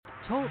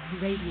Talk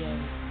Radio.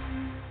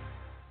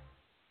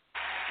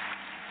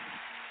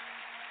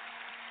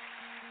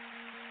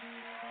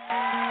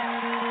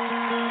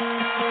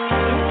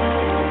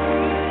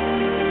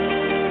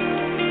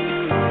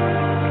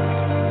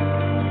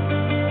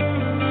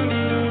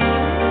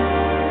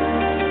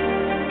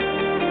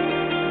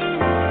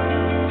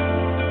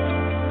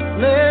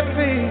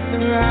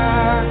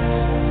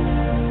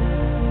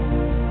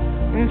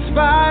 In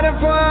spite of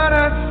what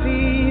I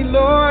see,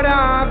 Lord,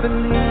 I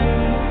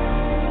believe.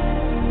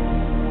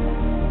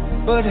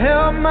 But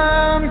help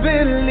my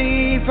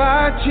unbelief,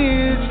 I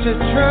choose to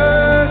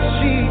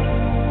trust you.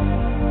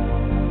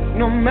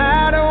 No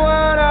matter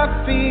what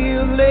I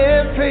feel,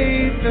 let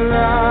faith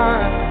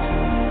arise.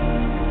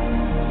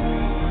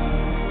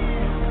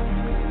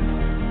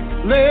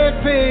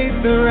 Let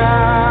faith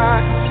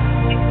arise.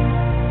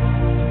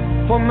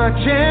 For my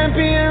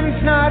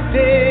champion's not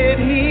dead,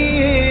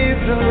 he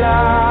is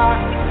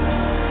alive.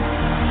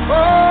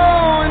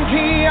 Oh, and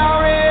he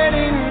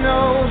already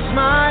knows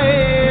my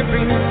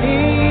every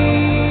need.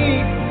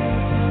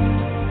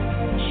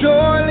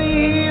 Surely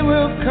he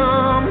will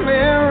come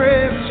and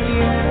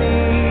rescue me.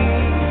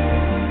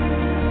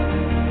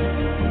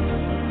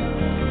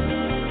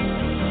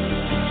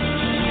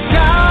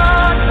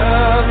 God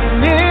of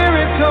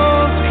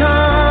miracles,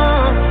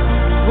 come.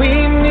 We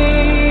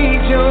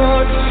need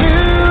your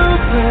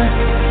supernatural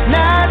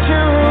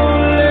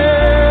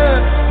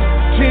love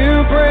to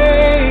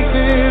break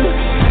through.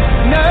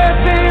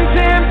 Nothing's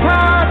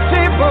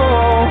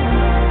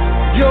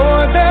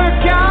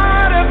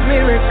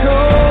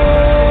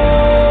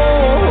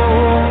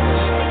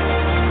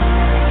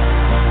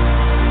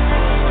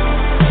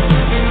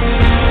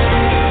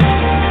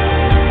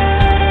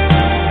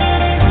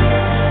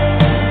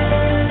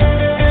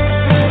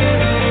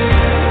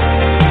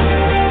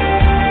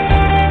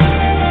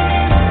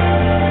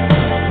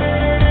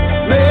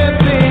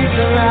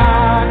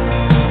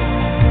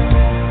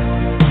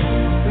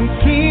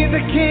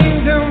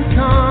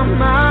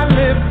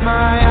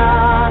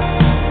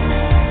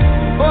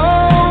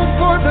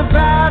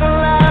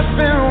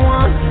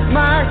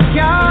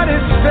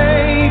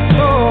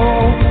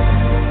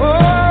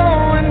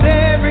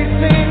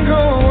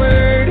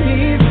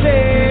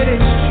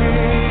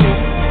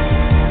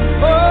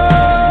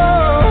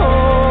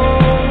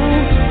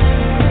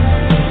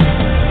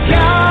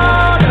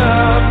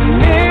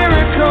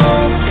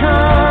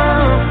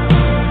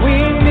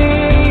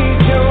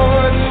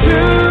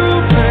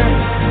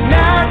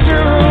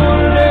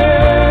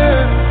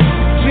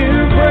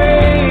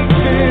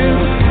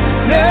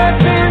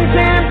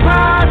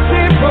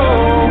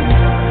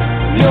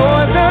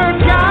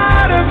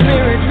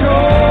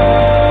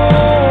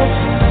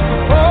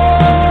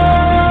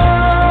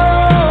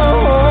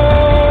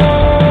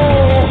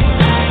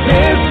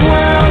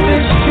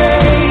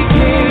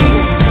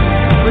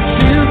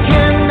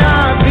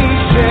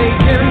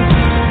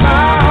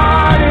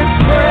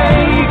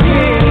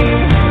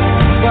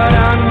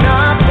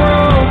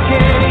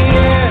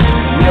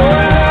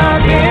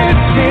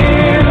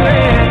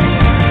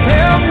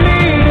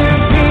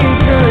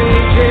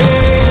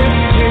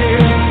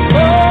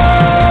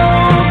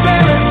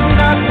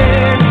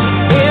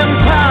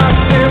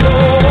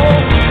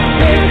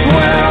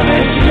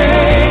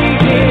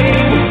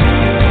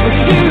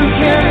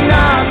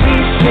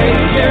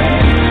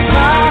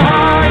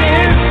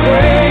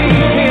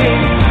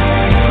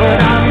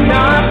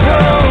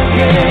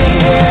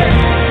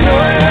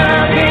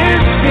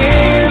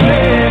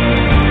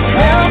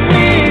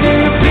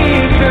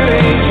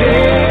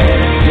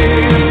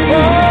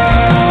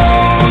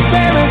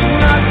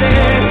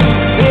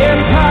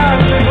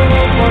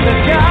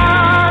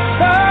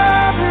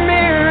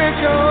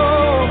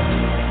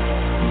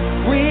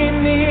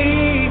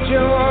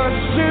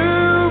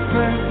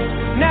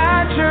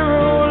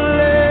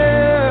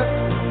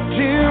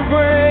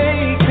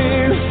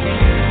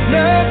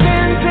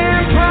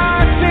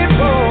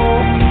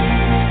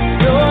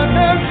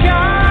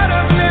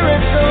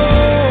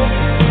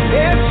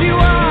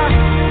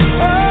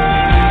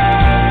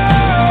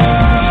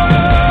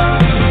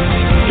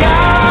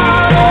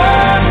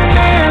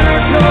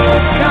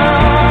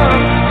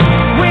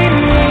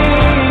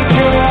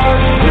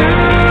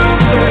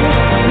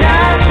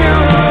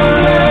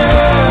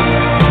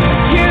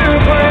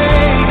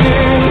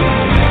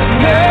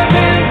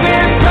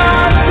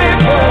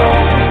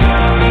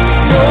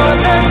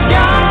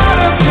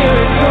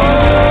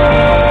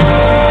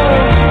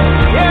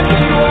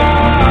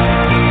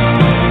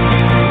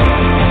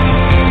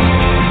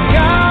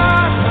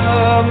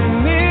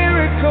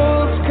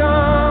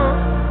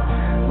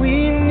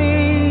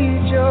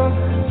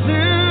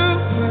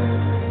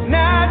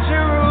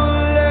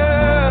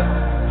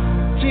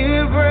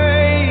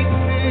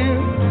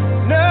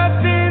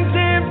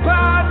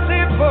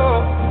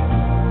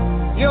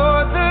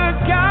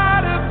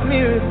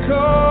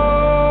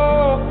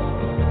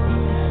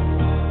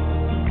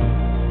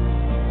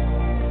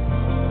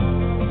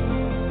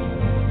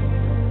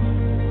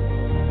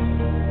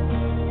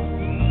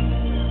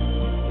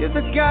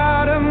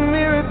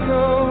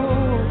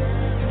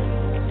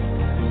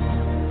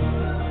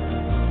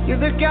You're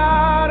the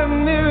God of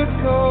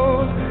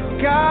miracles,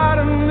 God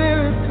of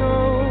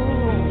miracles,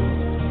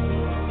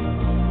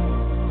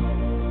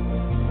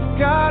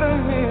 God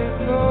of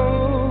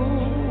miracles.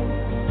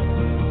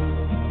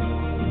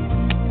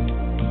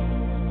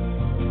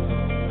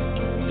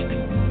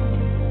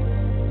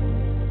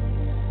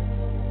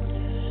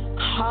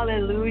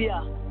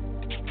 Hallelujah.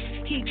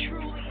 He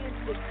truly is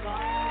the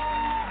God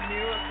of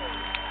miracles.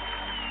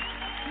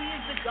 He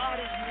is the God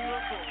of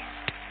miracles.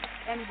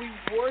 And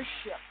we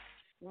worship,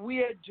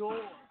 we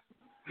adore,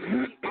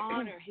 we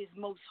honor his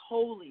most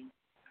holy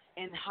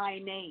and high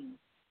name.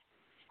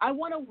 I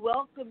want to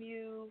welcome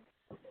you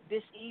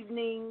this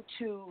evening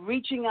to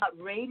Reaching Out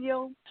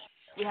Radio.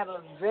 We have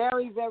a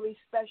very, very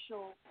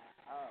special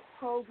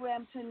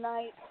program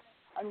tonight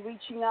on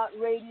Reaching Out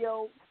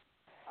Radio.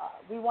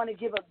 We want to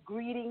give a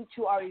greeting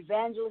to our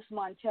evangelist,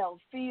 Montel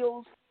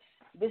Fields.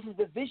 This is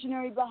the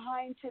visionary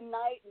behind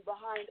tonight and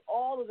behind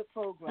all of the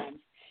programs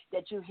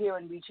that you hear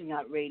on Reaching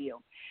Out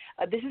Radio.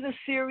 This is a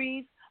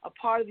series, a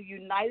part of the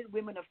United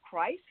Women of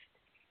Christ.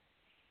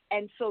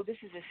 And so this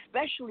is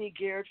especially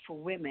geared for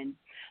women.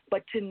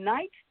 But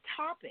tonight's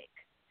topic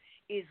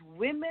is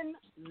women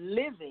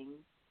living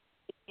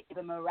in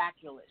the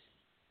miraculous.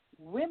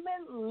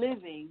 Women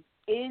living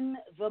in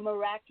the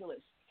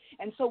miraculous.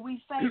 And so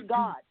we thank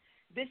God.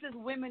 This is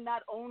women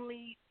not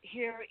only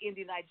here in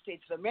the United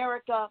States of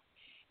America,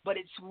 but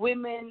it's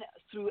women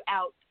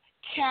throughout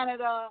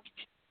Canada,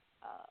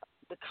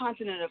 the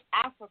continent of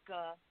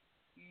Africa,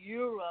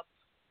 Europe,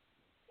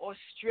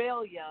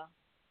 Australia,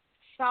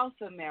 South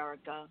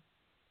America.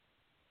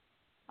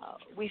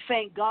 We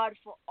thank God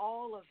for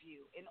all of you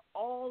in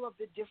all of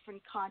the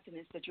different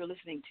continents that you're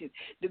listening to.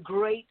 The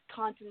great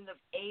continent of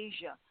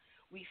Asia,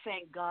 we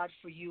thank God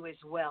for you as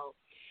well.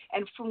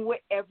 And from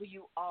wherever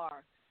you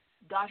are,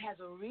 God has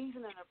a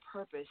reason and a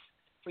purpose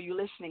for you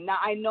listening. Now,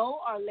 I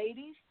know our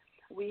ladies,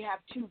 we have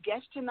two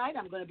guests tonight.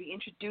 I'm going to be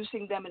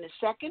introducing them in a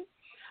second.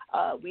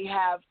 We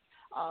have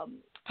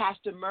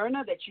Pastor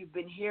Myrna that you've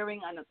been hearing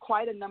on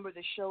quite a number of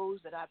the shows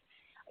that I've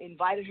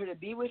invited her to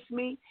be with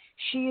me.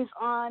 She is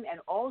on, and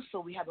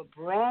also we have a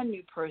brand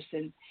new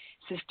person,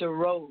 Sister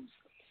Rose.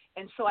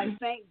 And so I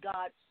thank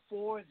God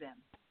for them.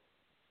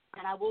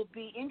 And I will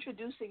be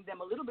introducing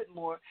them a little bit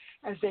more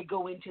as they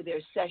go into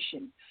their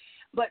session.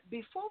 But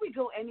before we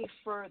go any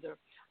further,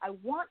 I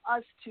want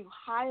us to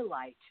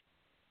highlight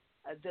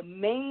the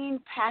main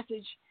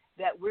passage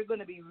that we're going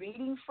to be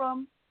reading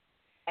from,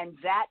 and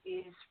that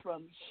is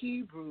from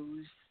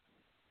Hebrews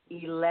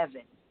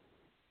 11.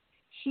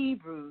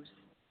 Hebrews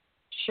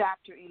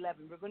chapter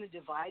 11. We're going to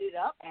divide it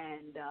up,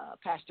 and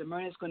Pastor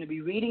Myrna is going to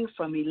be reading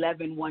from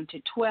 11, 1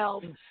 to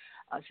 12.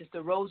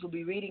 Sister Rose will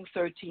be reading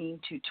 13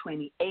 to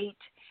 28,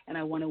 and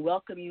I want to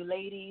welcome you,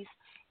 ladies,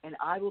 and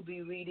I will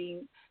be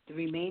reading the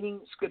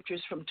remaining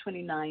scriptures from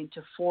 29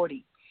 to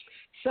 40.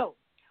 So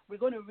we're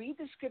going to read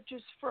the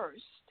scriptures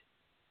first,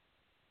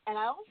 and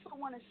I also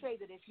want to say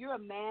that if you're a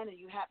man and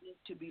you happen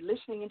to be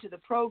listening into the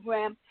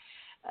program,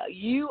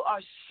 you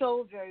are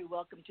so very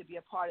welcome to be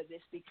a part of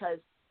this, because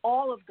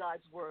all of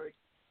God's word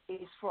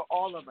is for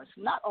all of us,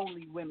 not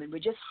only women. We're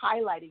just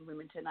highlighting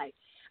women tonight.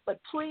 But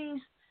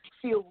please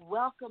feel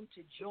welcome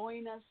to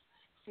join us.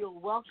 Feel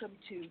welcome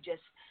to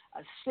just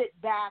sit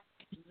back,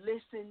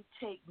 listen,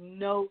 take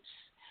notes,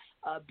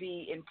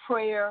 be in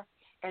prayer,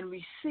 and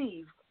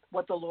receive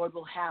what the Lord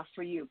will have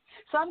for you.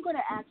 So I'm going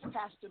to ask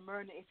Pastor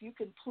Myrna if you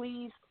can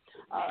please,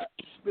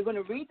 we're going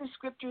to read the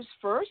scriptures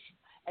first,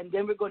 and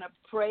then we're going to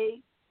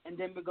pray, and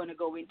then we're going to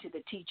go into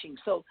the teaching.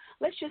 So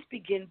let's just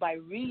begin by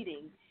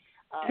reading,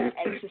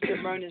 and Sister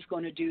Myrna is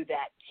going to do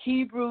that.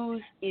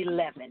 Hebrews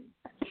 11.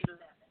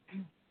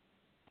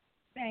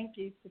 Thank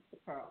you, Sister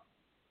Pearl.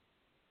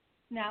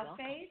 Now,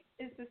 faith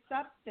is the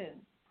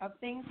substance of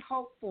things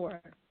hoped for,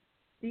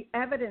 the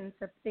evidence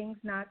of things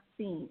not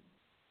seen.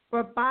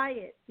 For by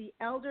it the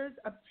elders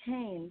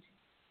obtained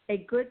a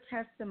good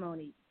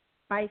testimony.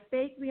 By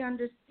faith we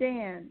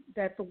understand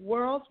that the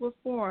worlds were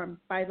formed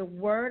by the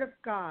word of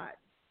God,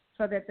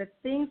 so that the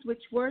things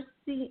which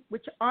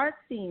are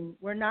seen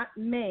were not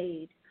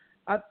made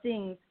of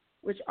things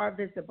which are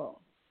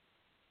visible.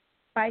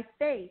 By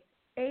faith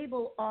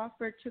Abel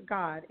offered to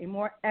God a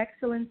more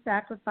excellent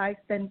sacrifice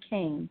than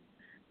Cain,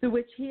 through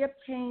which he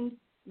obtained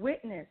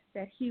witness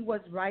that he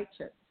was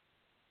righteous,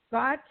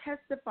 God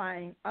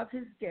testifying of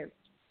his gift,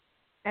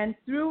 and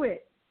through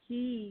it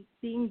he,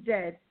 being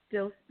dead,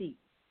 still speaks.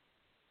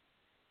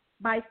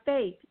 By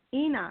faith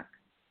Enoch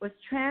was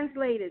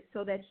translated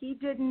so that he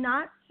did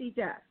not see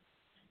death,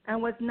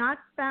 and was not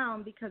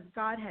found because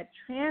God had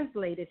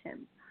translated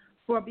him.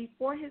 For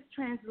before his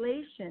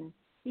translation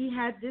he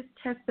had this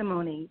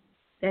testimony,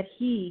 that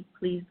he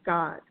pleased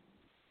God.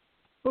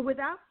 For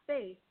without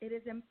faith it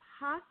is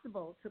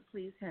impossible to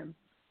please him.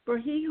 For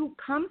he who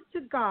comes to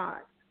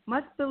God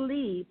must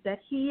believe that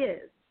he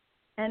is,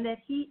 and that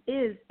he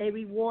is a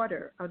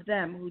rewarder of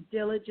them who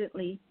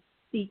diligently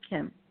seek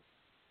him.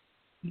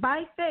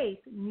 By faith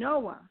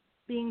Noah,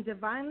 being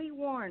divinely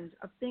warned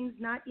of things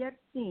not yet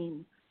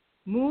seen,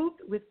 moved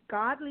with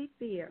godly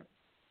fear,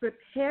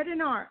 prepared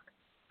an ark,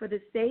 for the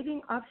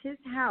saving of his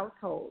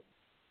household,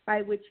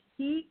 by which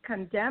he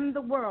condemned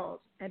the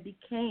world and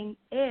became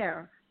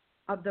heir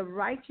of the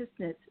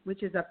righteousness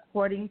which is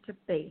according to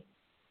faith.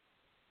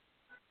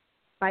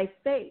 By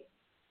faith,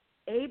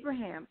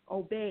 Abraham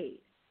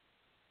obeyed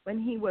when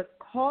he was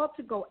called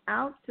to go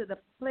out to the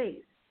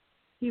place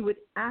he would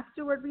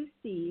afterward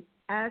receive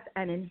as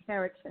an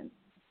inheritance.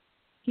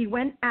 He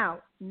went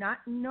out not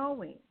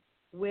knowing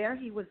where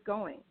he was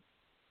going.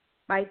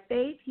 By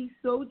faith he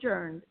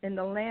sojourned in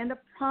the land of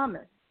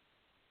promise,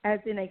 as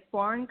in a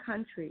foreign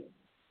country,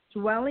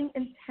 dwelling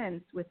in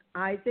tents with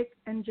Isaac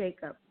and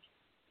Jacob,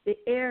 the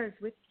heirs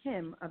with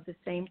him of the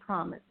same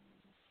promise.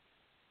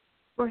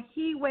 For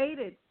he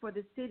waited for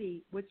the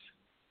city which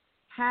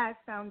has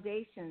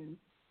foundations,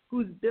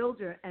 whose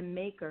builder and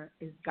maker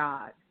is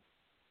God.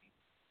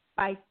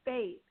 By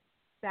faith,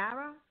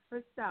 Sarah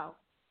herself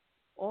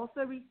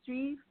also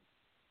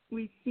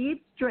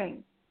received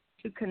strength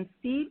to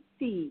conceive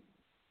seed,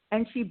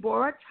 and she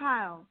bore a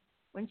child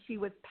when she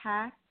was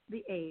past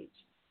the age,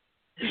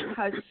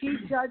 because she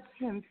judged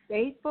him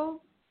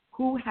faithful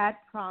who had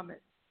promised.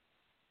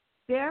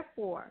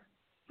 Therefore,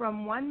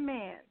 from one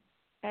man,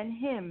 and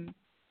him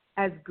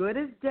as good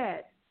as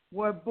dead,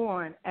 were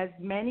born as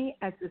many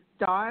as the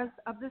stars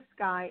of the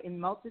sky in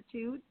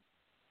multitude,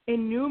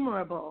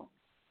 innumerable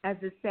as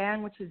the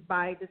sand which is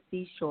by the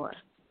seashore.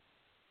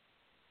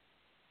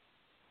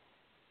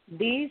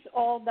 These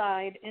all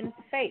died in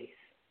faith,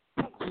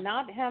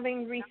 not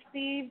having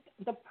received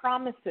the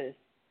promises,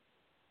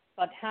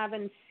 but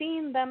having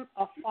seen them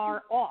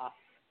afar off,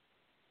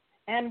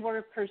 and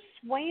were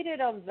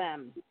persuaded of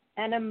them,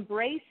 and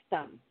embraced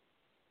them,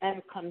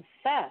 and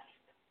confessed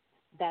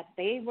that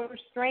they were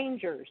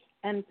strangers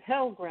and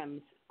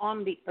pilgrims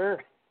on the earth.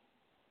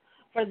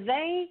 For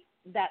they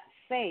that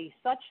say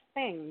such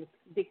things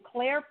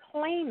declare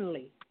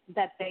plainly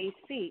that they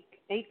seek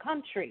a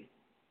country.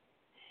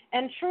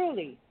 And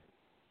truly,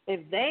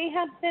 if they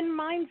had been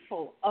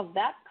mindful of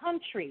that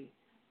country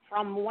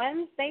from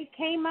whence they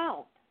came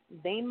out,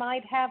 they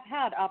might have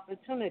had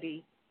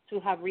opportunity to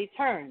have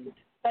returned.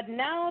 But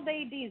now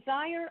they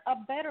desire a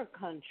better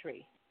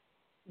country,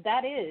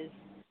 that is,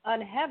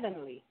 an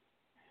heavenly.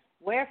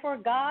 Wherefore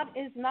God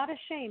is not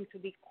ashamed to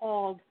be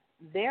called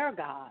their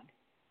God,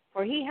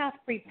 for he hath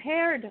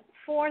prepared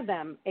for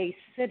them a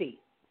city.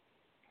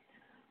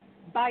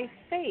 By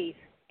faith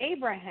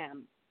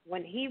Abraham,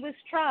 when he was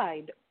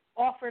tried,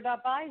 offered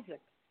up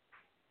Isaac,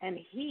 and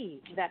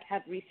he that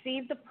had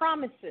received the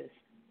promises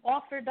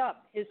offered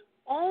up his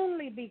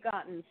only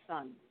begotten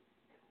son,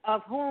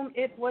 of whom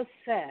it was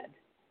said,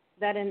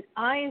 that in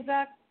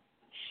Isaac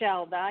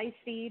shall thy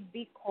seed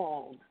be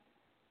called,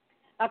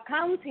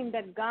 accounting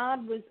that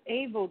God was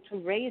able to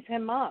raise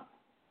him up,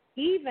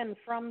 even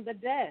from the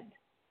dead,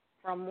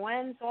 from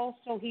whence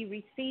also he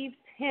received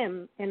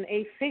him in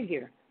a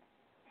figure.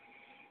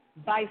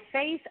 By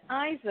faith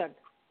Isaac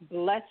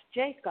blessed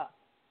Jacob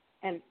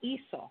and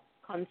Esau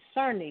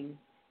concerning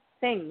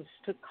things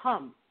to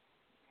come.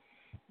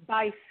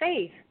 By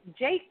faith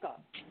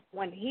Jacob,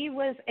 when he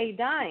was a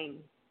dying,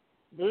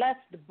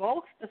 blessed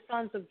both the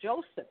sons of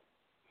Joseph,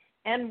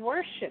 and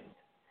worshipped,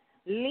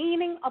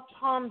 leaning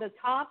upon the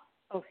top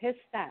of his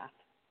staff.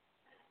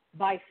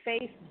 By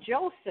faith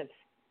Joseph,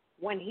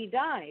 when he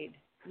died,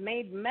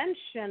 made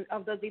mention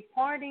of the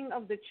departing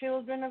of the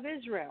children of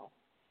Israel,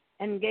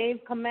 and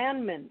gave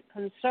commandment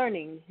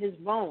concerning his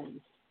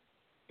bones.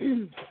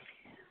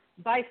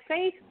 By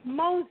faith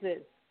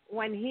Moses,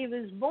 when he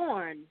was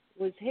born,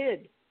 was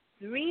hid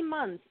 3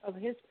 months of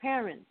his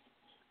parents,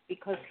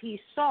 because he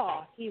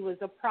saw he was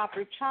a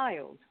proper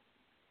child,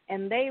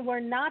 and they were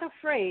not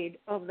afraid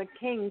of the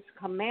king's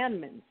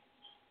commandments.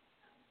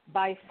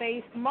 By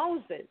faith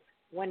Moses,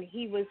 when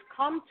he was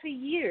come to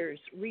years,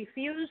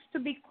 refused to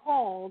be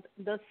called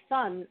the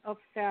son of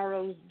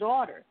Pharaoh's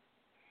daughter,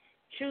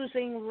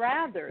 choosing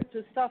rather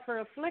to suffer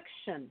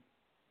affliction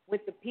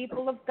with the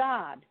people of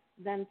God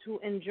than to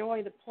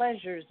enjoy the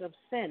pleasures of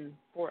sin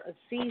for a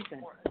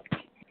season,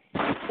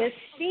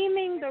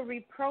 esteeming the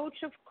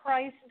reproach of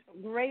Christ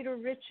greater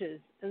riches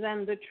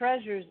than the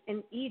treasures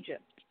in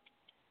Egypt,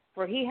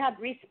 for he had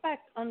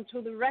respect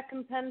unto the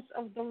recompense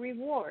of the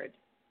reward.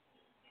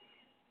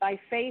 By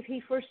faith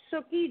he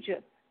forsook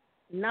Egypt,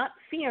 not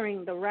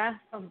fearing the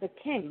wrath of the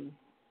king,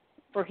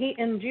 for he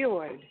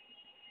endured,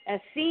 as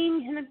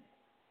seeing him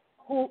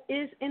who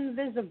is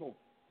invisible.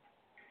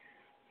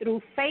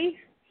 Through faith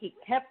he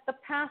kept the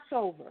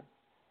Passover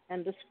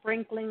and the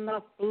sprinkling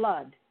of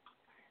blood,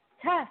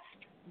 test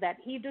that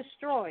he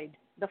destroyed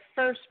the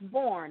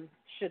firstborn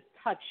should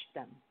touch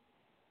them.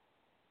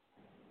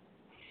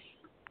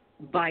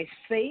 By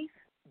faith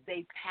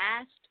they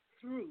passed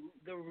through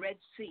the Red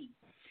Sea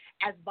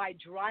as by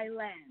dry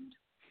land,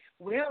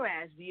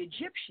 whereas the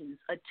Egyptians,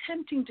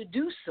 attempting to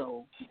do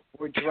so,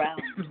 were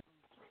drowned.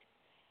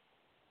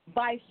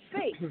 By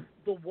faith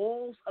the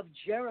walls of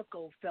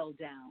Jericho fell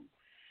down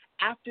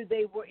after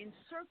they were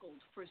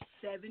encircled for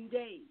 7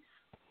 days.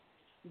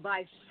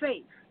 By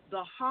faith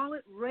the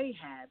harlot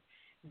Rahab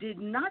did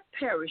not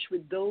perish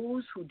with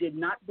those who did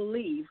not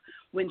believe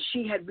when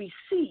she had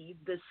received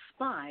the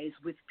spies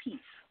with peace.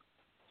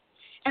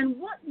 And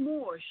what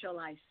more shall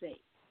I say?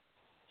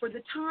 For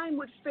the time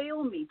would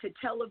fail me to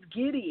tell of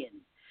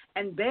Gideon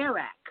and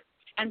Barak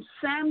and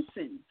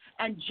Samson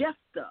and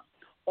Jephthah,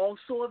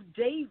 also of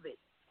David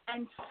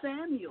and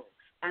Samuel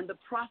and the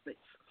prophets,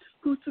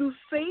 who through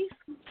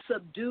faith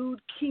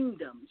subdued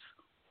kingdoms,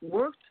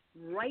 worked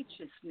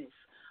righteousness,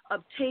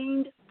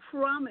 obtained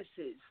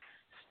promises,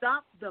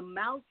 stopped the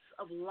mouths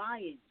of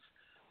lions,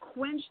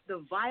 quenched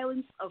the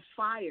violence of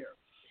fire,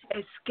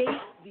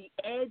 escaped the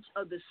edge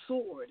of the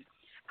sword,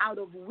 out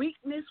of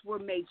weakness were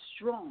made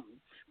strong,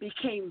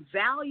 became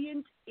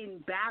valiant in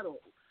battle,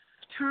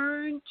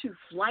 turned to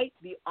flight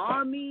the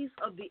armies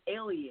of the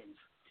aliens.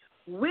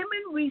 Women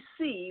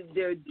received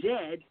their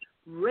dead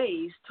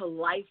raised to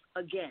life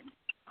again.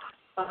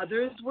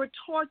 Others were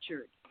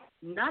tortured,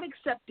 not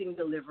accepting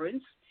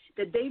deliverance,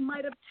 that they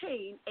might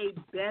obtain a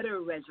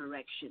better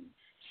resurrection.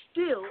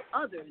 Still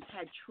others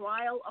had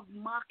trial of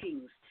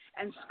mockings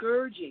and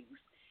scourgings,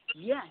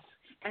 yes,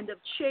 and of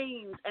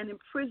chains and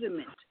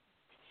imprisonment.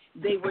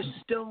 They were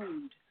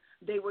stoned,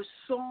 they were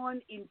sawn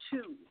in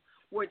two,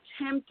 were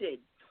tempted,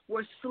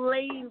 were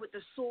slain with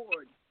the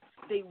sword.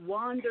 They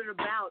wandered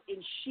about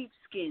in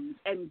sheepskins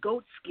and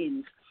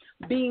goatskins,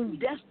 being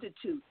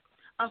destitute,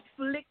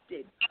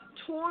 afflicted,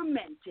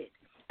 tormented,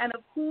 and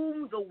of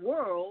whom the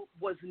world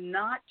was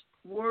not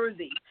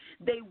worthy.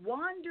 They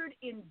wandered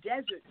in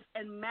deserts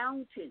and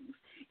mountains,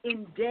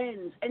 in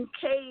dens and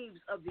caves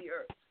of the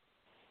earth.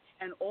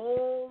 And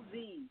all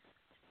these,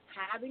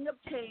 having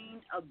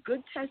obtained a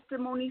good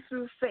testimony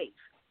through faith,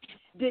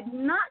 did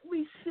not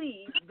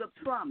receive the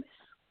promise,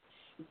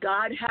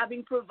 God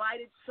having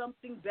provided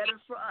something better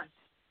for us,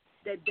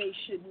 that they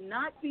should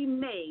not be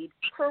made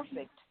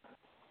perfect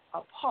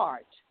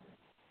apart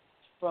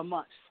from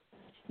us.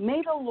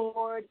 May the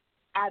Lord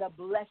add a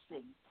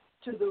blessing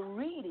to the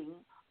reading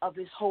of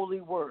his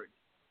holy word.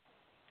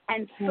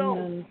 And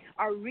so,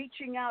 our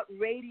Reaching Out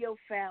Radio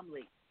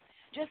family,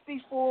 just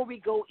before we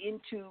go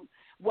into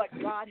what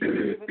God has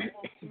given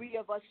all three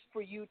of us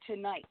for you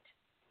tonight,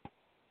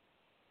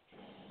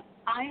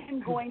 I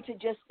am going to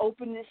just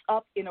open this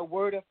up in a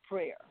word of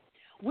prayer.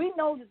 We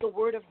know that the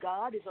word of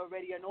God is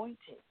already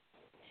anointed.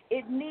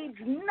 It needs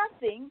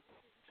nothing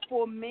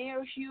for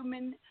mere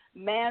human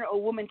man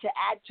or woman to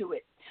add to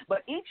it.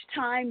 But each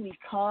time we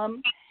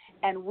come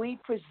and we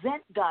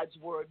present God's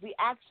word, we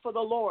ask for the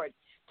Lord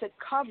to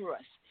cover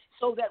us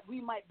so that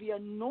we might be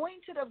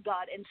anointed of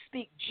God and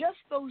speak just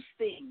those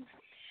things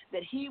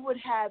that he would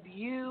have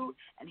you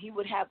and he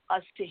would have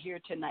us to hear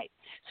tonight.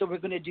 So we're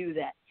going to do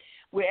that.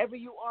 Wherever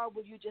you are,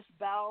 will you just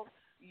bow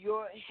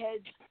your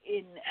heads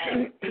in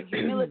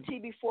humility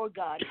before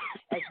God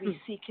as we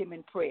seek him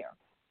in prayer?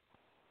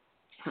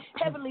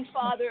 Heavenly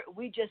Father,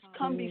 we just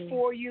come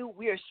before you.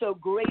 We are so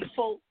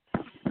grateful,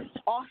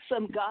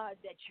 awesome God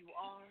that you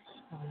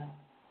are.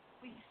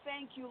 We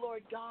thank you,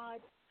 Lord God,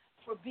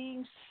 for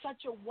being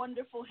such a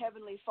wonderful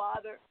Heavenly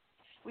Father.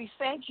 We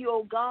thank you,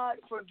 oh God,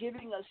 for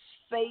giving us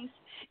faith.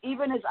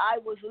 Even as I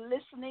was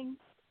listening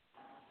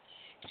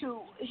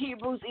to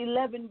Hebrews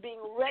 11 being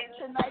read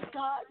tonight,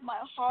 God, my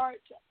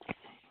heart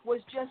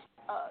was just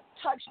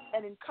touched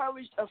and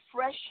encouraged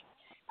afresh.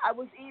 I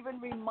was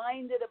even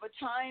reminded of a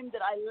time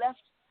that I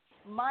left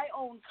my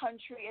own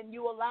country and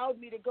you allowed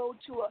me to go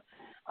to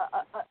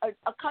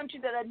a country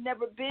that I'd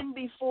never been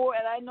before,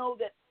 and I know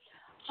that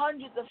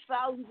hundreds of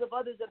thousands of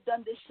others have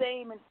done the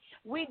same, and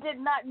we did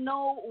not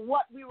know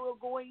what we were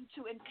going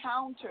to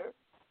encounter.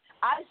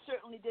 I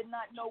certainly did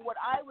not know what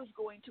I was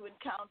going to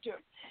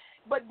encounter.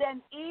 But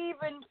then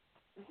even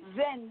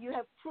then you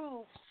have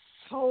proved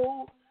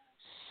so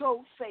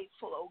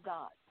faithful, oh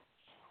God.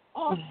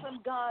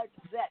 Awesome God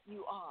that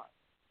you are.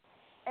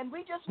 And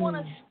we just want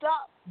to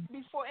stop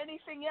before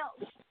anything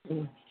else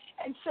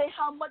and say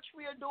how much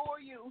we adore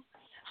you,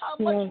 how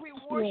much we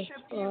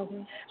worship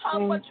you, how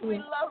much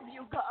we love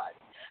you, God,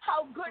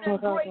 how good and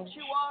great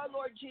you are,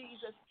 Lord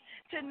Jesus.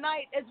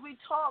 Tonight, as we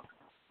talk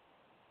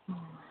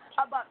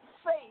about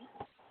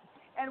faith,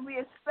 and we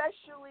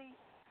especially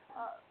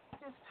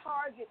just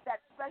target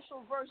that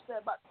special verse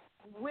about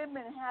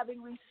women having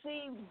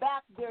received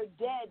back their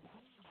dead,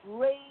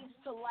 raised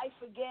to life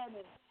again,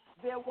 and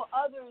there were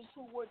others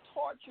who were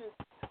tortured,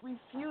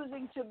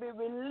 refusing to be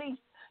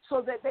released so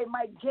that they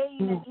might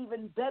gain an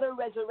even better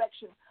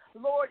resurrection.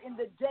 Lord, in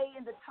the day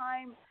and the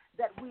time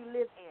that we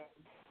live in,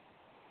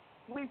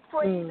 we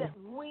pray that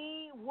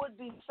we would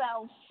be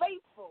found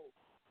faithful,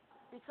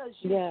 because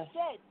you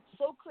said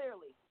so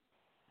clearly,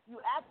 you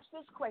asked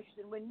this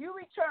question, when you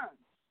return,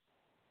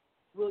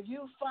 will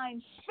you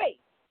find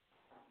faith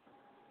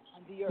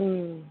on the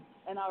earth?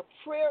 And our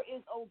prayer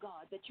is, oh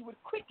God, that you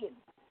would quicken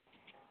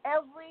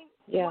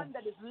everyone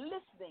that is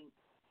listening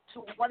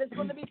to what is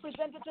going to be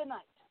presented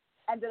tonight,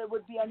 and that it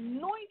would be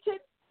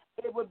anointed,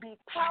 it would be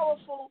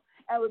powerful,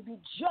 and it would be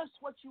just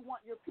what you want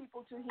your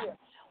people to hear.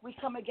 We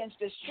come against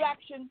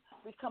distraction,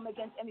 we come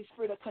against any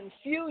spirit of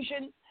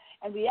confusion,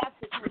 and we ask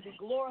that you would be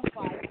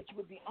glorified, that you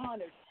would be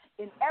honored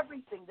in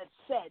everything that's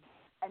said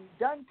and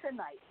done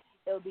tonight,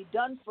 it'll be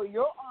done for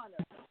your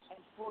honor and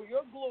for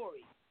your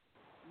glory.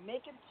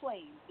 Make it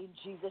plain in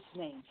Jesus'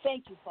 name.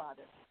 Thank you,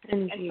 Father.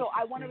 And so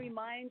I want to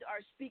remind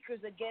our speakers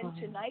again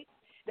tonight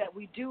that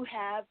we do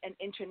have an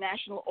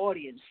international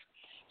audience.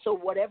 So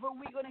whatever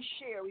we're going to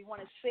share, we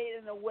want to say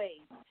it in a way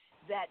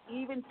that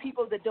even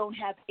people that don't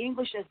have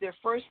English as their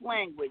first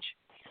language,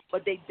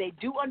 but they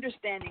do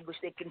understand English,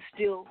 they can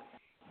still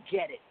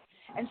get it.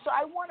 And so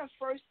I want to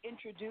first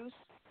introduce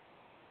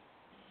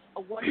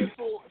a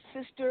wonderful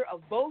sister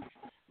of both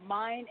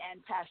mine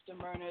and Pastor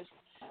Myrna's.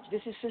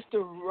 This is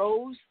Sister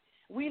Rose.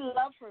 We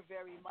love her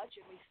very much,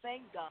 and we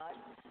thank God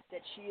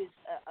that she is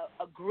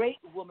a great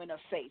woman of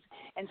faith.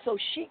 And so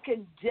she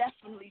can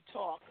definitely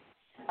talk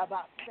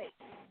about faith.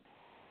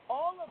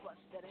 All of us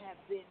that have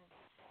been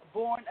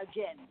born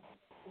again,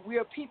 we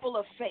are people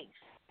of faith,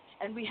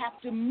 and we have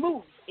to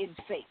move in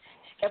faith.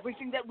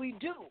 Everything that we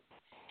do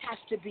has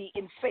to be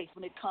in faith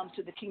when it comes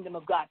to the kingdom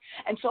of God.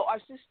 And so our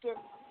sister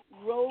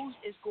Rose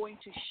is going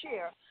to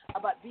share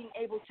about being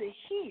able to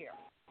hear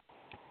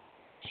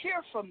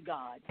from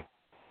God,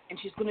 and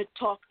she's going to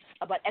talk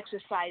about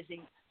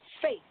exercising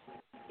faith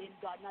in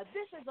God. Now,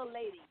 this is a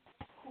lady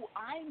who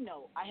I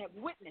know, I have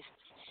witnessed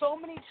so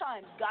many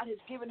times God has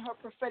given her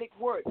prophetic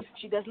word.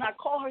 She does not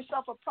call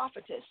herself a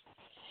prophetess,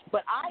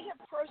 but I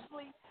have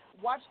personally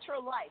watched her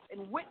life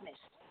and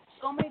witnessed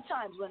so many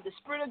times when the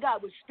Spirit of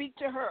God would speak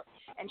to her,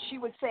 and she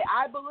would say,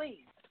 I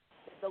believe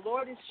that the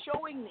Lord is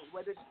showing me,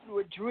 whether it's through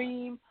a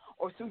dream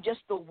or through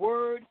just the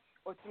word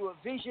or through a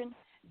vision,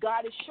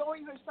 God is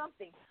showing her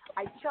something.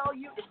 I tell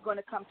you, it's going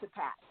to come to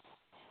pass.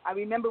 I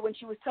remember when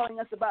she was telling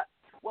us about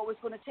what was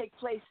going to take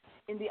place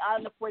in the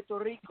island of Puerto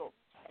Rico,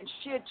 and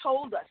she had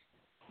told us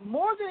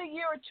more than a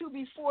year or two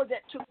before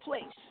that took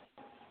place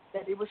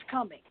that it was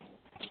coming.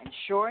 And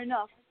sure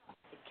enough,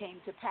 it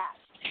came to pass.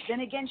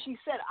 Then again, she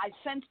said, I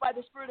sense by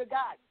the Spirit of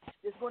God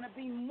there's going to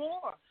be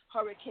more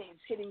hurricanes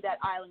hitting that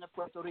island of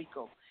Puerto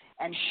Rico.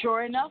 And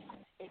sure enough,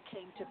 it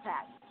came to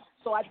pass.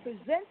 So I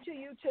present to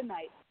you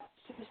tonight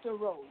Sister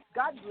Rose.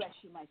 God bless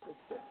you, my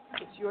sister.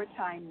 It's your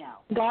time now.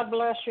 God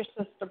bless your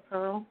Sister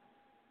Pearl.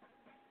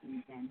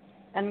 Amen.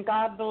 And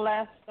God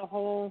bless the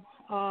whole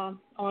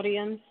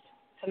audience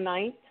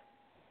tonight.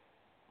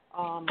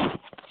 I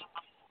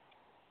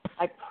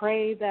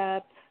pray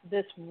that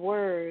this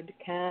word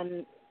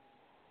can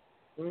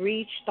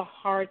reach the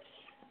hearts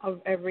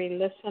of every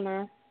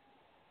listener,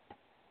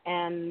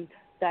 and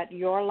that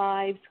your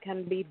lives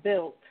can be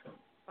built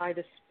by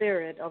the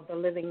Spirit of the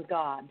living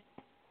God.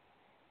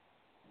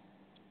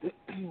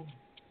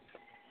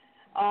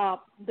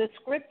 The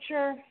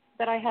scripture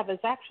that I have is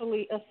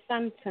actually a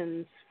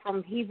sentence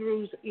from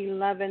Hebrews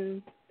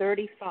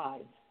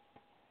 11:35.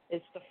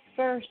 It's the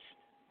first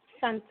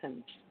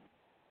sentence.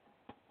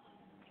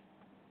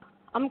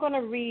 I'm going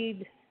to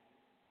read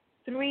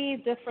 3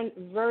 different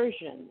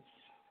versions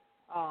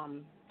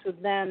to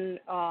then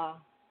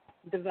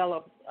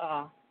develop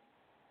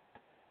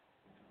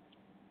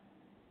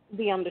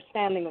the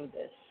understanding of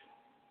this.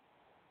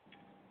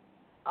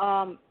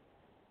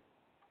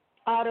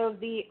 Out of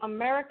the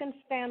American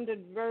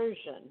Standard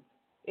Version,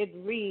 it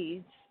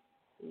reads,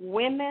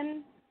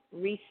 women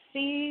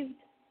received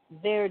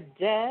their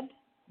dead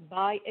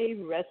by a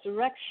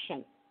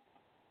resurrection.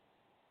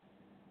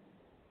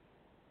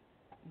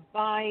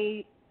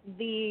 By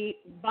the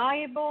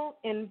Bible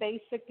in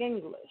Basic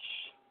English,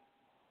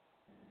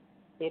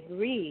 it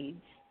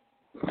reads,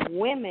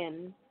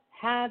 women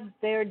had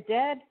their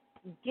dead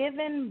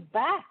given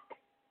back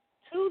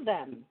to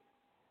them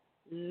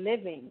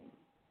living.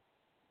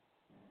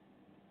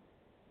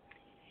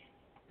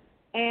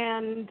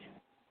 And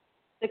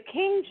the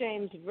King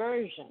James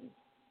Version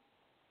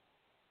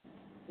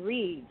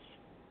reads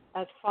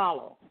as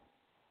follows: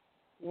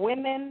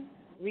 women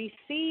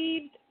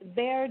received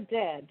their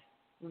dead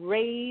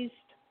raised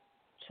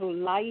to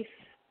life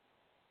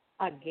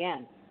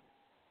again.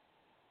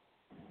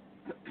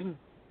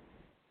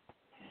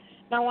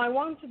 Now, I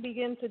want to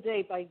begin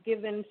today by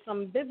giving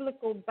some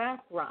biblical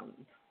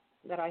background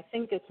that I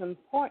think it's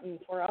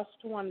important for us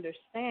to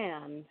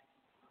understand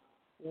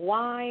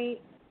why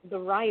the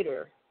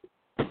writer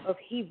of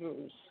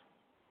Hebrews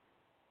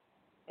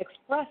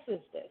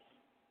expresses this.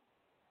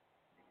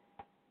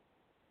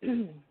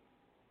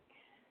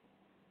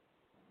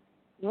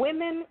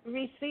 Women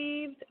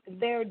received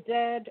their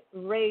dead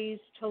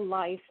raised to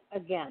life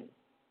again.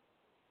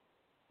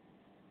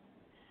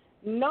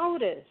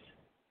 Notice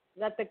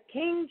that the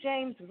King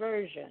James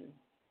Version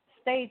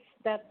states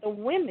that the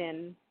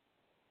women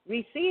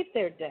received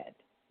their dead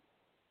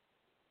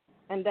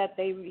and that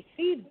they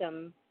received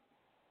them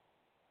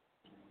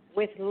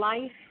with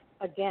life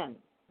again.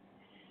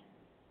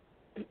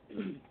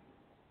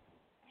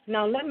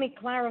 Now, let me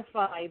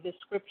clarify this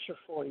scripture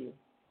for you.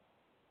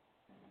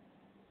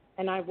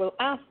 And I will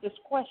ask this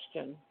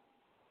question: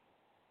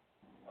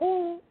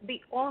 who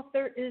the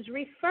author is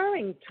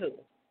referring to?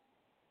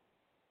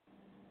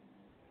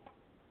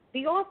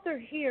 The author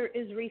here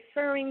is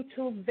referring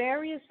to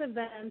various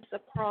events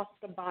across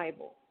the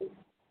Bible.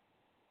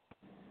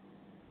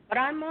 But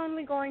I'm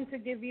only going to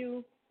give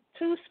you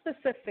two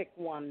specific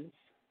ones.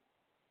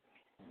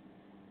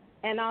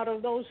 And out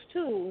of those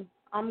two,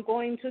 I'm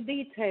going to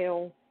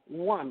detail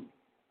one.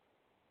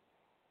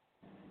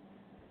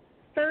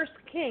 1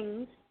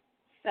 Kings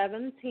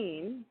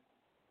 17,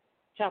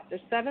 chapter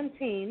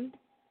 17,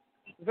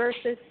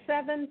 verses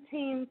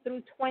 17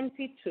 through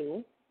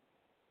 22.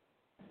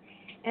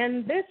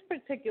 And this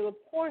particular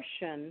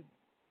portion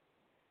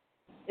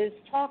is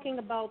talking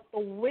about the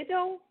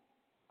widow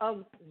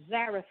of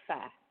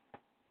Zarephath.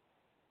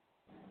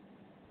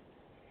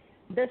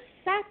 The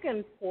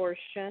second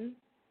portion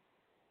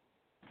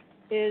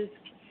is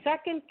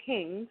 2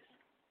 Kings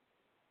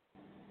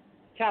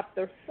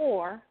chapter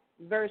 4,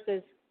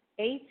 verses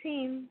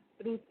 18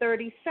 through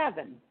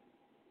 37.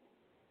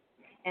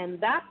 And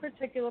that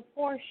particular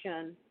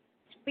portion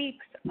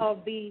speaks of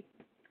the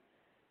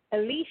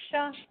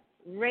Elisha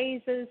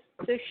raises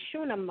the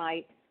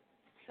Shunammite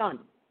son.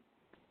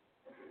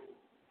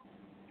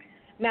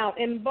 Now,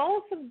 in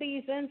both of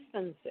these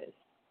instances,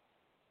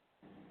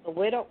 the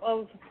widow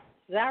of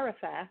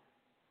Zarephath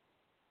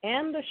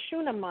and the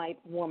Shunammite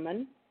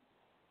woman,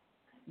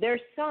 their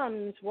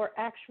sons were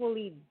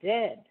actually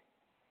dead.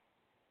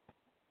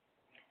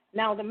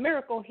 Now, the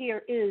miracle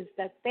here is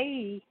that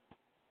they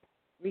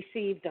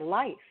received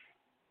life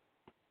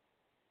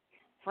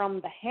from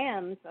the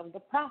hands of the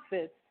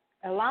prophets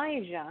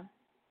Elijah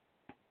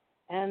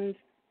and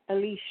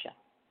Elisha.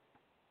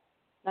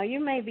 Now,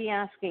 you may be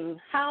asking,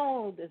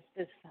 how did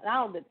this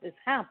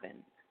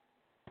happen?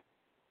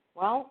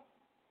 Well,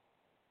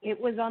 it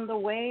was on the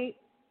way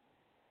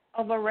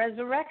of a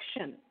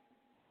resurrection,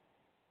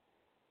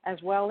 as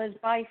well as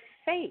by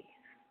faith.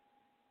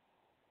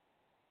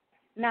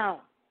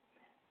 Now,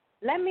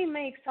 let me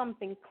make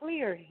something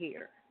clear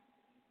here.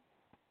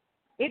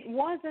 It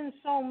wasn't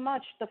so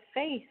much the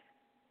faith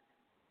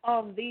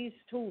of these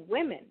two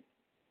women,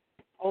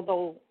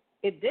 although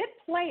it did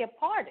play a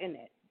part in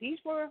it. These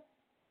were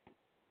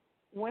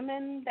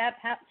women that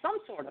had some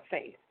sort of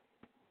faith.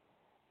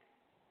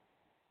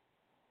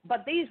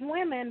 But these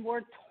women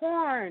were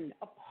torn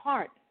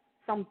apart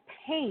from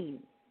pain.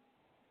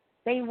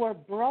 They were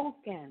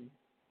broken.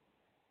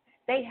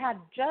 They had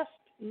just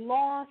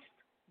lost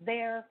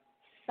their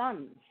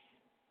sons.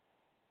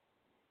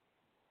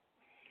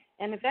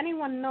 And if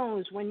anyone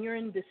knows, when you're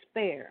in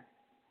despair,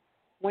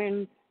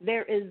 when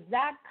there is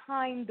that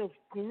kind of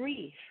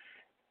grief,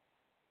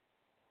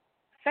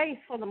 faith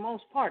for the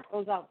most part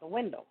goes out the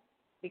window,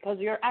 because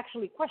you're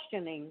actually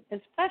questioning,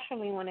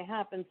 especially when it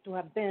happens to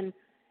have been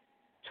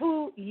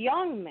two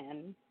young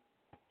men,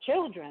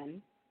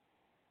 children.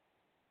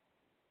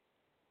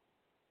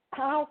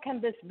 How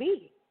can this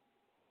be?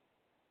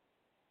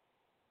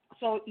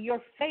 So your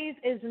faith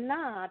is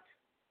not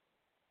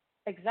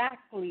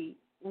exactly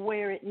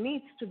where it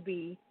needs to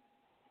be.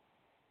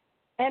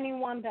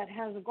 Anyone that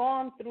has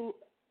gone through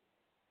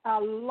a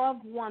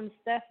loved one's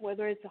death,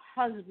 whether it's a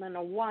husband,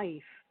 a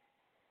wife,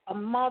 a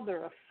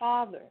mother, a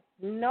father,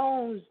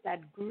 knows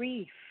that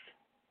grief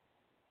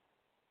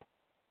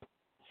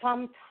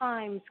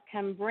sometimes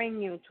can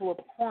bring you to a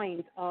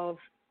point of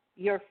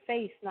your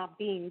faith not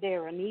being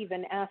there, and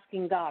even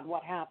asking God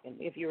what happened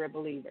if you're a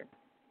believer.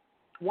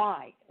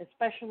 Why?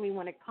 Especially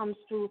when it comes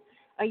to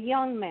a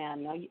young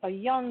man, a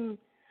young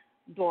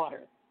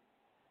daughter.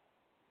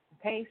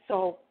 Okay,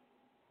 so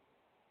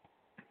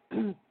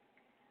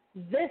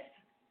this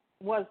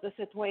was the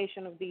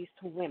situation of these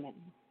two women.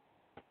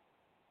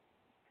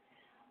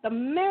 The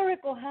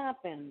miracle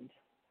happened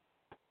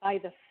by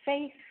the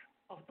faith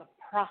of the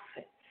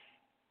prophets.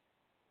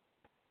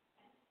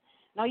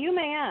 Now you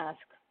may ask,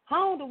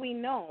 how do we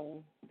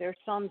know their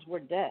sons were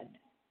dead?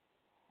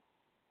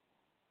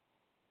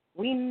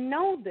 We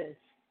know this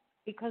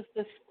because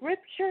the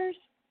scriptures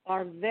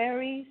are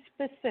very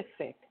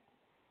specific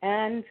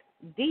and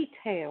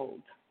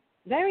detailed,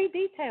 very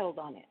detailed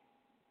on it.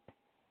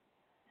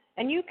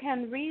 And you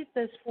can read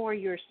this for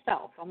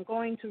yourself. I'm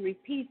going to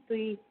repeat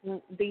the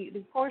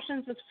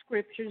portions of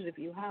scriptures, if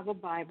you have a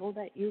Bible,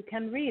 that you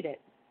can read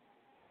it.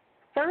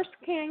 1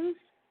 Kings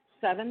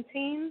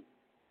 17,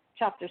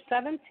 chapter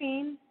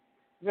 17,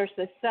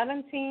 verses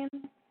 17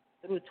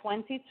 through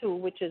 22,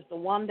 which is the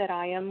one that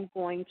I am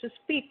going to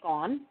speak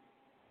on.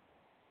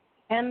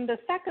 And the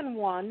second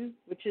one,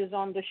 which is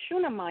on the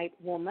Shunammite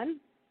woman,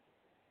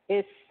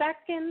 is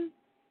 2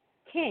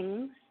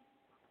 Kings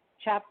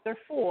chapter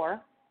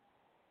 4,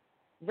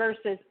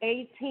 verses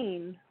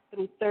 18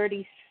 through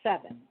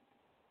 37.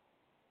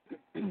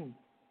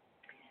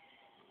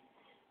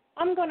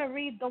 I'm going to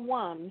read the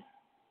one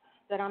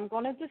that I'm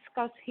going to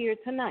discuss here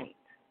tonight,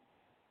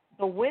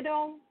 the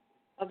widow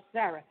of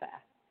Zarephath.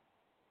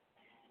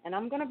 And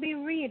I'm going to be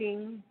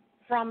reading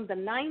from the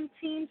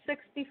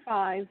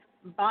 1965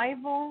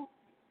 Bible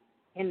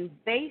in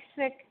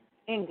basic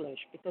English,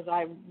 because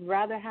I'd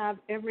rather have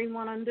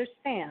everyone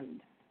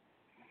understand.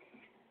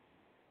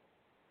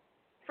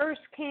 1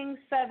 Kings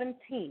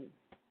 17,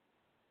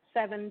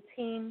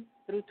 17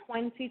 through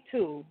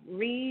 22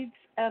 reads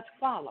as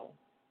follows.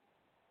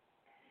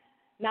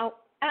 Now,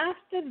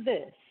 after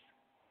this,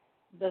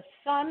 the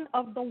son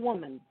of the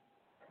woman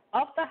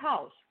of the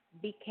house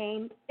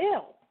became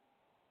ill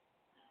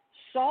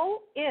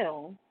so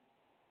ill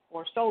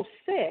or so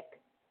sick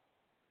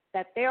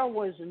that there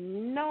was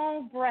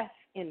no breath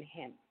in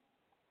him.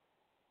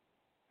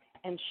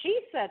 And she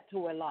said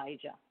to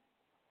Elijah,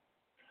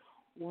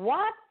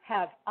 "What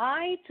have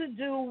I to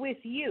do with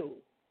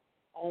you,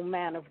 O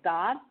man of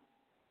God?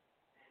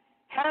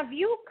 Have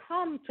you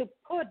come to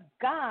put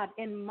God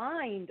in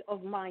mind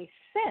of my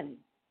sin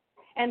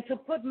and to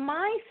put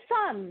my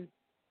son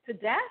to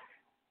death?"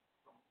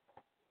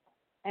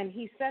 And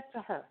he said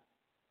to her,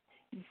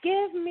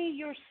 "Give me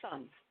your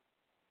son."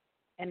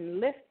 And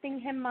lifting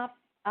him up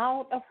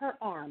out of her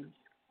arms,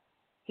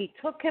 he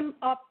took him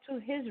up to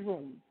his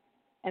room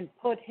and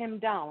put him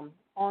down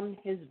on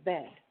his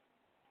bed.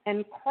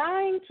 And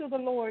crying to the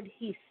Lord,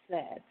 he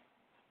said,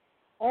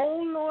 "O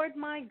Lord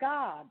my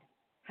God,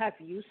 have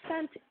you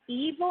sent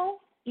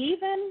evil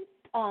even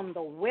on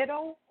the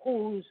widow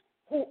who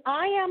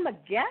I am a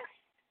guest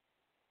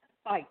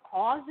by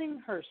causing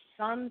her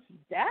son's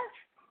death?"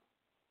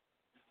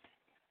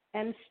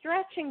 And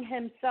stretching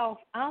himself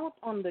out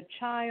on the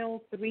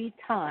child 3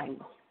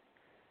 times,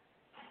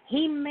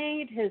 he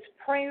made his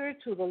prayer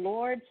to the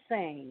Lord,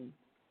 saying,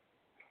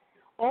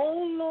 "O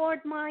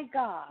Lord my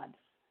God,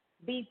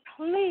 be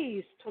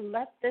pleased to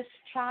let this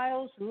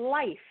child's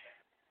life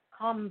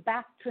come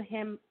back to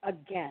him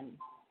again."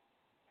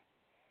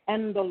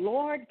 And the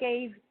Lord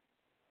gave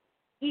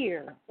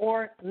ear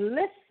or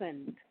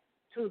listened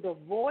to the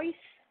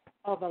voice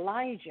of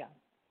Elijah,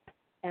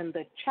 and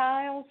the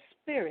child's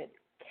spirit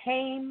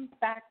came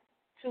back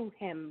to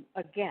him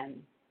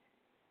again,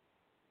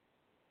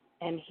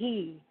 and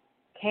he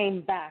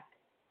came back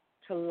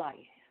to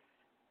life.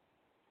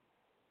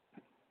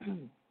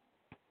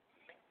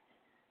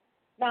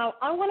 Now,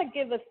 I want to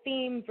give a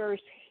theme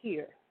verse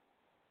here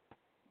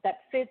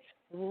that fits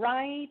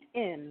right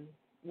in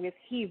with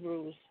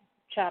Hebrews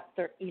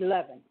chapter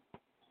 11,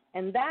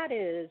 and that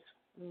is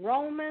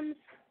Romans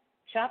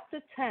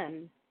chapter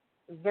 10,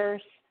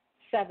 verse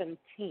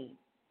 17.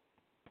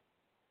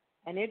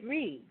 And it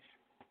reads,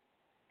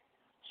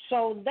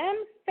 "So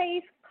then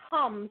faith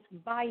comes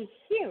by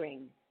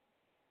hearing,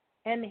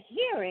 and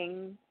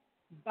hearing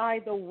by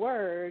the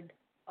word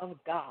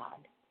of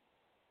God."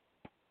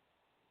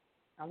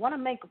 I want to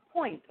make a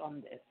point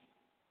on this.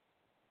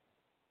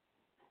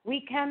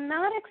 We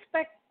cannot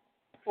expect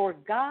for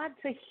God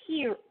to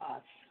hear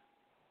us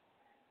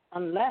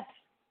unless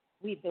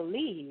we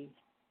believe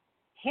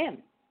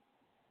him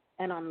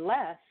and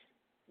unless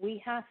we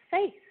have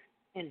faith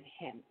in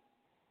him.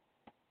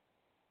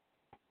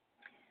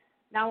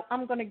 Now,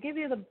 I'm going to give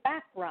you the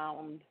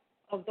background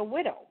of the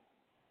widow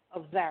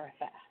of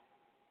Zarephath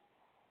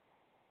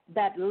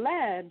that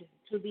led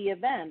to the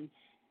events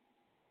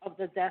of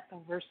the death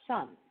of her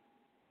son.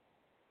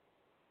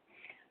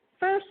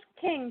 1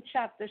 Kings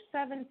chapter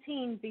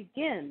 17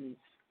 begins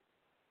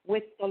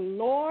with the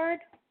Lord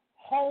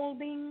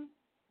holding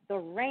the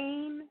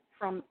rain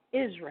from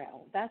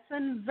Israel. That's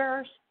in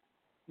verse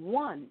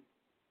 1.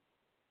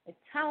 It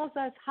tells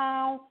us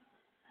how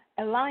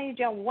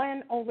Elijah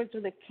went over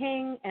to the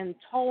king and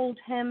told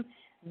him,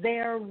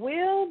 "There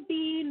will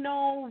be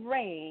no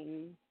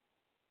rain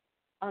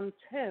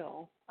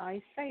until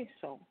I say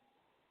so."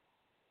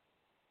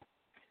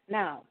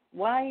 Now,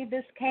 why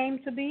this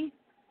came to be?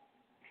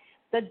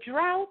 The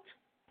drought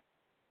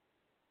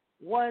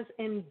was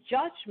in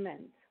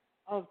judgment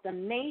of the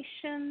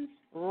nation's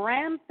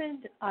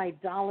rampant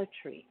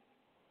idolatry.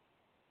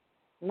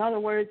 In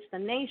other words, the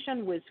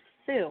nation was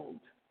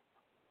filled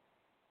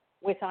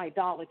with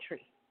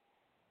idolatry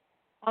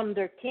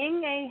under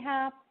King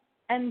Ahab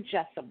and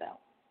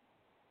Jezebel.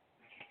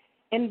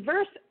 In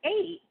verse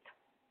 8,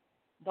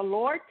 the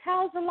Lord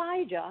tells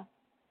Elijah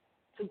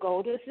to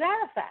go to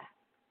Zarephath,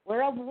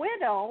 where a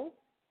widow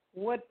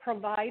would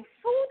provide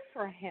food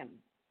for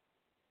him,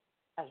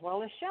 as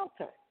well as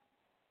shelter.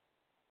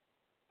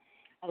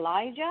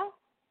 Elijah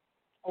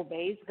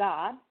obeys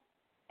God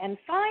and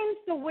finds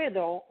the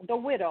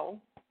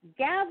widow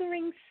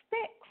gathering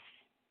sticks.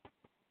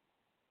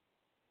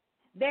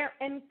 Their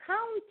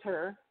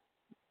encounter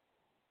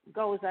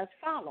goes as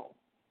follows.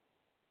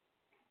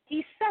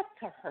 He said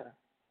to her,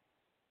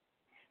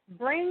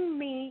 "Bring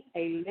me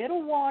a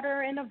little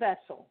water in a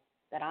vessel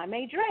that I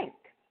may drink,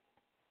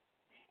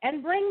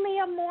 and bring me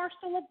a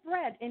morsel of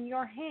bread in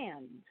your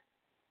hand."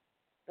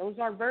 Those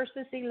are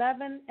verses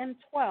 11 and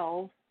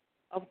 12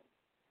 of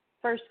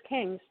 1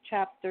 Kings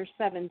chapter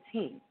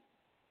 17.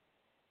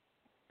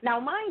 Now,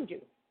 mind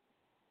you,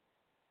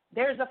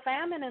 there's a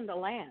famine in the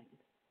land.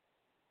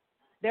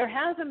 There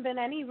hasn't been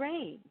any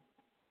rain.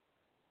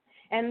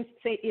 And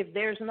if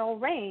there's no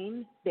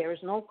rain,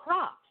 there's no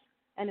crops.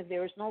 And if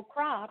there's no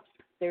crops,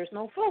 there's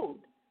no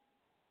food.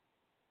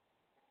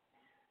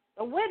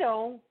 The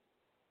widow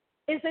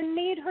is in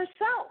need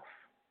herself.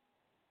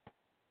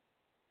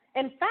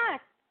 In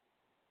fact,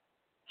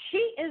 she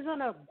is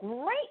in a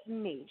great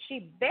need. She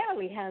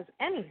barely has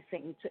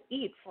anything to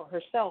eat for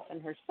herself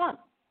and her son.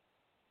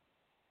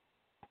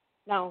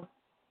 Now,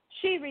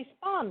 she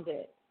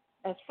responded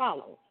as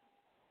follows.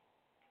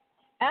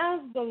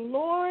 "As the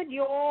Lord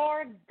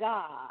your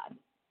God,"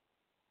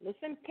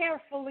 listen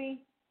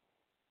carefully,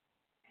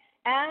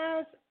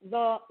 As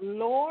the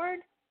Lord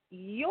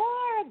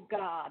your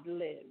God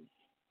lives,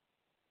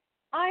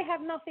 I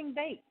have nothing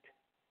baked,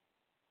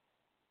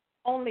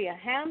 only a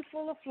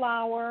handful of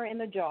flour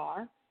in a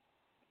jar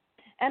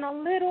and a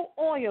little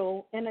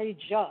oil in a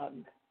jug.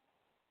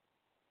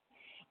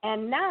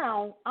 And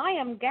now I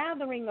am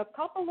gathering a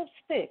couple of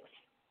sticks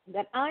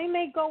that I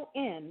may go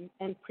in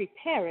and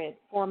prepare it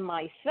for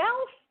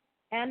myself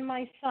and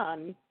my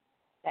son,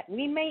 that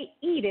we may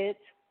eat it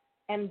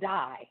and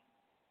die.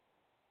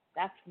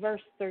 That's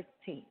verse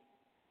 13.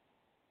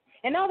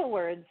 In other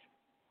words,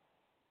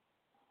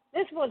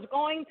 this was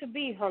going to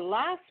be her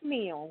last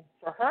meal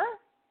for her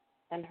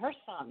and her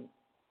son,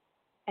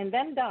 and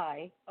then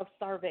die of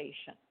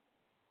starvation.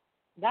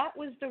 That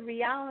was the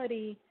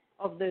reality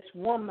of this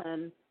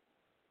woman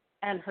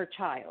and her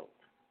child.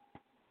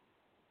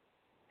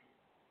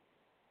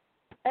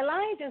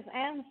 Elijah's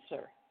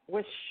answer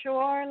was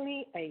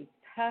surely a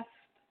test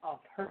of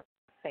her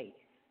faith.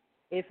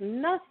 If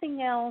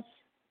nothing else,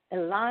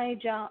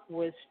 Elijah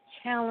was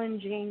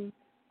challenging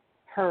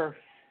her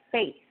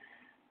faith.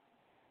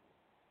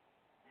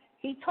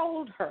 He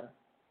told her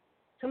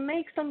to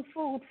make some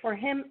food for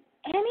him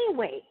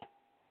anyway.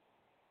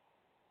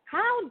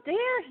 How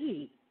dare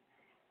he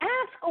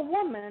ask a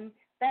woman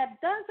that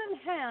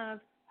doesn't have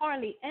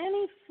hardly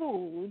any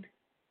food,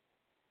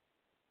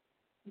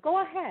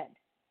 go ahead,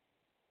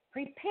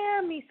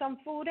 prepare me some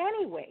food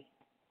anyway.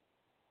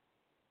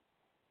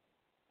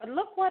 But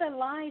look what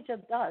Elijah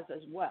does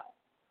as well.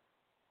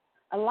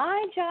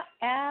 Elijah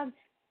adds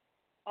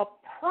a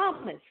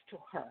promise to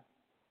her,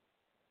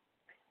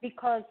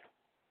 because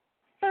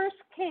 1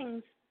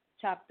 Kings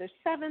chapter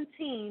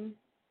 17,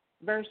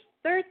 verse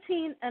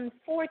 13 and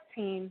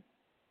 14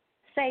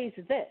 says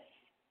this.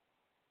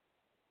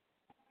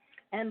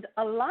 And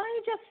Elijah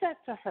said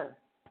to her,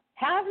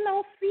 have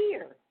no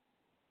fear.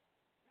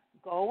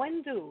 Go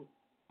and do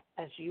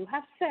as you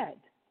have said,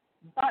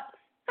 but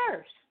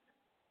first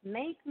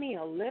make me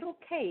a little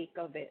cake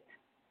of it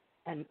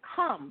and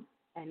come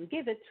and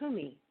give it to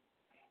me,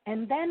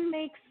 and then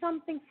make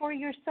something for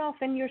yourself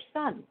and your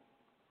son.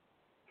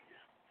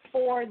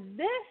 For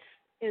this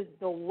is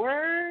the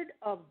word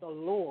of the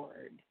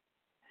Lord,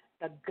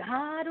 the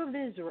God of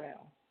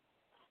Israel.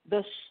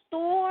 The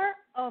store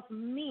of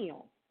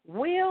meal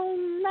will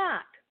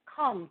not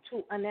come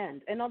to an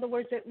end. In other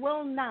words, it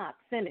will not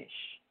finish.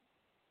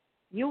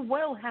 You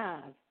will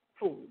have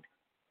food.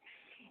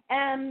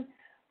 And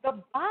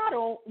the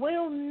bottle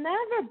will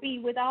never be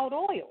without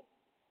oil.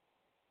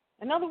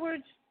 In other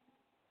words,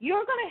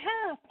 you're going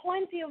to have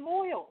plenty of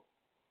oil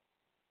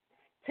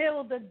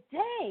till the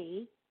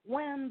day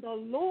when the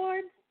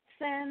Lord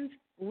sends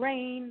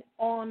rain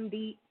on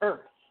the earth.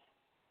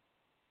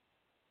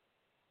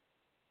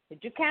 Did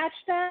you catch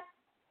that?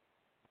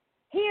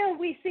 Here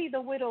we see the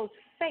widow's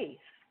faith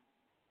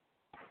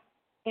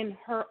in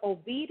her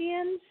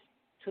obedience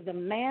to the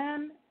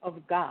man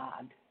of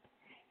God.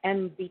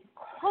 And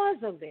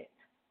because of it,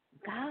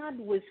 God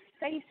was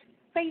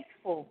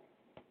faithful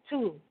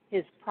to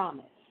his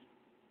promise.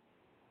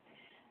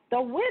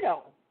 The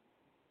widow,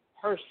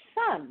 her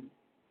son,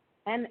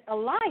 and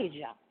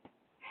Elijah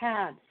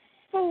had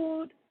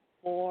food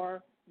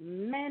for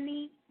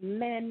many,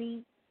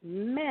 many,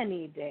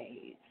 many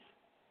days.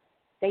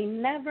 They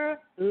never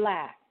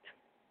lacked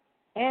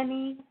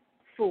any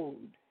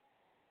food.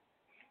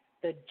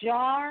 The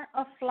jar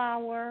of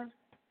flour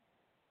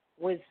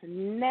was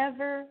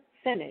never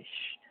finished.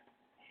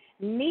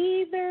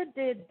 Neither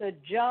did the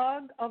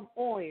jug of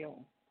oil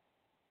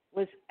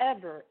was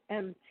ever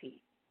empty,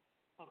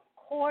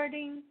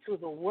 according to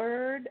the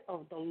word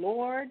of the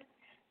Lord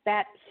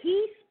that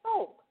he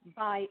spoke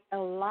by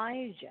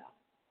Elijah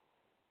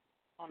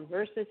on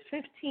verses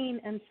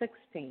 15 and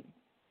 16.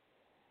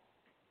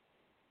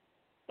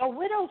 The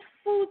widow's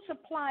food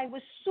supply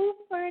was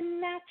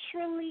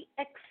supernaturally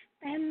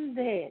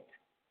extended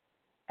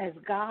as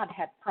God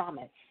had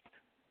promised.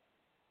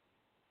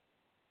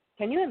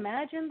 Can you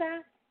imagine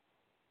that?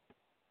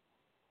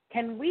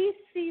 Can we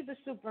see the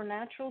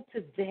supernatural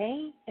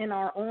today in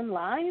our own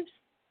lives?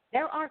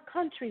 There are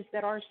countries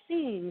that are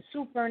seeing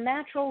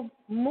supernatural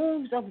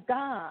moves of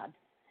God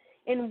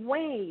in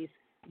ways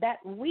that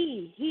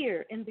we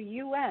here in the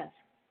U.S.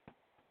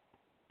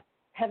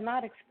 have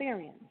not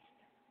experienced.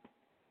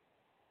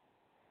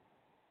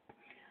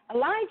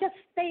 Elijah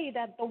stayed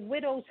at the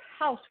widow's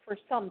house for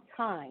some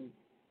time.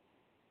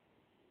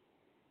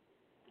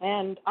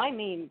 And I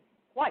mean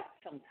quite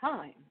some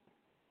time.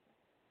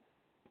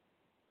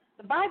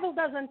 The Bible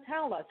doesn't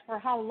tell us for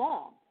how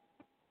long,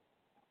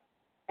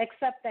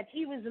 except that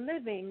he was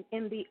living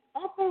in the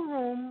upper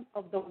room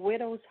of the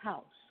widow's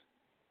house.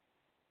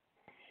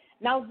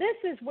 Now, this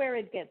is where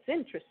it gets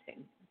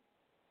interesting.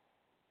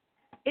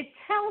 It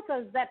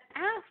tells us that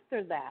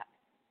after that,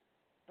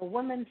 the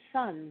woman's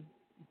son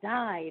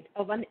died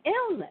of an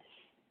illness.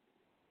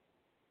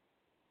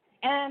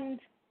 And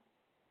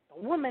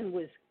the woman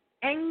was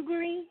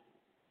angry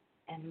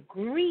and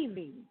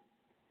grieving.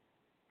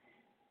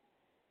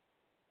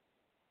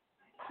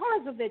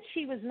 Because of it,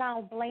 she was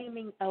now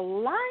blaming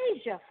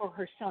Elijah for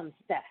her son's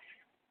death.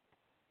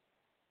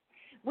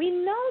 We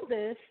know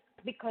this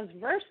because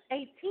verse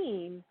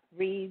 18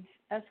 reads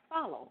as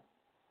follows.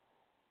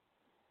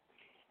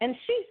 And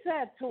she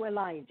said to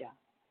Elijah,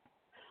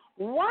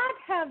 "What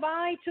have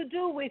I to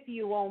do with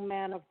you, O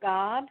man of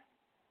God?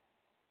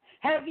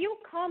 Have you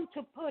come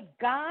to put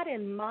God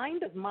in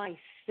mind of my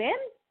sin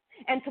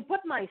and to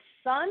put my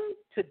son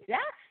to death?"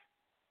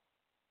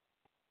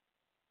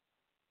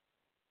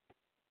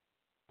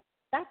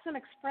 That's an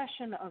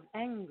expression of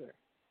anger.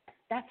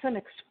 That's an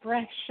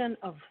expression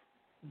of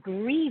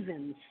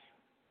grievance,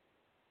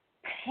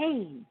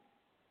 pain,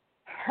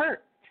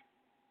 hurt.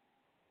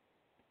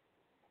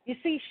 You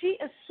see, she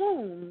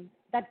assumed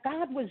that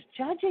God was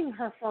judging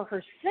her for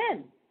her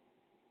sin.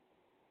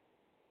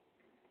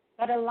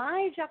 But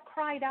Elijah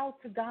cried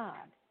out to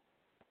God,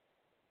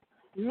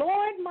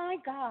 "Lord my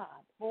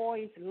God,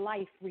 boy's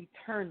life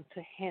returned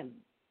to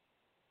him."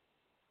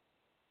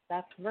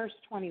 That's verse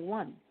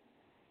 21.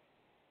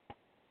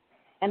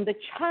 And the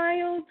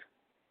child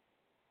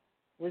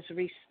was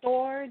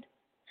restored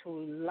to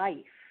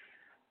life.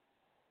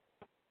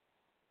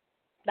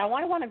 Now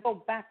I want to go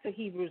back to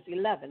Hebrews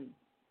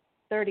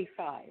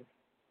 11:35.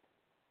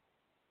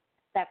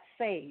 That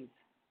says,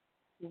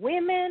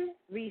 "Women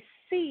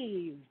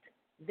received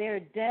their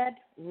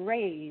dead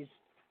raised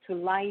to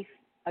life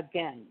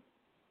again."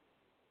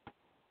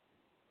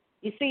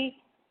 You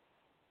see,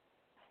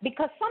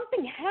 because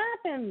something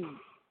happened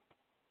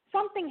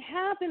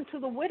to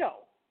the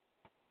widow.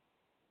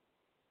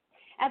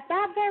 At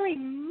that very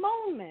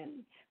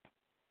moment,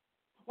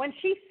 when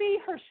she see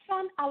her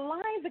son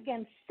alive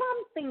again,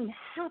 something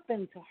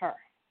happened to her.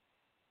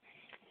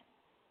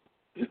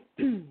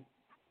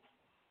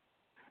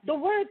 The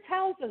word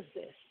tells us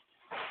this,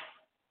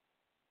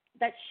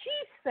 that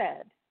she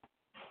said,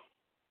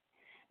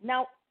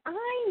 "Now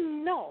I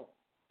know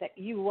that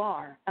you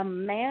are a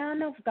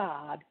man of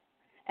God,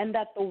 and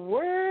that the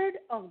word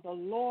of the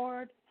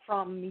Lord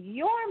from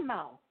your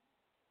mouth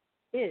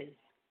is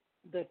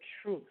the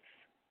truth."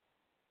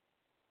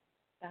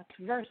 That's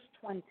verse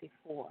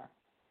 24.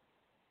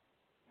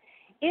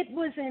 It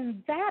was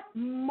in that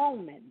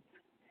moment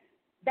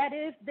that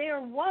if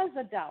there was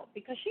a doubt,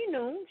 because she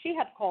knew she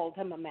had called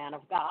him a man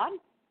of God,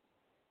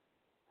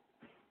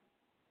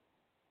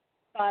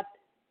 but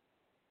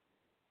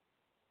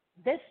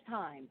this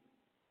time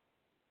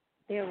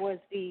there was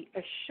the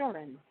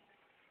assurance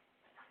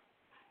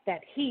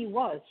that he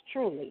was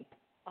truly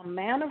a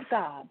man of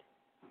God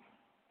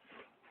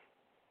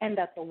and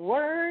that the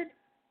word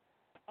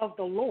of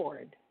the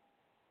Lord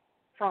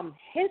from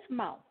his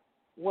mouth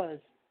was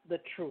the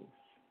truth.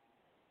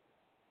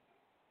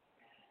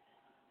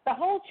 The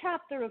whole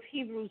chapter of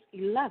Hebrews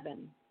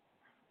 11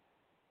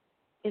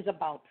 is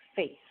about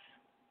faith.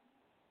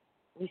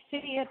 We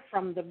see it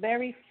from the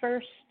very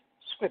first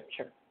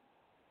scripture.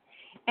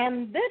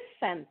 And this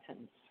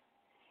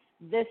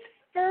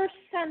first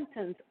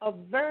sentence of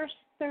verse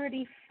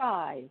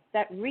 35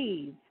 that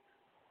reads,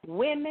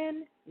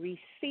 "Women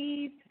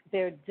received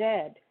their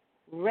dead,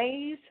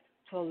 raised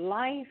to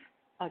life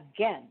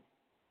again,"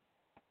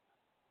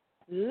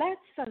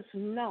 lets us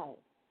know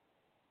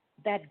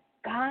that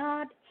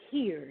God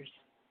hears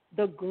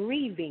the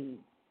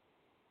grieving.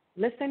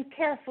 Listen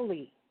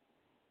carefully.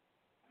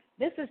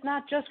 This is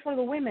not just for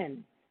the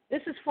women.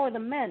 This is for the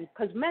men,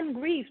 because men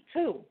grieve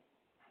too.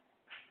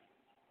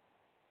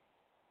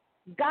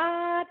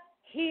 God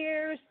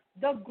hears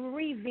the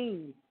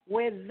grieving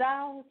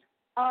without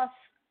us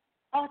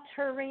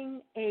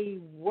uttering a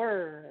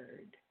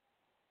word.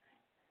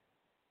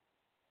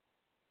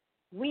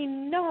 We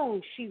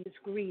know she was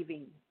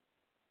grieving,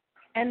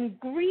 and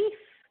grief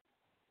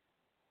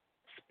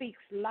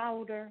speaks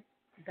louder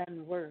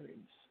than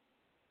words.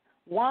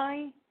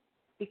 Why?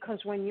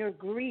 Because when you're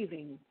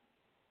grieving,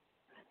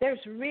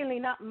 there's really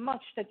not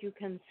much that you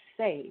can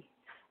say.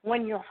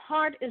 When your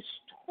heart is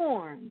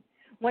torn,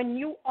 when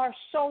you are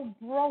so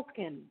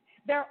broken,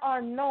 there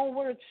are no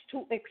words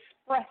to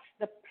express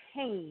the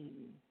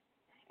pain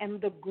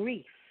and the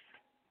grief,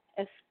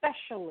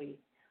 especially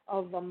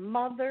of a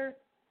mother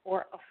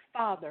or a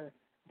father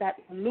that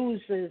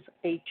loses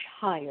a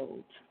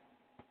child.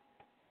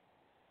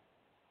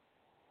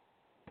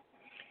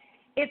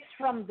 It's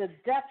from the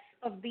depths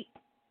of the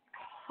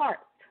heart.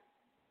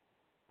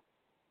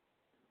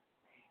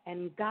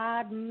 And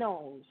God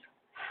knows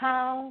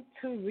how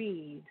to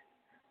read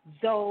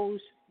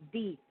those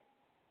deep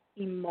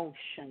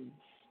emotions.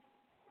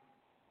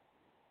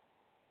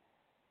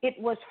 It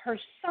was her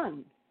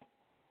son,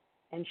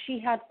 and she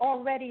had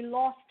already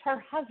lost her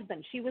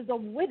husband. She was a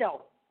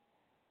widow.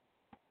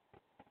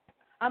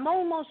 I'm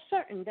almost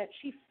certain that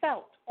she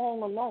felt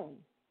all alone.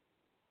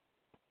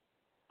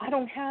 I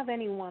don't have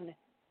anyone.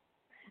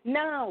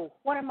 Now,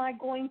 what am I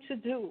going to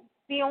do?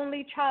 The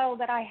only child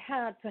that I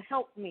had to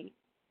help me,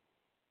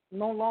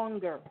 no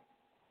longer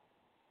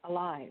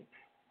alive.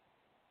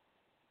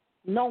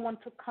 No one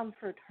to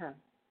comfort her.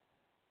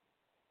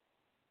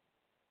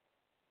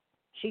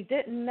 She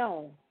didn't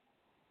know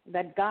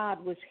that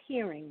God was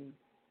hearing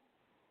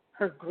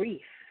her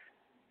grief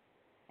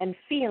and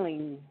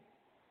feeling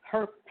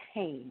her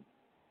pain.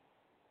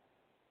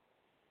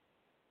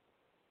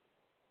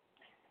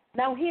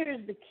 Now,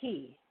 here's the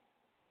key.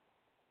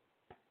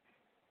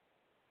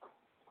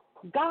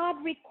 God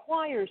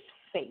requires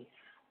faith.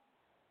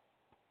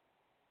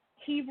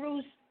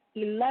 Hebrews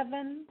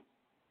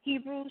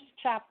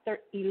chapter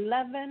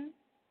 11,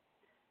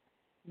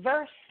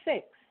 verse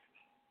 6,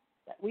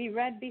 that we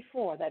read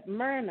before, that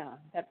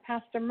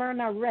Pastor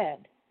Myrna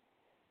read,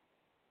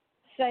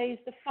 says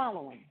the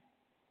following: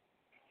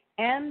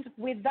 and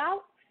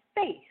without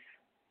faith,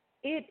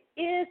 it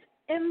is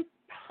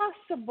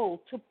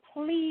impossible to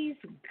please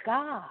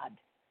God.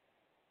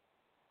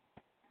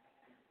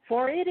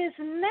 For it is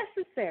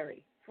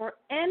necessary for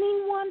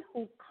anyone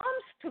who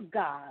comes to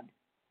God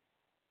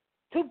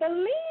to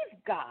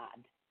believe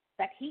God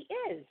that He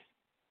is,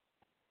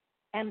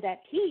 and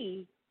that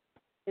He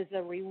is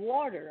a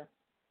rewarder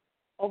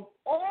of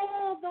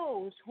all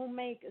those who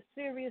make a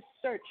serious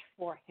search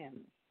for Him.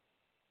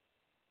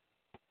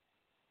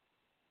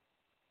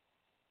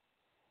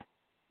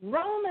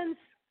 Romans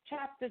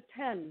chapter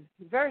 10,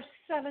 verse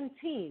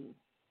 17,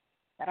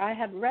 that I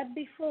have read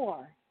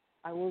before,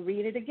 I will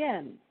read it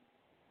again.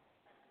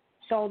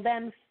 So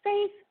then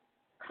faith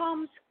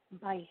comes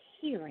by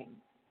hearing,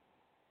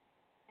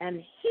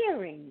 and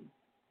hearing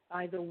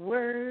by the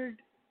word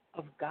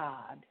of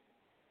God.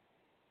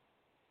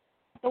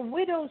 The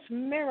widow's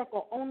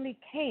miracle only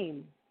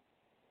came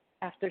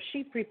after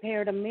she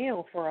prepared a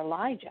meal for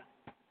Elijah.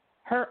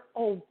 Her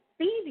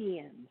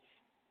obedience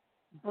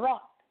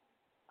brought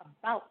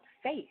about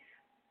faith.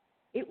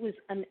 It was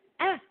an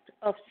act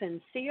of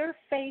sincere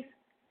faith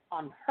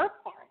on her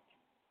part,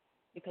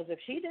 because if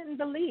she didn't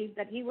believe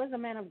that he was a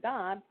man of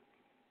God,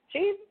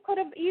 she could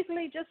have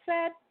easily just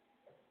said,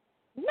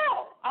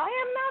 no, I am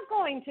not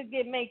going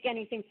to make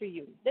anything for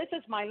you. This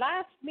is my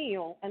last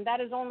meal, and that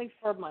is only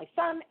for my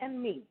son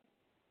and me.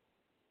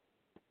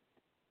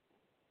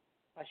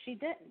 But she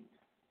didn't.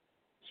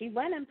 She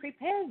went and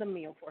prepared the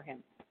meal for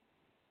him.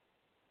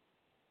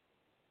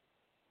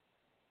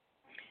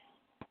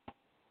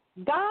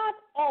 God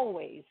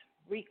always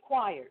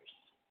requires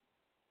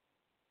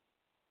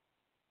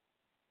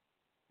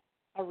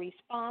a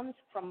response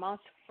from us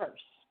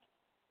first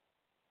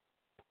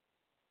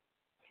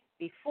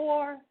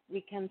before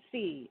we can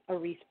see a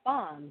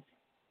response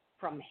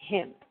from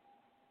Him.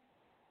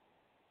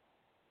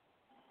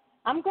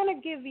 I'm going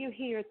to give you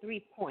here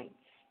 3 points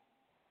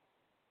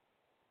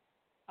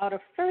out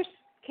of 1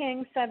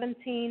 Kings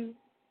 17,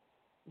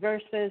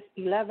 verses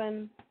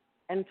 11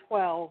 and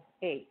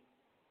 12a.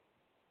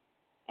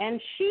 And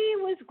she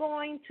was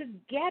going to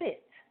get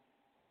it.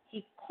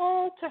 He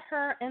called to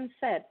her and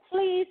said,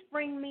 please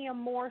bring me a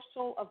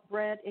morsel of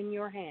bread in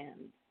your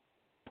hand.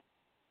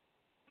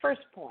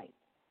 First point.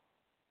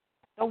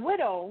 The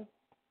widow,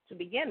 to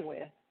begin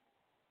with,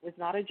 was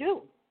not a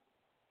Jew.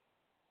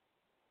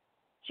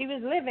 She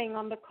was living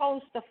on the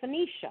coast of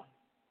Phoenicia,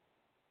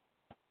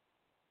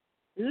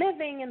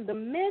 living in the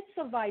midst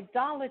of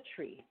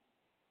idolatry,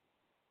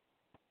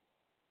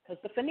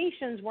 because the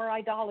Phoenicians were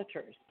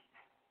idolaters.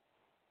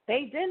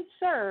 They didn't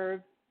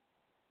serve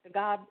the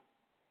God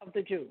of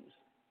the Jews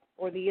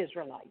or the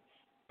Israelites.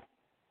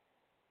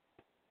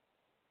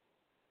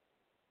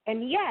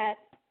 And yet,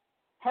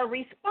 her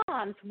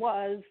response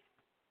was,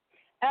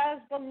 as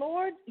the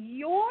Lord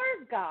your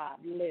God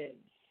lives.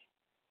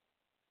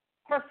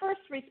 Her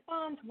first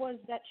response was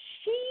that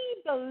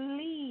she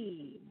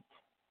believed.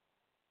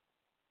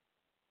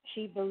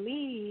 She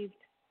believed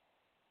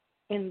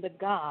in the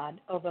God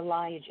of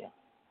Elijah.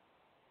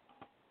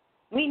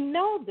 We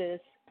know this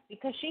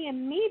because she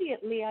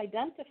immediately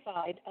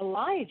identified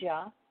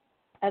Elijah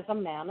as a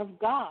man of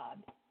God,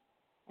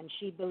 and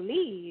she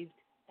believed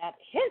that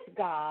his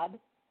God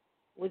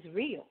was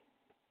real.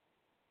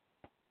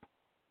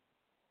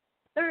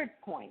 Third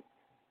point,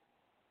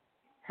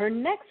 her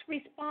next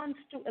response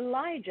to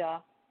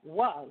Elijah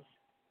was,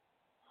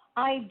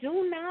 I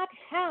do not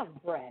have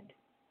bread,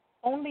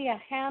 only a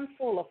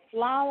handful of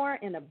flour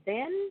in a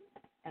bin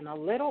and a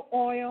little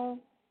oil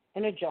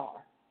in a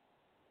jar.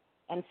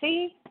 And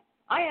see,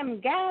 I am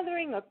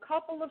gathering a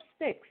couple of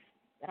sticks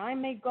that I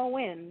may go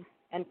in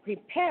and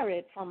prepare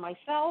it for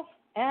myself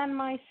and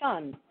my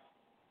son,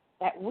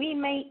 that we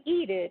may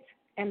eat it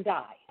and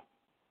die.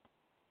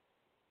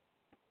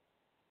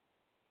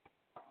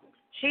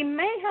 She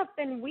may have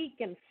been weak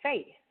in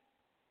faith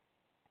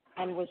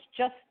and was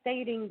just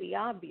stating the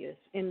obvious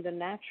in the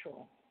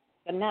natural.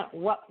 But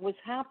what was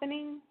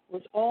happening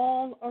was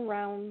all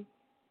around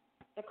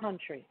the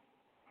country.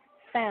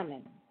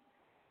 Famine.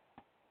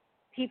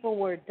 People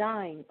were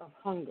dying of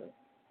hunger.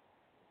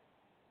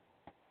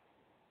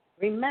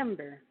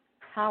 Remember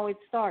how it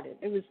started.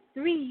 It was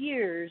 3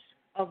 years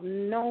of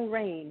no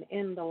rain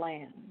in the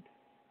land.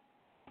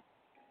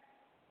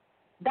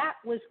 That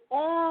was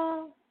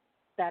all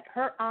that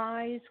her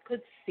eyes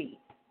could see.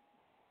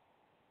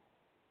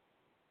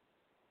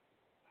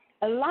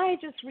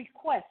 Elijah's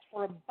request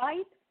for a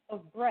bite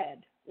of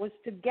bread was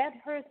to get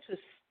her to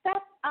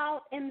step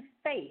out in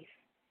faith.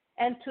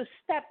 And to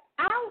step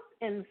out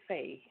in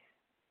faith,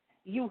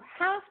 you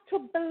have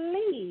to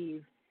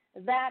believe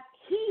that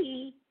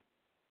He,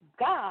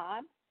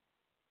 God,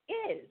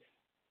 is.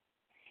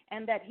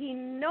 and that he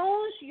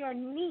knows your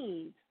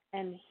needs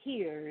and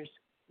hears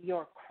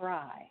your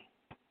cry.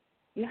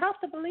 You have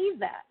to believe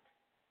that.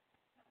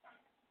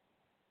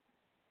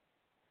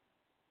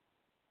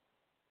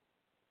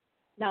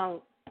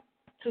 Now,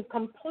 to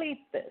complete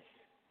this,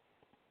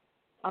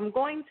 I'm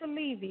going to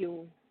leave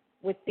you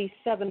with these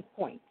 7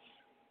 points.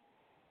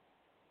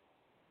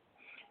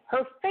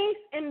 Her faith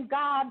in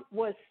God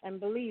was, and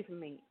believe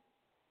me,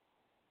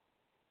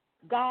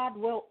 God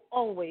will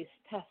always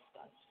test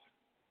us.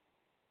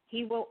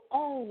 He will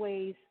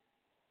always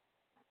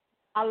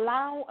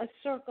allow a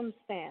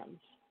circumstance.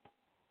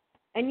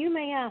 And you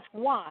may ask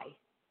why?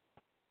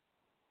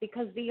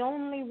 Because the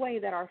only way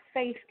that our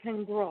faith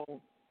can grow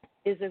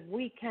is if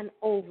we can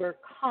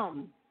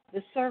overcome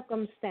the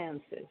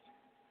circumstances,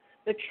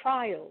 the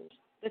trials,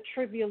 the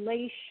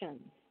tribulations.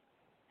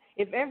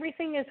 If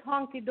everything is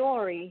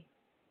honky-dory,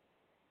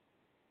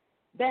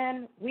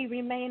 then we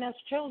remain as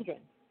children.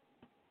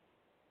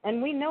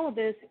 And we know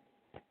this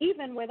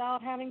even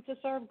without having to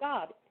serve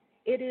God.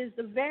 It is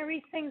the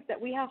very things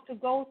that we have to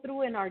go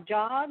through in our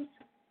jobs,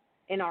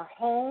 in our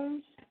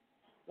homes,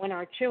 when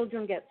our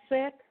children get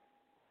sick,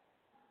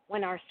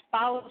 when our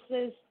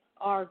spouses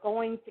are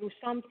going through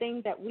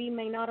something that we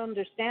may not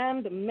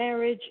understand, the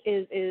marriage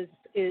is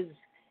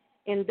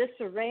in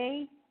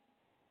disarray,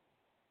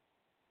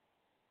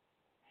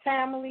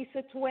 family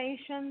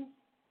situations,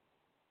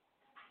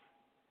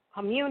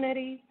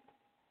 community,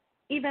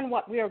 even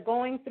what we are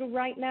going through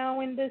right now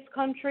in this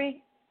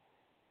country.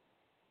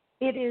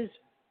 It is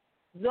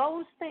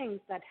those things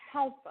that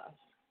help us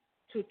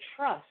to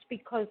trust,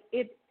 because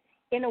it,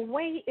 in a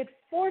way, it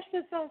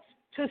forces us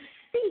to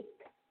seek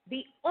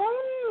the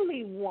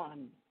only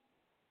one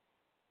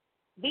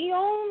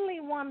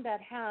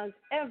that has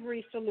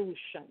every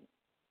solution,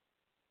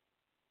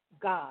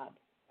 God,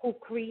 who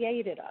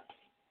created us,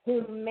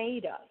 who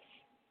made us.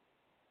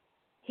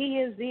 He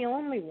is the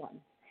only one.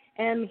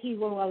 And he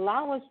will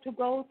allow us to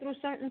go through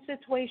certain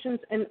situations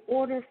in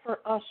order for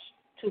us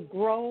to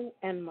grow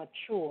and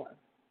mature.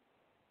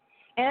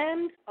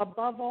 And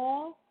above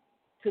all,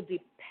 to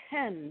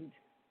depend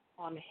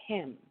on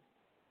him,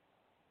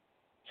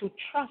 to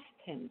trust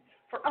him,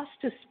 for us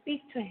to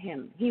speak to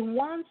him. He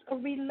wants a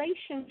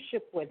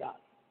relationship with us,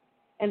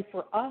 and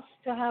for us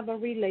to have a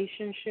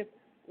relationship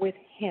with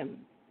him.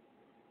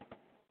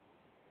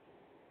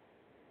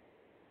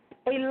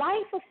 A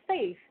life of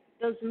faith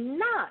does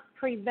not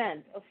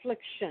prevent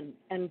affliction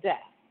and death.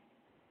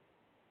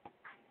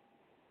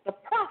 The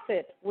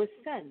prophet was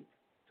sent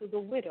to the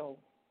widow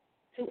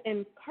to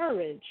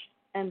encourage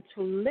and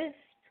to lift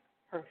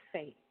her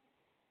faith.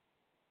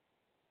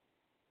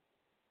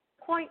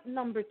 Point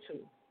number 2.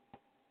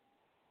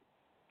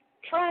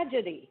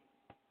 Tragedy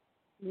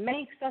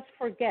makes us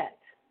forget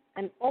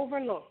and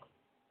overlook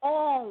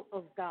all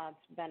of God's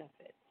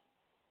benefits.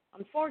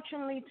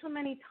 Unfortunately, too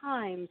many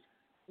times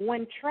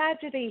when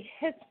tragedy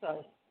hits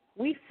us,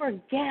 we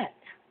forget.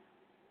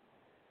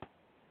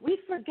 We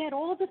forget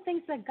all the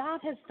things that God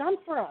has done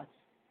for us,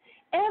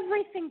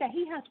 everything that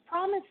he has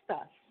promised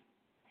us.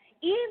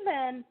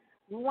 Even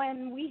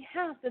when we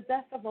have the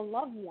death of a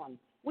loved one,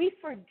 we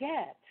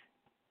forget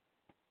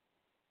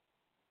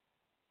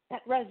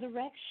that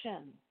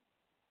resurrection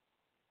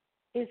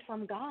is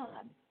from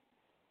God.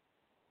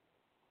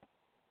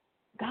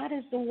 God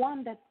is the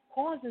one that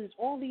causes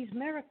all these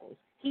miracles.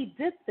 He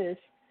did this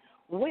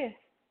with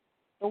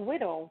the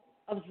widow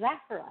of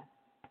Zarephath.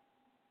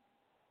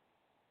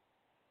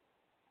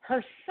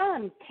 Her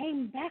son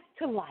came back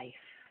to life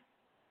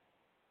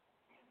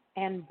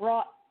and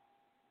brought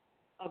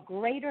a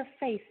greater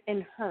faith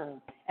in her,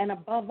 and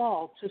above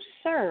all, to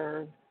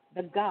serve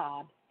the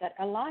God that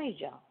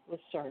Elijah was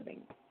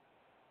serving.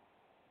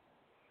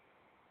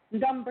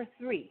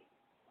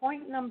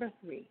 Point number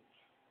 3.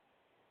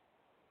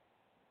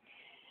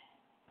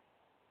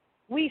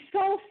 We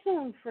so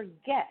soon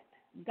forget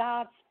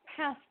God's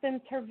past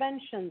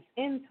interventions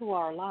into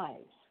our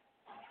lives.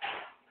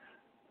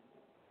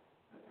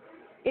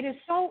 It is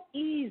so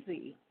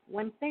easy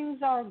when things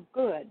are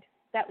good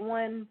that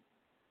when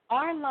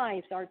our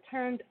lives are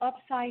turned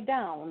upside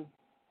down,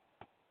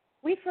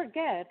 we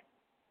forget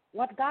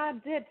what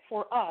God did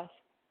for us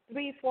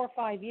 3, 4,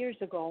 5 years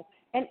ago,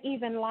 and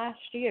even last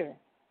year.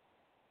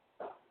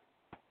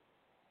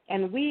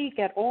 And we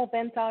get all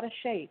bent out of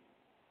shape.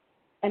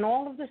 And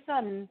all of a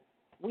sudden,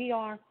 we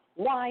are,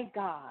 why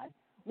God?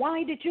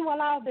 Why did you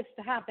allow this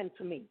to happen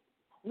to me?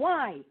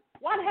 Why?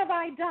 What have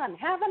I done?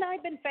 Haven't I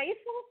been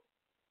faithful?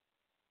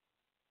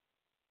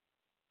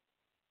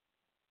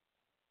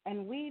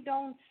 And we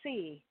don't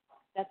see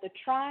that the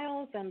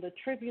trials and the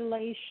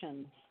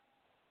tribulations,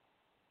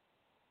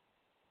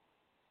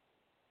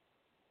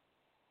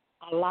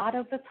 a lot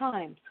of the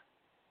times,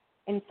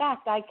 in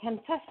fact, I can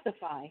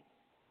testify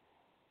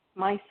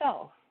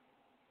myself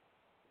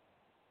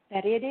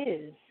that it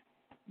is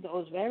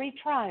those very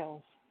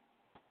trials,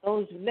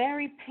 those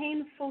very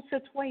painful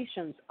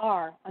situations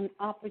are an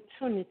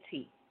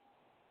opportunity.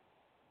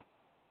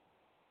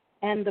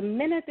 And the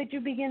minute that you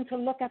begin to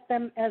look at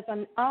them as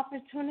an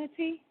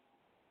opportunity,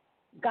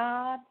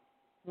 God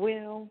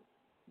will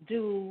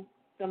do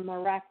the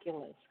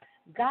miraculous.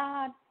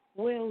 God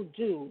will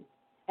do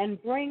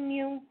and bring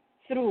you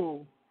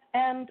through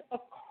and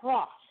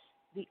across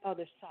the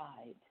other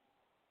side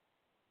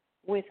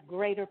with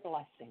greater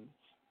blessings.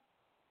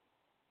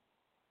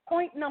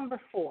 Point number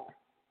 4.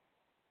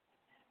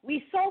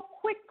 We so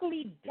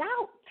quickly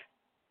doubt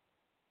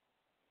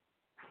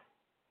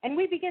and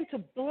we begin to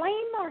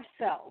blame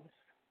ourselves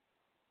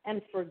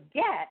and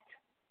forget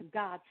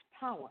God's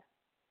power.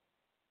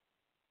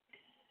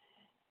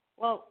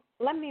 Well,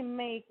 let me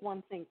make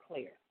one thing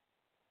clear.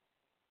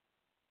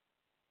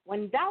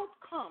 When doubt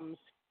comes,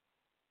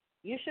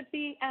 you should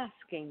be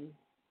asking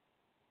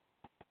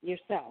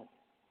yourself,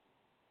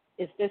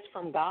 is this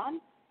from God?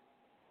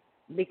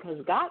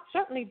 Because God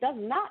certainly does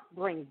not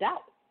bring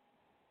doubt.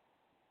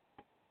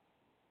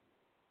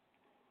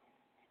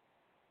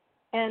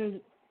 And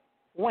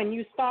when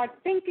you start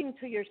thinking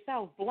to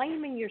yourself,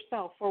 blaming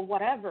yourself for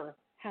whatever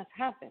has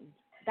happened,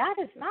 that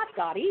is not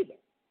God either.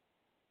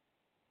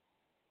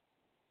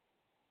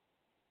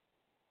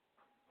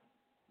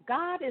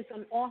 God is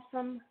an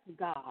awesome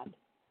God.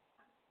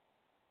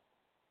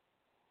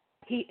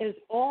 He is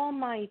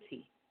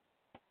almighty,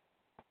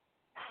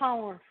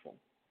 powerful.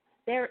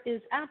 There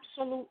is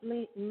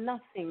absolutely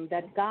nothing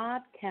that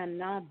God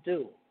cannot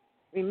do.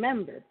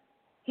 Remember,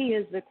 He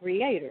is the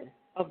creator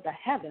of the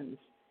heavens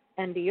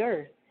and the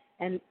earth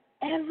and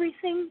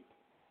everything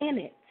in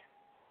it.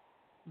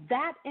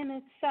 That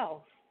in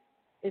itself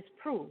is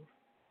proof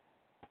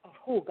of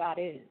who God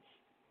is.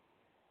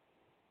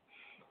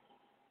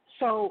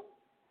 So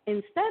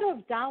instead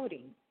of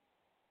doubting,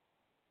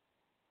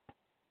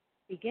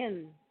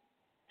 begin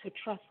to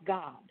trust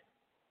God.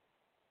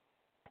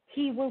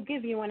 He will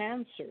give you an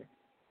answer.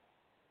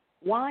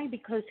 Why?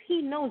 Because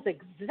He knows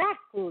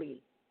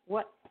exactly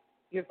what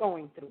you're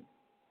going through.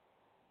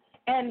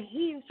 And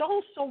He's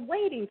also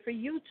waiting for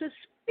you to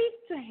speak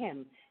to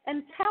Him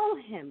and tell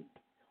Him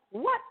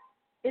what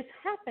is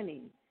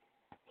happening.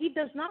 He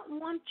does not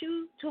want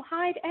you to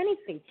hide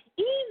anything.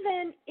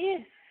 Even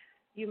if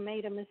you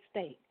made a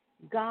mistake,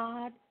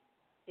 God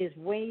is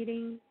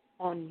waiting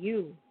on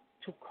you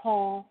to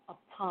call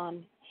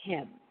upon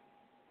Him.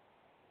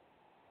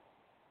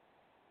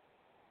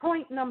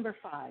 Point number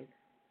 5.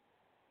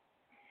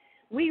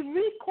 We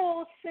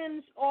recall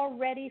sins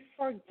already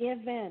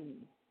forgiven.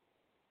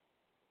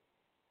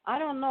 I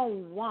don't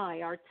know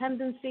why our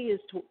tendency is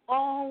to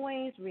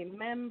always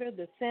remember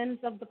the sins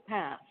of the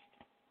past.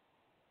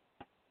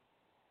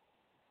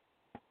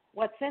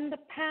 What's in the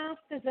past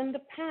is in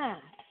the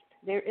past.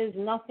 There is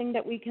nothing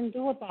that we can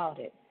do about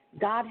it.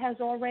 God has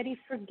already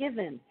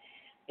forgiven.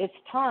 It's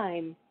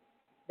time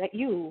that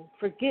you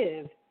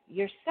forgive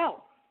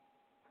yourself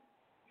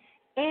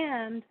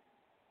and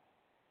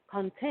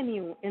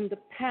continue in the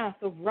path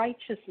of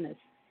righteousness,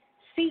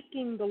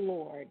 seeking the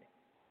Lord.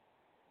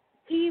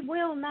 He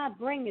will not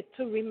bring it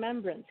to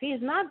remembrance. He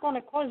is not going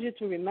to cause you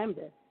to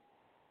remember.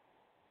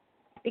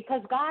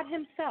 Because God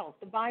Himself,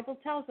 the Bible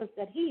tells us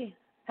that He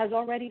has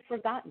already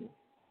forgotten.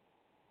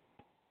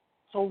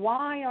 So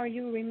why are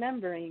you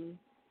remembering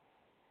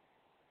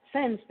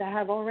sins that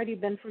have already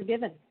been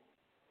forgiven?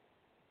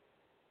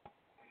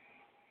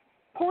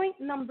 Point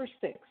number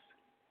 6.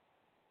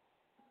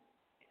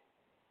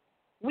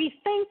 We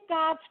think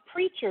God's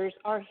preachers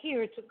are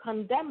here to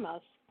condemn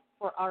us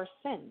for our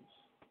sins.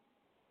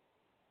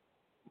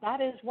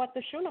 That is what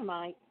the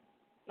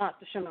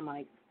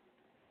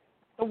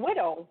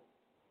widow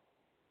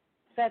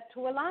said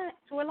to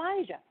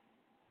Elijah.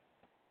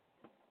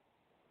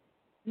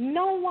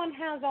 No one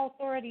has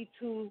authority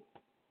to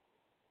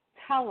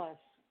tell us,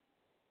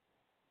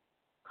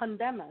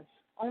 condemn us.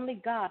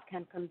 Only God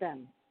can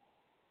condemn.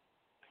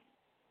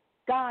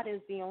 God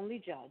is the only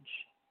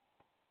judge.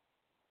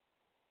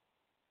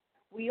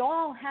 We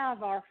all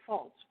have our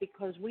faults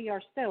because we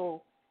are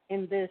still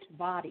in this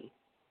body.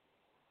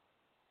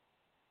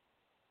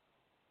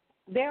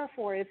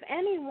 Therefore, if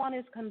anyone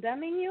is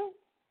condemning you,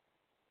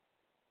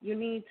 you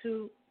need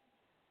to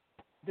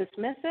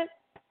dismiss it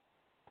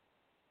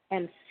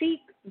and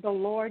seek the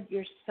Lord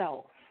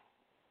yourself.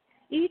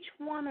 Each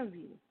one of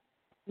you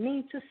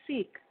need to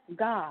seek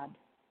God.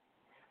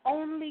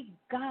 Only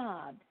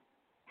God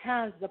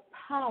has the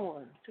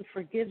power to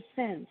forgive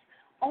sins.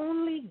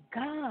 Only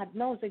God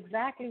knows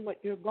exactly what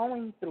you're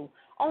going through.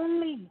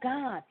 Only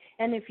God.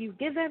 And if you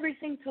give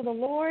everything to the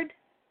Lord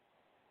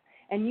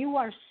and you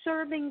are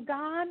serving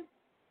God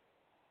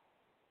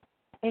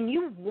and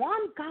you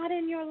want God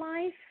in your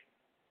life,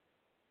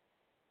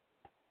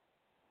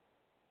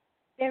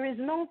 there is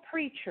no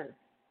preacher,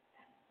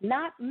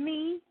 not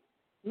me,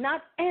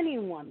 not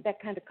anyone that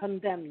can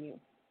condemn you.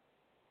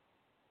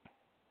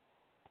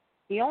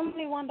 The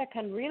only one that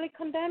can really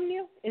condemn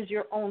you is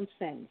your own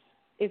sins.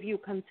 If you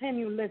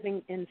continue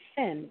living in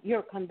sin,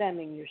 you're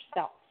condemning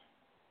yourself.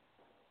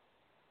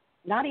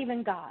 Not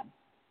even God.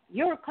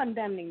 You're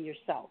condemning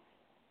yourself.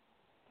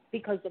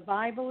 Because the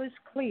Bible is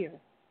clear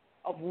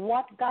of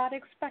what God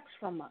expects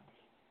from us.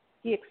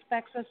 He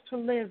expects us to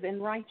live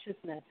in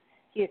righteousness.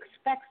 He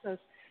expects us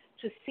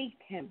to seek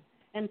Him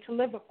and to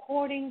live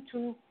according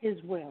to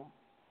His will.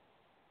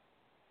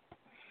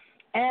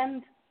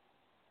 And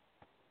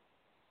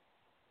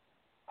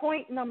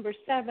point number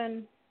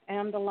 7,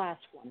 and the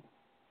last one.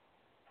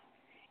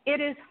 It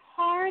is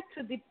hard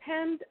to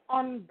depend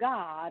on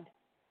God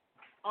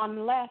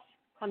unless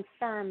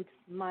confirmed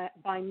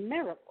by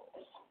miracles.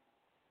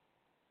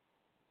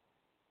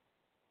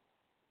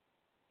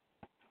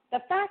 The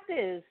fact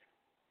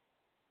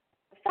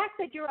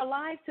that you're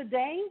alive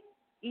today,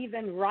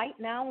 even right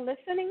now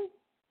listening,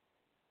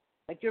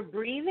 that you're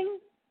breathing,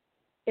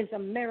 is a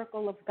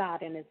miracle of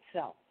God in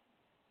itself.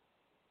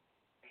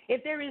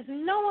 If there is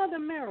no other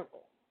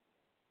miracle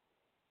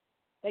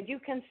that you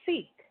can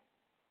seek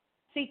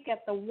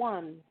at the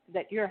one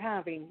that you're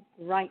having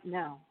right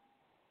now.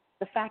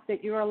 The fact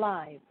that you're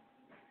alive,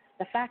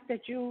 the fact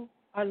that you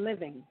are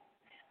living,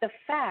 the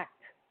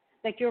fact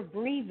that you're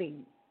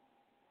breathing,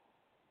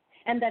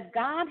 and that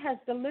God has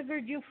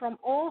delivered you from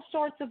all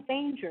sorts of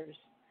dangers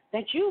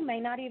that you may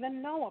not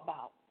even know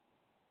about.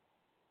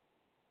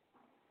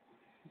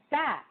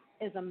 That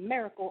is a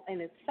miracle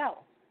in itself.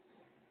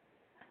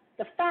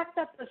 The fact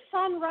that the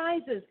sun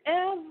rises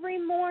every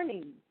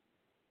morning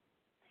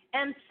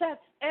and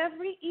sets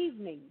every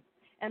evening,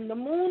 and the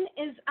moon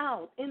is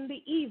out in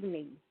the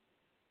evening,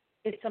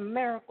 it's a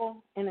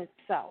miracle in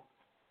itself.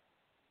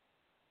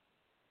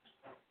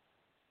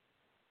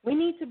 We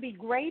need to be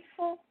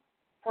grateful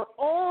for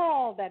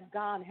all that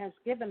God has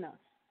given us,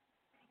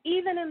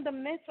 even in the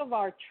midst of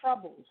our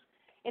troubles,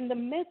 in the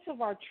midst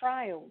of our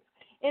trials,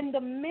 in the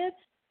midst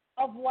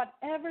of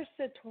whatever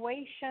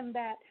situation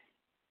that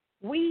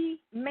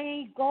we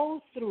may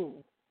go through,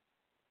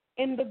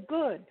 in the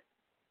good,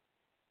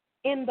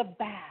 in the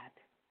bad.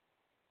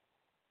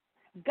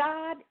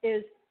 God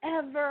is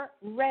ever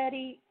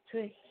ready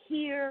to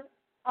hear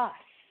us.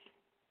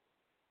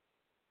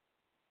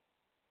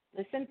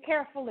 Listen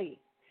carefully.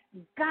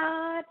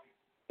 God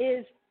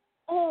is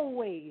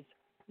always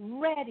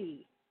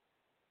ready,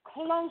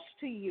 close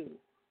to you,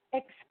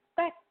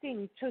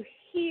 expecting to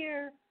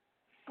hear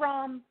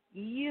from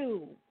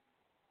you.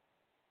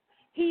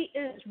 He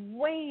is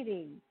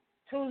waiting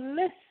to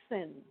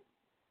listen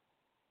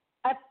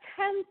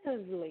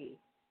attentively,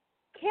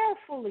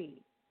 carefully,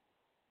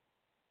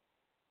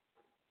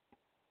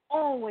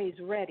 always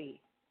ready,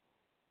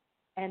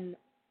 and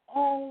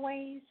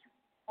always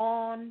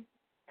on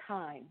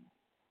time.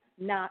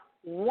 Not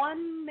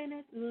 1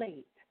 minute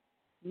late,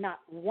 not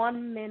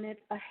 1 minute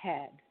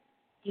ahead.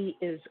 He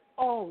is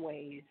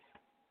always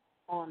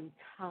on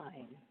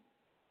time.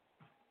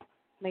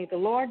 May the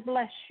Lord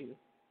bless you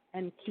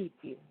and keep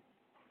you.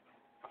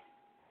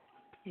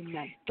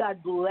 Amen.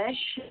 God bless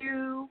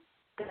you.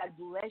 God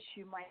bless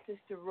you, my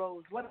sister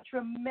Rose. What a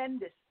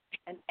tremendous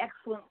and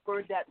excellent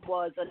word that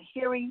was on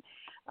hearing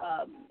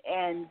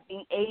and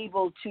being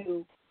able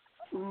to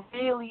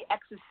really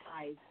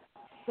exercise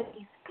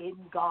faith in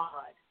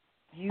God.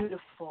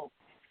 Beautiful.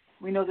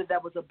 We know that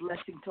that was a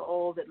blessing to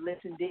all that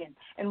listened in.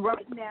 And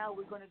right now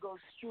we're going to go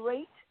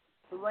straight.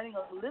 We're running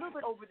a little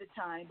bit over the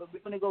time, but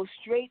we're going to go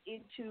straight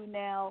into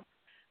now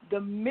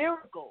the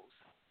miracles.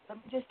 Let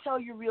me just tell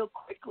you real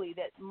quickly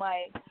that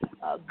my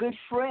good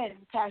friend,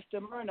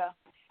 Pastor Myrna,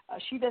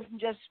 she doesn't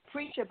just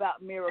preach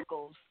about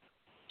miracles.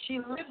 She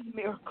lives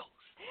miracles.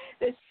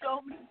 There's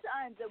so many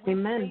times that we've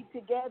stayed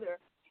together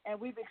and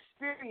we've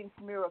experienced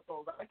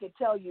miracles. I can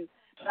tell you,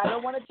 but I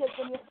don't want to take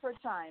any of her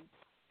time.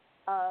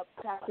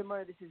 Pastor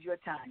Myrna, this is your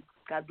time.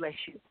 God bless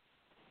you.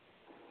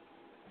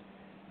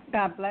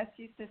 God bless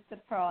you,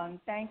 Sister Pearl, and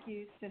thank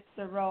you,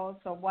 Sister Rose,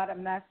 for what a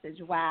message.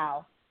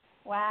 Wow.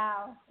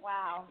 Wow,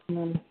 wow.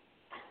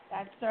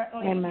 That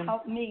certainly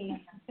helped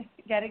me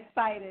get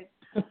excited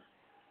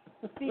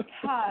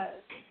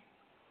because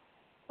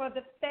for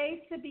the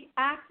faith to be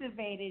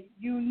activated,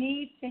 you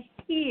need to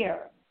hear.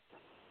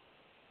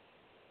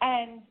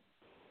 And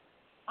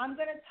I'm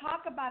going to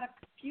talk about a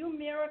few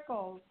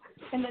miracles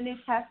in the New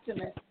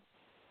Testament.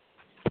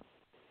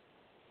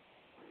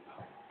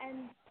 And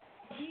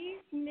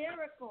these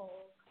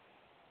miracles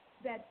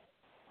that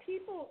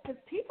because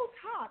people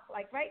talk,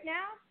 like right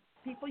now,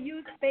 people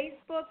use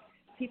Facebook,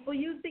 people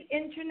use the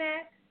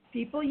internet,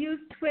 people use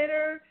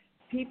Twitter,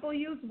 people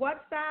use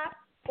WhatsApp,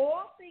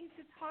 all things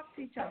to talk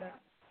to each other.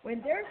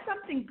 When there's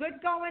something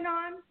good going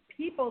on,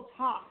 people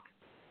talk.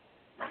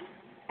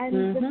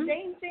 And the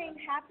same thing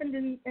happened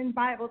in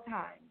Bible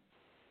times.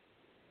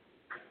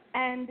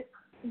 And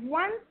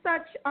one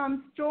such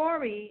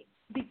story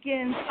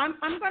begins.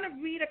 I'm going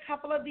to read a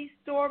couple of these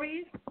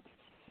stories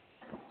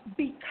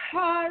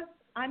because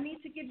I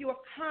need to give you a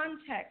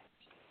context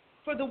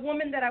for the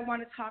woman that I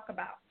want to talk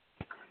about.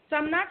 So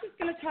I'm not just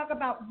going to talk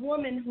about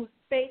women whose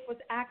faith was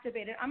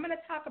activated. I'm going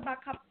to talk about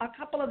a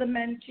couple of the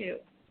men too.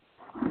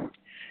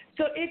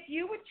 So if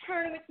you would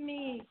turn with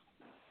me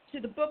to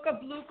the book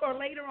of Luke, or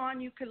later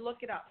on you can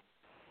look it up.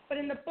 But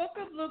in the book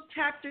of Luke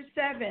chapter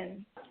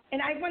 7,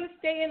 and I want to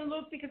stay in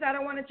Luke because I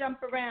don't want to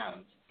jump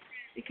around,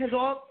 because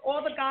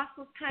all the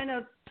Gospels kind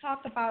of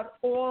talk about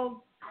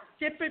all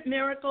different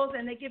miracles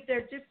and they give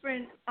their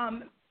different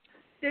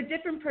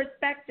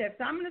perspectives.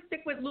 So I'm going to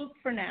stick with Luke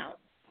for now.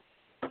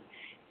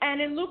 And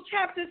in Luke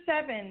chapter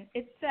 7,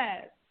 it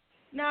says,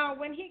 Now,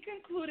 when he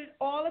concluded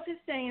all of his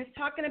sayings,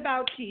 talking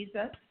about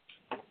Jesus,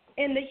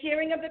 in the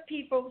hearing of the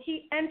people,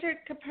 he entered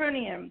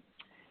Capernaum.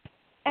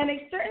 And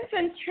a certain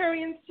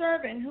centurion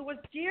servant who was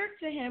dear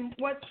to him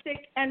was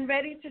sick and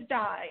ready to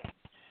die.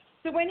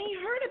 So when he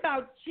heard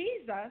about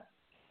Jesus,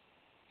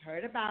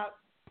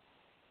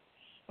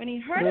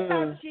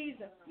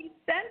 he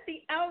sent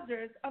the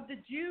elders of the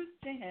Jews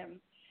to him,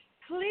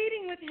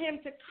 pleading with him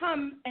to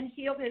come and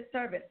heal his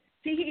servant.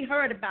 See, he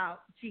heard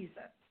about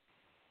Jesus.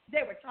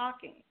 They were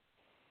talking.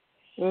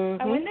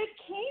 And when they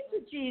came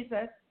to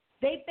Jesus,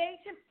 they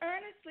begged him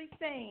earnestly,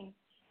 saying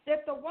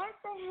that the one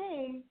for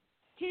whom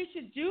he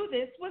should do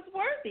this was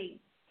worthy.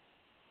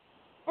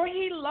 For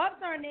he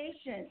loves our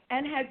nation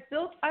and has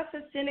built us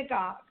a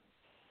synagogue.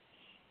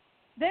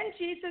 Then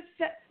Jesus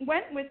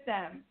went with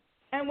them,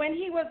 and when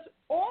he was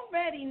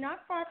already not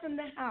far from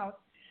the house,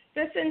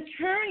 the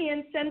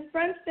centurion sent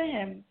friends to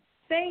him,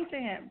 saying to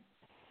him,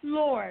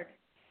 Lord,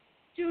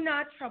 do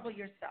not trouble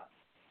yourself,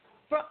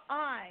 for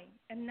I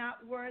am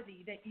not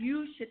worthy that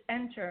you should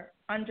enter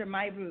under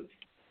my roof.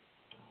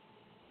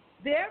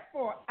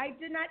 Therefore, I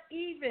did not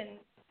even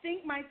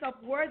think myself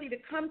worthy to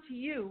come to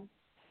you,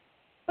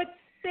 but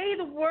say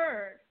the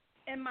word,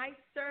 and my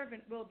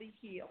servant will be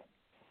healed.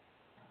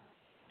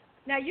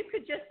 Now, you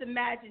could just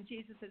imagine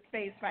Jesus'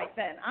 face right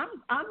then.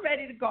 I'm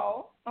ready to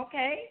go,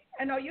 okay?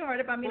 I know you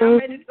heard about me. I'm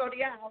ready to go to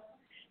your house.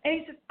 And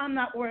he says, I'm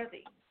not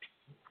worthy.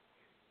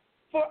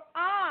 For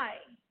I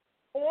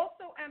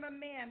also am a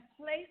man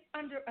placed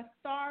under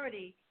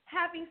authority,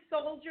 having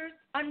soldiers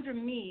under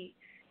me.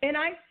 And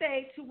I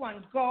say to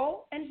one,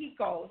 go, and he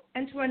goes.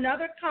 And to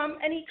another, come,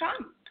 and he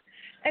comes.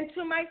 And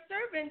to my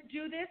servant,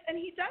 do this, and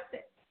he does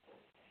it.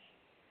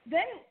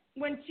 Then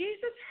when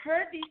Jesus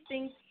heard these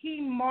things, he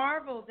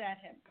marveled at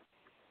him.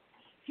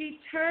 He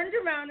turned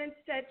around and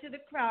said to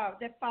the crowd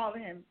that followed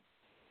him,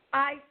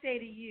 I say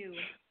to you,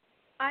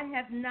 I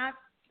have not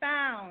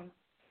found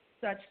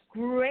such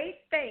great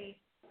faith,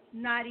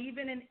 not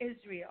even in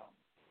Israel.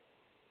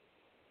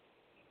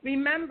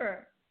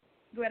 Remember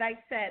what I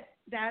said,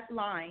 that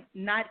line,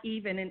 not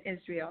even in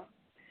Israel.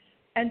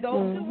 And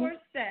those who were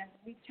sent,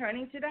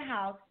 returning to the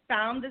house,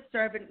 found the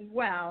servant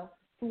well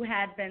who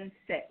had been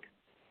sick.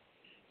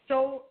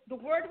 So the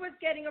word was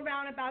getting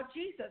around about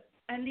Jesus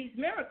and these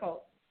miracles.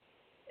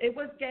 It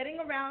was getting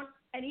around,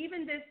 and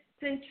even this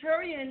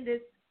centurion,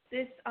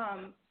 this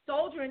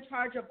soldier in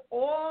charge of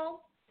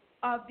all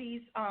of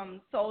these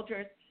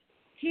soldiers,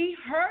 he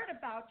heard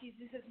about Jesus.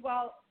 He says,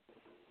 well,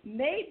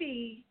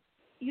 maybe,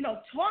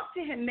 talk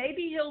to him.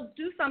 Maybe he'll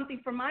do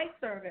something for my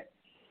servant.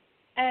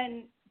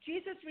 And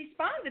Jesus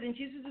responded, and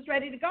Jesus was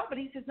ready to go, but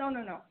he says, no,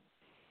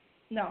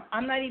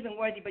 I'm not even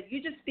worthy, but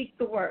you just speak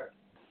the word.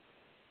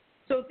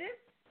 So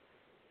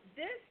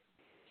this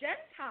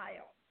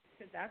Gentile,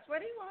 because that's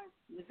what he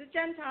was a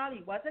Gentile,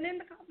 he wasn't in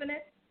the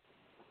covenant,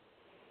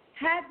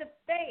 had the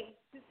faith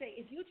to say,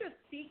 if you just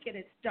speak it,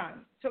 it's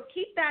done. So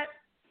keep that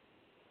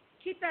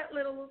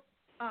little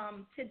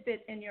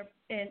tidbit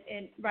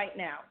in right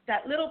now,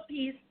 that little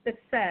piece that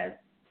says,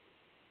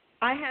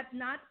 I have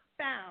not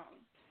found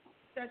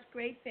such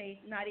great faith,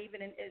 not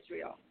even in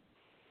Israel.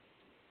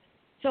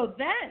 So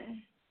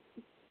then,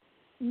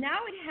 now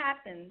it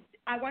happens.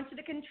 I want you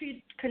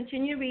to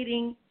continue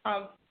reading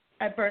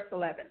at verse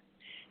 11.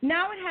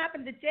 Now it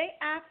happened the day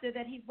after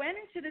that he went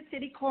into the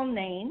city called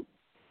Nain,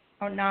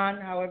 or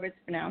Nan, however it's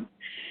pronounced,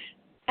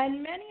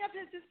 and many of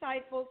his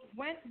disciples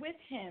went with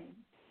him,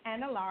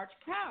 and a large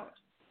crowd.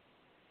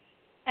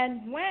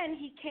 And when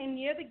he came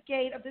near the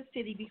gate of the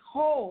city,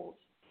 behold,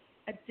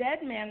 a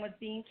dead man was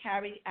being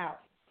carried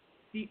out,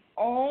 the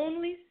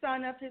only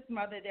son of his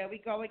mother. There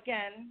we go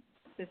again,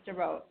 Sister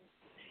Rose.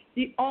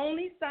 The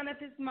only son of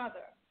his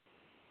mother.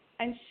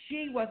 And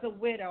she was a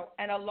widow,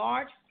 and a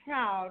large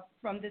crowd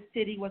from the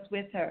city was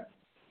with her.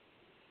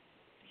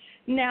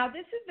 Now,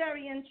 this is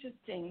very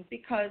interesting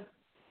because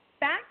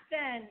back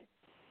then,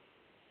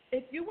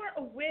 if you were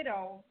a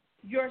widow,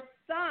 your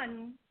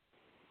son,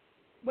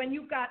 when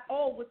you got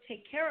old, would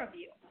take care of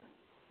you.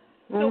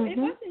 So it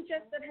wasn't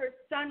just that her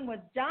son was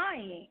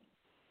dying.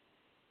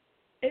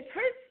 If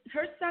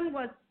her son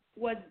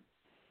was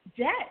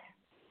dead,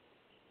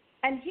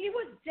 and he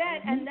was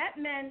dead, and that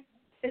meant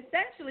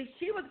essentially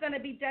she was going to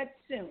be dead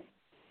soon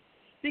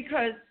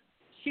because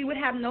she would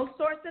have no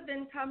source of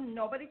income,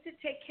 nobody to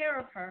take care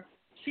of her.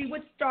 She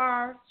would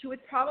starve. She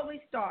would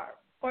probably starve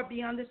or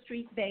be on the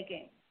street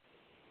begging.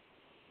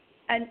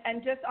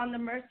 And just on the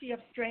mercy of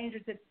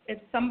strangers if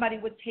somebody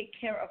would take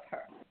care of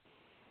her.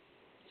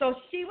 So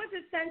she was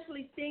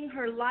essentially seeing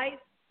her life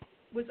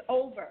was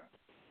over,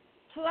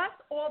 plus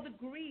all the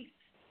grief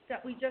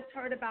that we just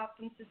heard about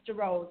from Sister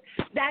Rose,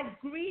 that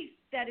grief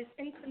that is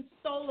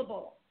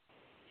inconsolable.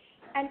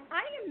 And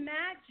I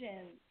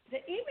imagine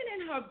that even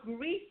in her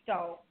grief,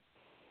 though,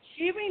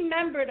 she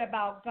remembered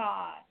about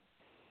God.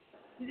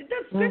 The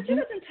scripture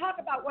doesn't talk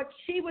about what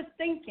she was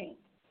thinking.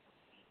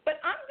 But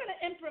I'm going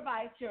to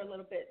improvise here a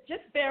little bit.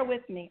 Just bear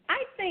with me.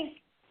 I think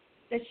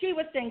that she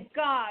was saying,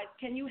 God,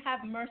 can you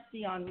have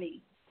mercy on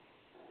me?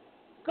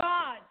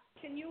 God,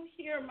 can you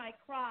hear my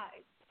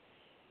cries?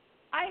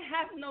 I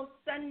have no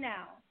son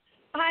now.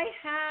 I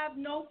have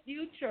no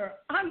future.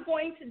 I'm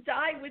going to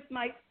die with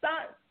my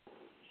son.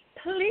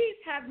 Please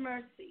have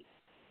mercy.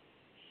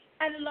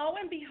 And lo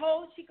and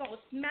behold, she goes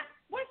smack.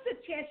 What's the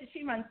chances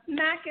she runs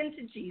smack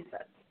into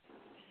Jesus?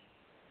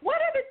 What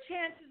are the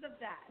chances of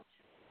that?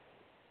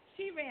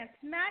 She ran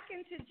smack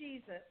into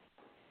Jesus.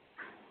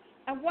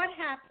 And what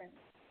happened?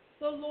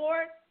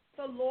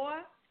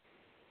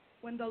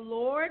 When the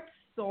Lord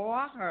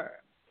saw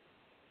her,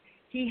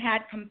 he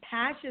had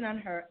compassion on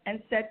her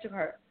and said to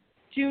her,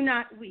 do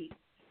not weep.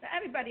 Now,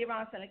 everybody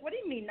around said, like, what do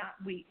you mean not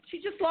weep? She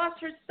just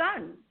lost her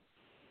son.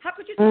 How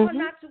could you tell her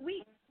not to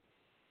weep?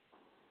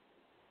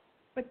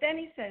 But then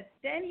he says,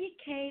 then he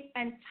came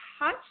and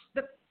touched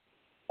the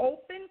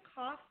open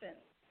coffin.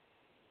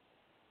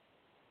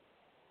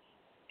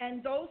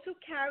 And those who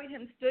carried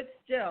him stood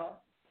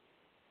still.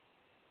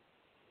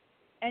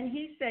 And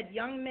he said,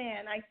 young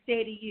man, I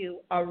say to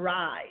you,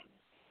 arise.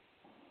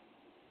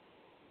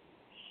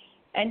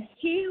 And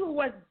he who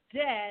was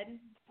dead,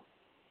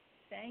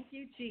 thank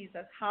you,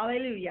 Jesus,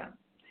 hallelujah.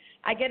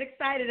 I get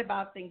excited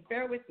about things,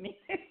 bear with me.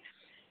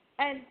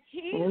 And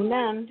he who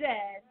was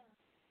dead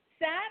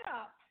sat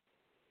up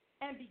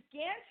and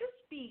began to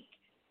speak,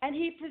 and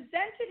he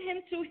presented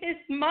him to his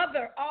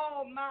mother.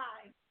 Oh,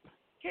 my.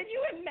 Can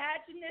you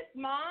imagine this,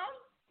 Mom?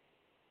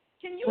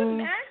 Can you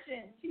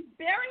imagine? She's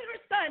bearing her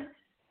son,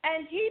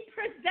 and he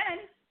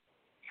presents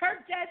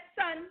her dead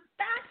son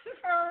back to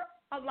her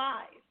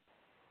alive.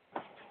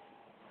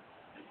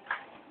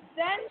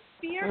 Then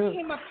fear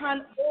came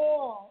upon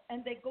all,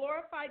 and they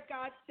glorified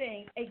God,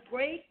 saying, a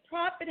great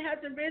prophet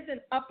has arisen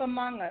up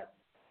among us,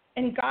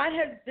 and God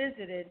has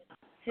visited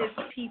his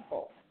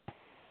people.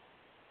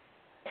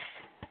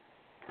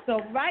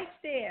 So right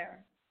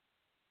there,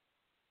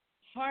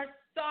 her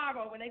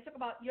sorrow, when they talk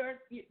about your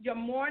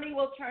mourning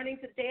will turn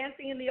into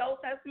dancing in the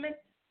Old Testament,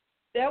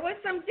 there was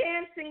some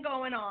dancing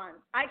going on.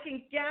 I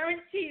can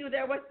guarantee you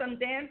there was some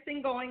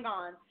dancing going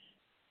on.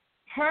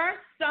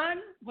 Her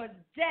son was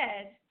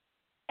dead,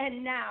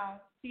 and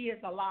now he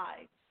is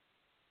alive.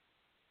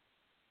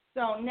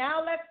 So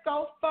now let's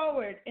go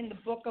forward in the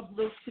book of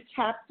Luke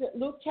chapter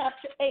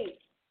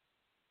 8.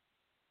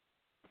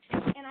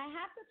 And I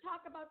have to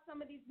talk about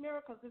some of these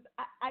miracles because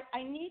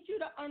I need you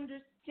to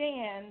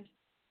understand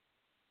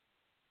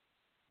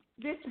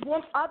this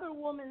other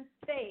woman's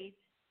faith,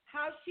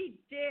 how she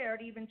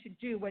dared even to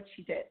do what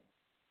she did.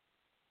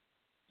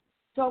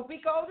 So if we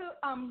go to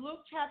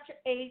Luke chapter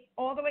 8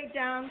 all the way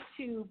down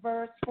to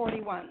verse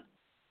 41.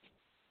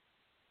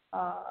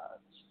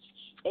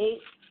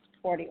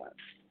 8:41.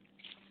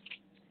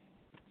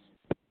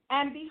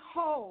 And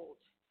behold,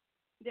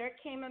 there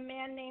came a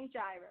man named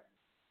Jairus,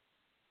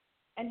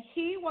 and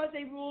he was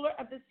a ruler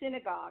of the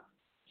synagogue.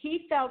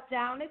 He fell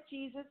down at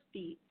Jesus'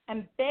 feet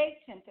and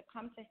begged him to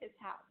come to his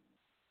house.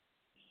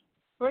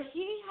 For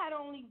he had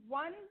only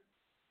one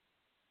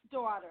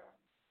daughter,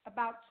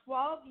 about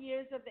 12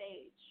 years of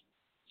age.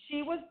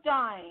 She was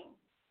dying,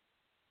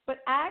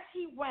 but as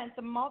he went,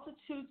 the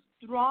multitude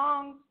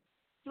thronged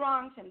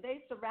him.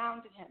 They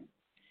surrounded him.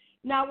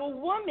 Now a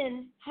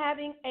woman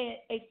having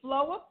a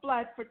flow of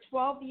blood for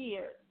 12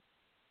 years,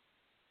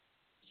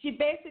 she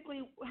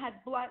basically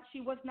had blood.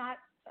 She was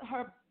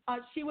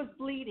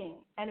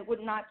bleeding, and it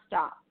would not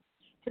stop.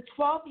 For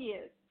 12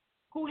 years,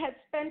 who had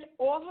spent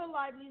all her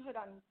livelihood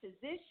on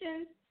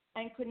physicians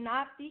and could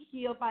not be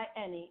healed by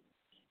any,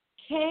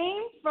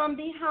 came from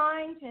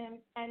behind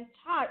him and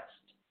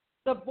touched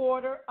the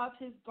border of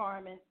his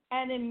garment,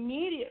 and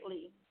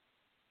immediately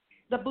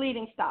the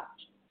bleeding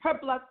stopped. Her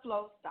blood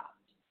flow stopped.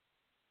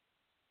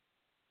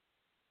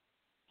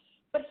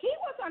 But he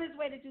was on his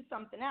way to do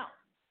something else.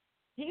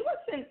 He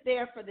wasn't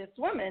there for this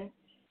woman.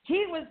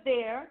 He was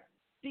there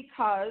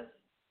because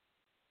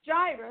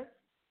Jairus,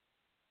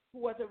 who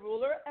was a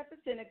ruler at the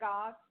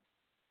synagogue,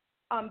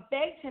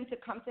 begged him to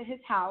come to his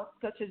house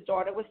because his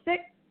daughter was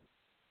sick.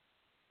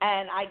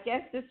 And I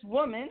guess this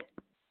woman,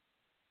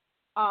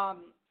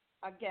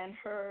 again,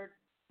 heard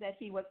that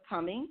he was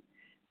coming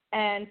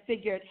and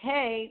figured,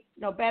 hey,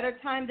 no better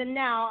time than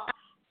now.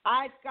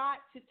 I've got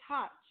to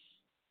touch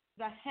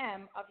the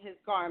hem of his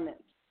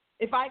garment.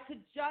 If I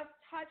could just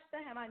touch the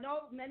hem, I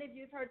know many of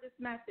you have heard this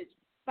message.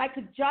 If I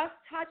could just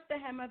touch the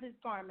hem of his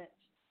garment,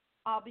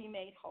 I'll be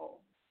made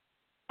whole.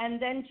 And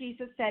then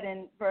Jesus said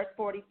in verse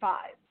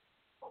 45,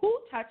 who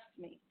touched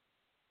me?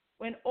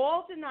 When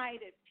all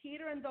denied it,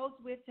 Peter and those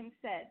with him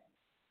said,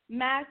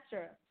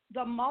 Master,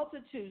 the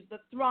multitudes, the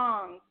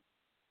throngs,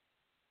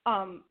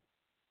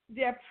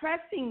 they're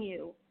pressing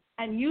you,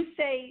 and you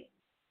say,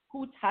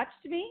 who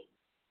touched me?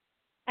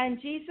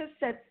 And Jesus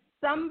said,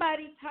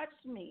 somebody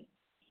touched me,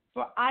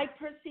 for I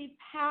perceive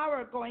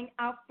power going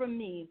out from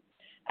me.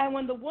 And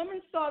when the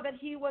woman saw that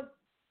she was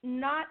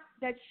not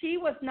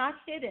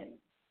hidden,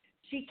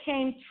 she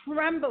came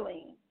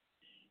trembling,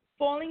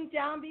 falling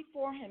down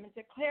before him, and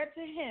declared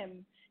to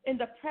him in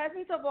the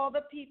presence of all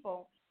the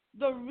people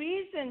the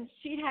reason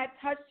she had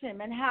touched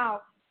him and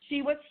how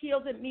she was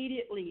healed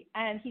immediately.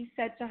 And he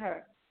said to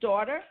her,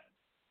 daughter,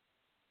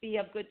 be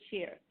of good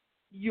cheer.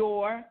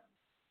 Your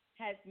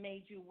has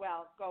made you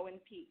well. Go in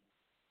peace.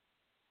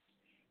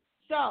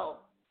 So,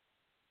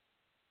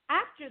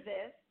 after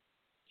this,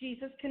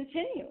 Jesus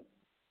continued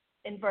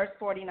in verse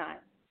 49.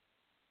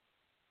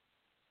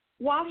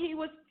 While he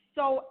was,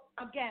 so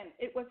again,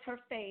 it was her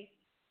faith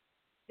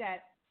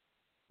that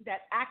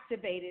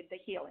activated the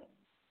healing.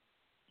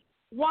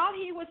 While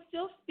he was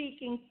still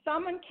speaking,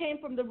 someone came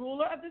from the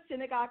ruler of the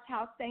synagogue's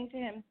house saying to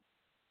him,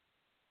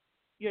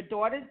 your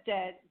daughter's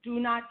dead. Do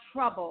not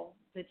trouble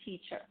the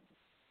teacher.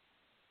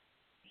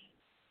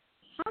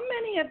 How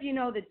many of you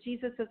know that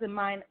Jesus doesn't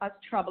mind us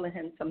troubling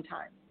him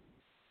sometimes?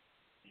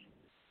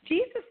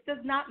 Jesus does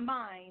not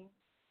mind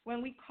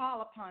when we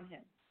call upon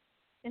him.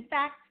 In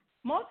fact,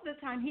 most of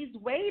the time he's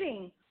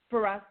waiting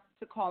for us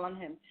to call on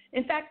him.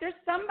 In fact, there's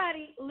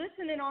somebody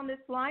listening on this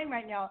line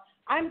right now.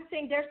 I'm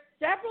saying there's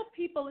several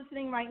people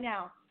listening right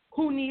now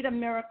who need a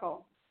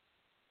miracle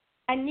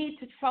and need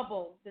to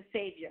trouble the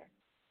Savior.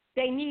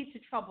 They need to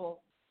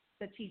trouble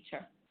the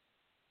teacher.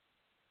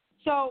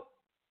 So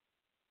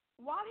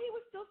while he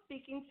was still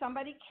speaking,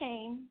 somebody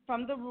came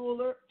from the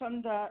ruler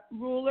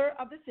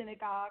of the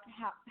synagogue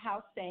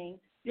house saying,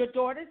 your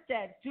daughter's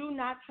dead. Do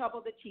not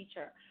trouble the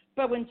teacher.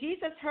 But when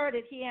Jesus heard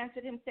it, he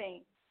answered him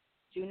saying,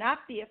 do not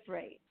be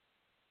afraid.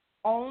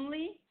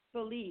 Only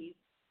believe,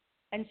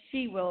 and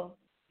she will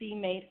be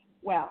made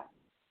well.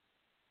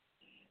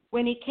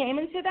 When he came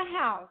into the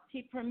house,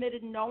 he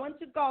permitted no one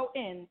to go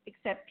in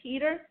except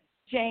Peter,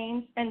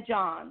 James, and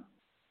John,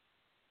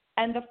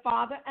 and the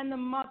father and the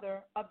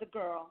mother of the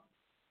girl.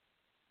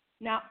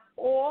 Now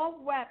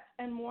all wept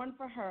and mourned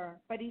for her,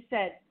 but he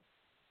said,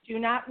 do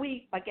not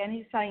weep. Again,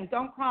 he's saying,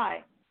 don't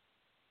cry.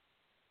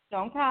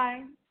 Don't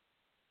cry.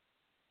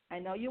 I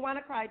know you want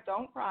to cry.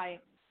 Don't cry.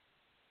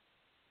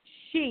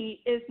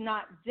 She is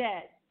not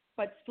dead,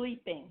 but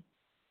sleeping.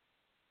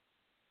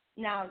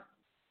 Now,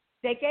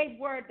 they gave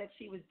word that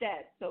she was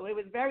dead, so it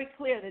was very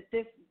clear that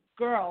this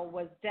girl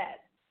was dead.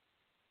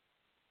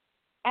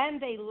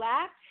 And they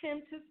laughed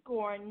him to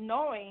scorn,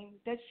 knowing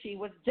that she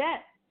was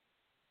dead.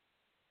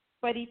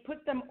 But he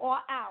put them all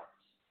out.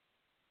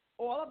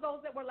 All of those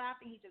that were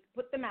laughing, he just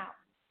put them out.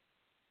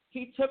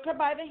 He took her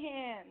by the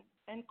hand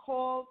and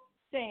called,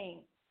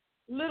 saying,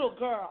 little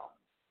girl,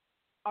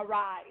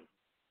 arise.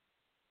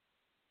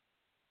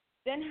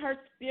 Then her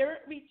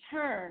spirit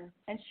returned,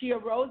 and she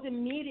arose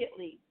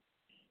immediately.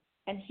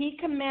 And he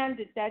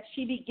commanded that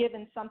she be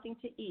given something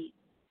to eat.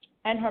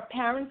 And her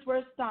parents were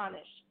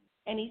astonished.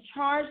 And he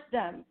charged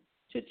them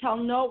to tell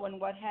no one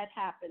what had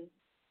happened.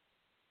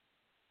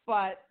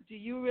 But do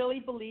you really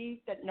believe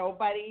that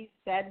nobody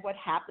said what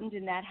happened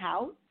in that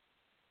house?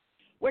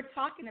 We're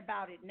talking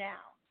about it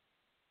now.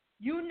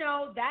 You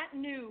know that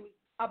news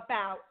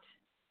about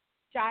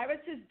Jairus'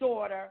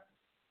 daughter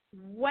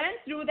went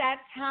through that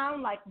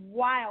town like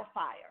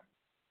wildfire.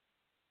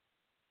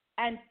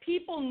 And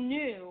people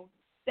knew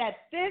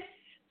that this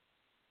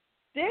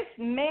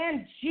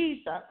man,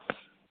 Jesus,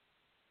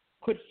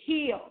 could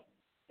heal.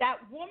 That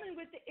woman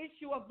with the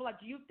issue of blood,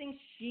 do you think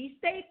she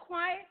stayed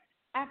quiet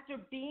after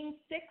being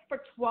sick for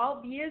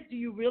 12 years? Do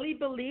you really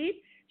believe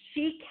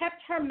she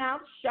kept her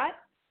mouth shut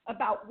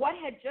about what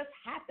had just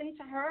happened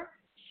to her?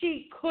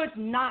 She could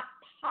not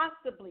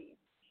possibly.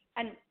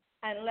 And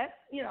let's,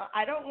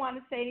 I don't want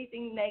to say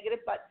anything negative,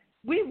 but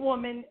we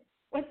women,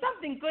 when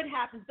something good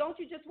happens, don't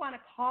you just want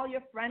to call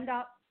your friend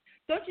up?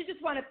 Don't you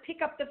just want to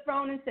pick up the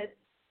phone and say,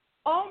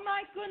 oh,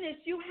 my goodness,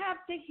 you have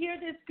to hear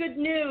this good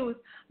news.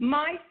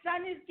 My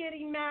son is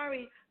getting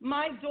married.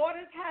 My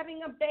daughter's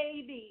having a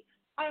baby.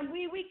 And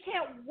we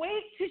can't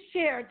wait to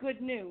share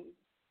good news.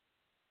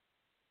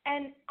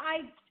 And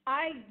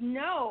I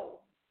know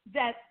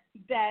that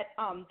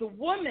the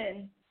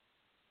woman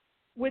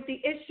with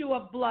the issue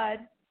of blood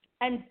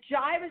and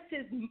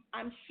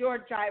I'm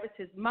sure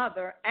Jairus'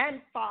 mother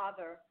and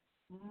father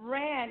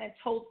ran and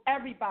told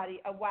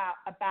everybody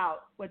about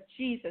what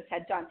Jesus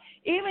had done.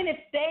 Even if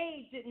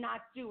they did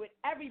not do it,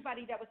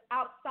 everybody that was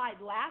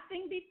outside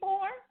laughing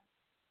before,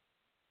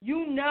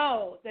 you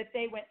know that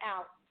they went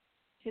out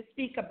to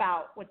speak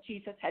about what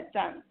Jesus had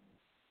done.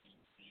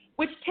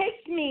 Which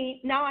takes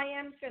me, now I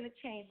am going to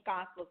change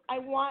Gospels.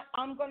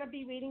 I'm going to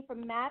be reading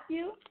from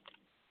Matthew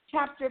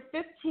chapter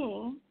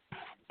 15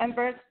 and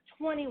verse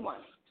 21.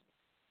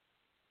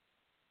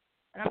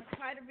 And I'm going to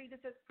try to read this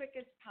as quick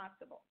as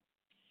possible.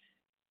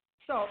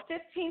 So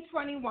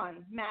 15:21,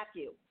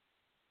 Matthew.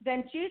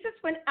 Then Jesus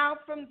went out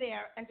from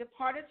there and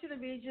departed to the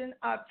region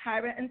of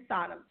Tyre and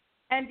Sodom.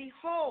 And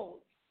behold,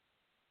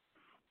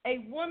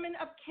 a woman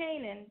of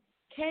Canaan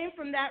came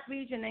from that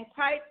region and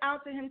cried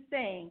out to him,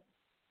 saying,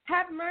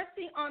 have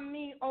mercy on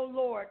me, O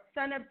Lord,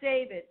 son of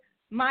David.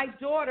 My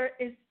daughter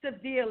is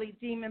severely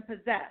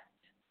demon-possessed.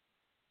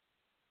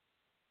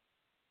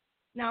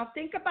 Now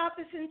think about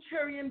the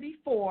centurion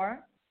before,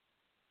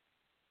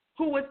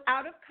 who was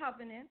out of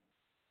covenant,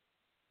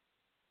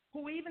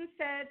 who even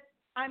said,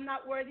 I'm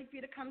not worthy for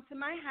you to come to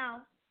my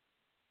house.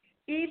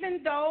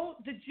 Even though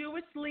the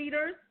Jewish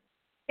leaders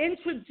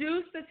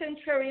introduced the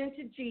centurion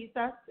to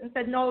Jesus and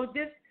said, no,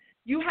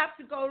 you have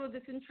to go to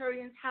the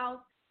centurion's house.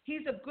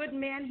 He's a good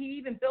man. He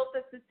even built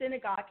us a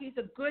synagogue. He's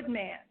a good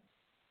man.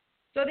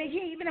 So that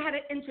he even had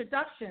an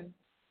introduction.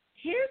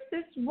 here's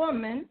this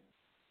woman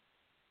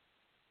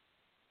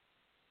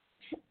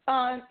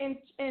in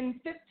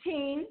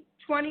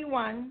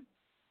 1521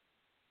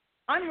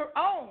 on her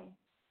own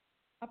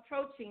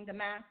approaching the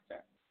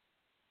master.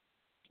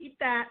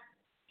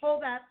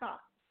 Hold that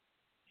thought.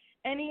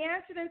 And he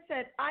answered and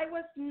said, I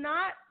was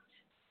not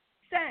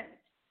sent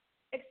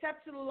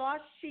except to the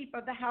lost sheep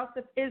of the house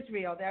of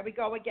Israel. There we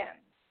go again.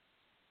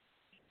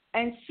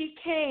 And she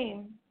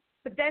came,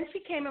 but then she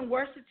came and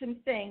worshipped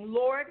him, saying,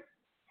 Lord,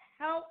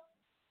 help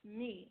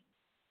me.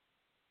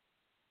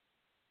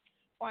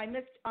 Oh, I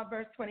missed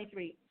verse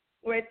 23,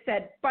 where it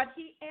said, but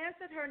he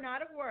answered her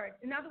not a word.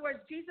 In other words,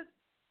 Jesus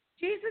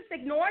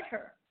ignored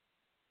her.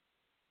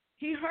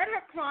 He heard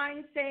her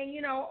crying,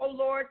 saying, O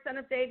Lord, Son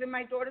of David,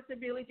 my daughter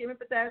severely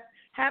demon-possessed,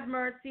 have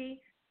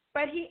mercy.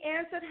 But he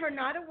answered her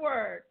not a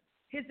word.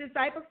 His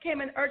disciples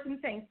came and urged him,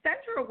 saying,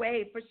 send her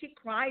away, for she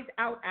cries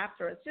out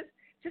after us. Just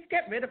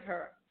get rid of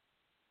her.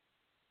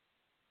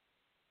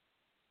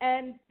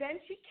 And then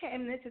she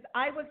came, and it says,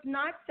 I was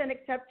not sent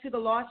except to the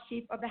lost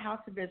sheep of the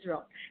house of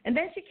Israel. And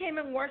then she came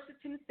and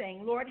worshipped him,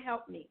 saying, Lord,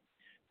 help me.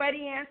 But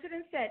he answered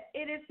and said,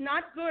 it is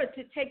not good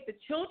to take the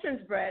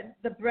children's bread,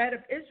 the bread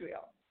of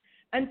Israel,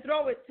 and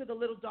throw it to the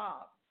little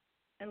dogs.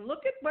 And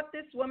look at what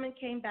this woman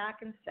came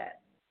back and said.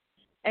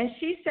 And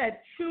she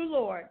said, true,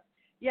 Lord,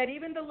 yet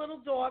even the little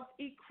dogs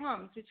eat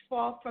crumbs which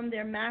fall from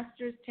their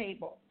master's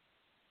table.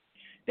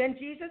 Then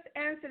Jesus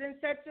answered and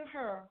said to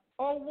her,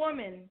 O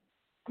woman,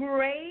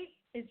 great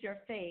is your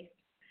faith.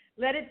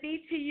 Let it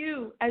be to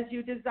you as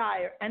you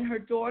desire. And her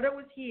daughter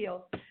was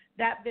healed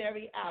that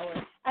very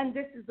hour. And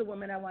this is the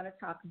woman I want to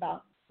talk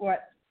about. For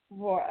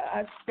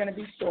it's going to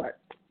be short.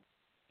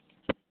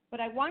 But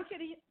I want you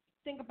to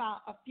think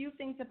about a few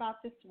things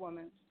about this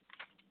woman.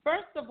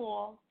 First of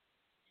all,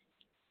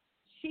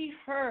 she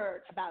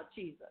heard about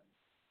Jesus.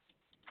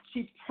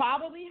 She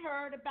probably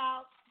heard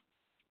about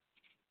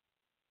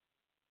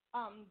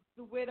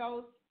the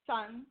widow's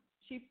son.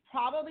 She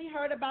probably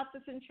heard about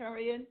the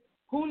centurion.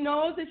 Who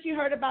knows if she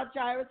heard about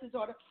Jairus'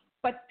 daughter?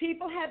 But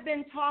people have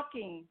been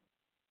talking.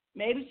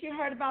 Maybe she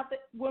heard about the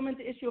woman's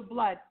issue of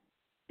blood.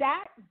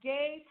 That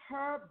gave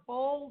her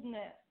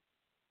boldness,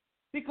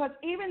 because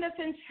even the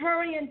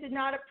centurion did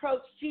not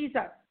approach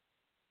Jesus.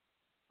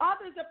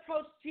 Others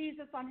approached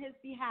Jesus on his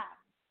behalf.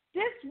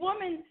 This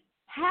woman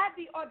had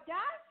the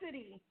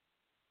audacity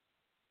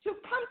to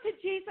come to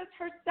Jesus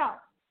herself.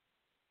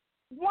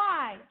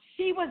 Why?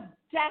 She was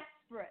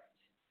desperate.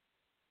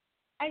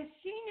 And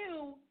she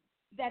knew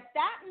that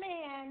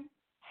man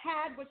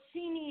had what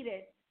she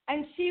needed,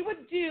 and she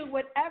would do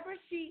whatever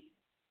she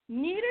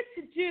needed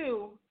to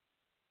do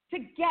to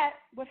get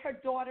what her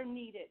daughter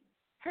needed.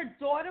 Her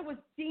daughter was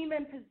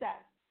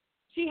demon-possessed.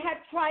 She had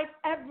tried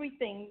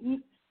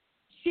everything.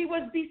 She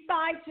was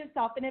beside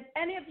herself. And if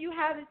any of you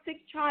have a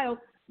sick child,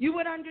 you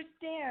would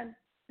understand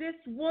this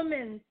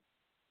woman's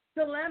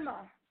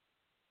dilemma,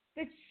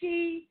 that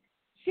she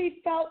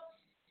felt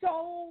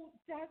so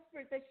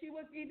desperate that she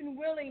was even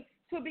willing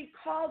to be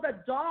called a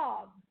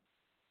dog,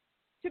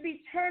 to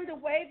be turned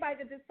away by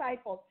the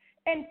disciples.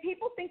 And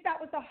people think that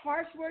was a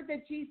harsh word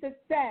that Jesus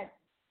said.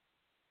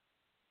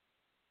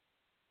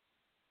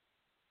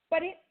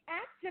 But it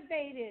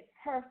activated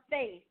her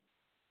faith.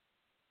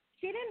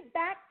 She didn't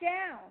back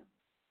down.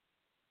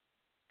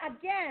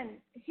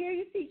 Again, here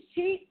you see,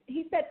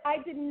 he said, I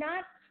did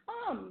not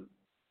come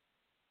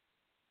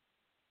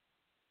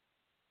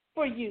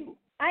for you.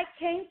 I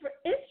came for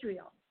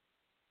Israel.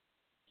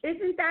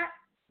 Isn't that,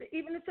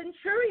 even the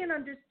centurion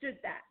understood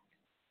that.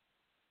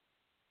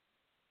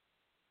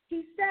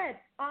 He said,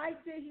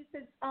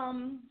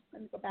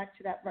 let me go back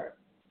to that verse.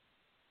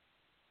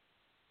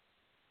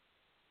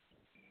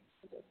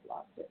 I just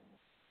lost it.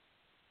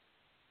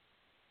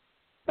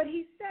 But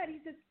he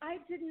says, I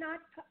did not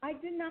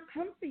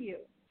come for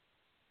you.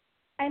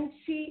 And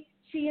she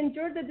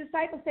endured the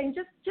disciples saying,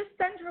 just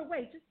send her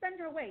away, just send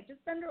her away,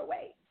 just send her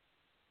away.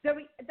 The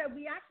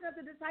reaction of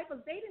the disciples,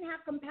 they didn't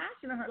have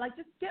compassion on her, like,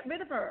 just get rid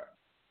of her.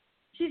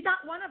 She's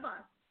not one of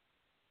us.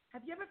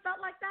 Have you ever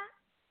felt like that?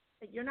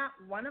 That you're not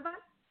one of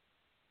us?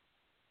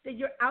 That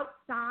you're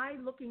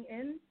outside looking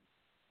in?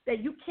 That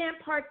you can't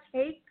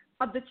partake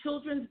of the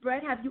children's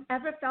bread? Have you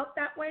ever felt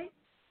that way?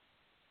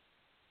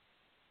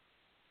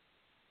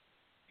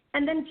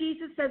 And then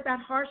Jesus says that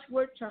harsh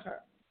word to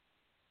her,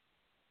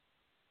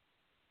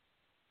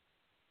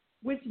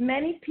 which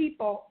many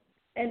people,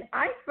 and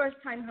I first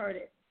time heard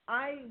it,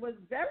 I was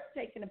very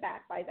taken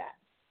aback by that.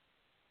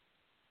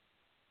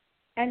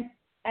 And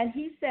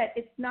he said,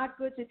 it's not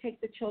good to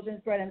take the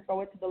children's bread and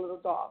throw it to the little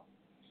dogs.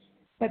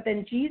 But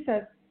then she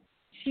said,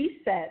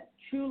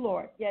 true,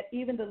 Lord, yet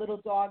even the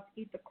little dogs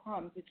eat the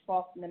crumbs which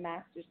fall from the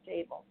master's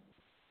table.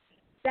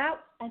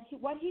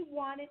 What he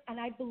wanted, and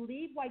I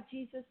believe why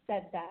Jesus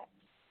said that,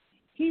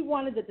 he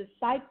wanted the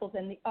disciples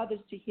and the others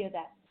to hear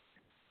that.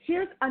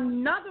 Here's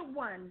another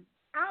one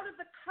out of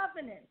the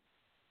covenant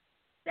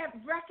that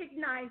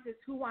recognizes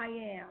who I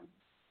am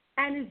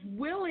and is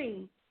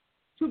willing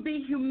to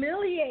be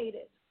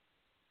humiliated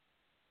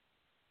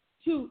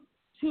to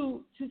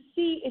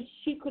see if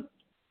she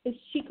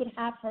could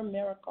have her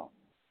miracle.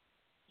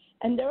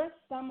 And there are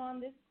some on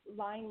this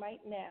line right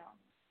now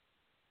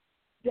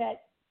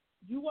that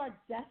you are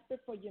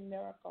desperate for your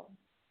miracle,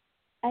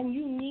 and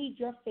you need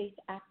your faith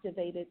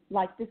activated,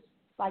 like this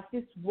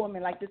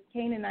woman, like this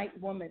Canaanite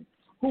woman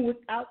who was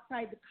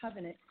outside the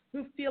covenant,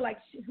 who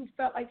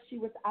felt like she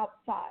was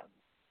outside.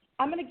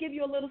 I'm going to give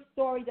you a little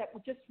story that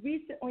just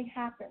recently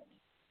happened.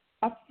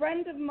 A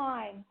friend of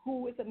mine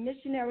who is a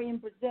missionary in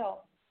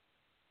Brazil,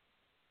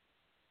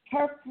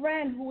 her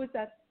friend who is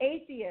an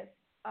atheist,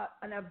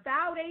 an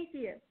avowed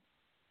atheist,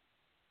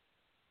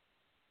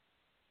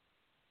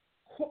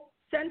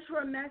 sent her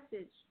a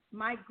message.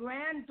 My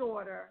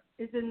granddaughter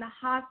is in the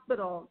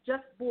hospital,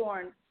 just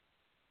born,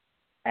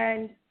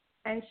 and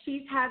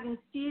she's having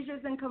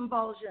seizures and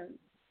convulsions,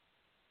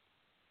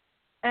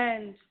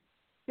 and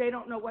they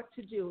don't know what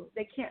to do.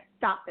 They can't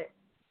stop it.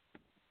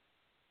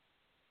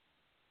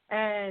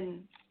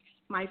 And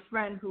my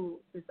friend, who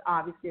is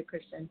obviously a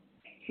Christian,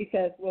 she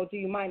says, well, do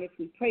you mind if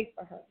we pray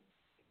for her?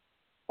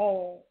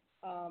 Oh,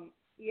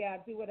 yeah,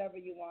 do whatever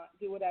you want.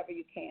 Do whatever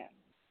you can.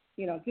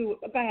 Go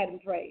ahead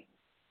and pray.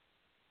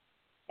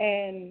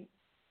 And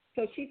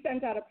so she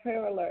sent out a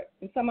prayer alert.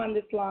 And some on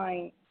this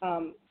line,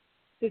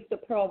 Sister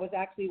Pearl was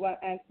actually one,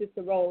 and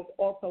Sister Rose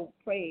also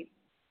prayed.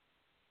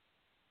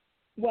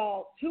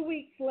 Well, 2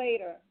 weeks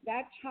later,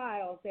 that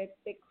child that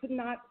they could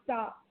not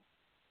stop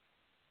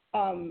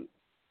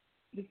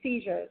the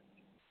seizures,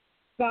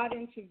 God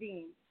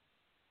intervened.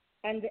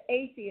 And the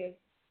atheist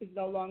is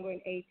no longer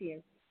an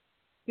atheist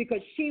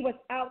because she was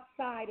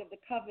outside of the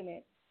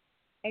covenant.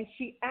 And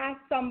she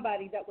asked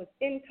somebody that was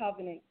in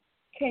covenant,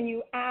 can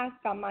you ask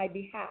on my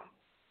behalf?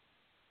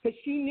 Because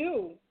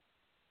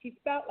she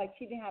felt like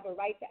she didn't have a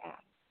right to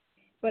ask.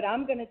 But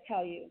I'm going to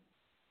tell you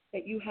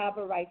that you have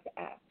a right to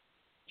ask.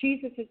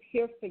 Jesus is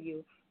here for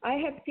you. I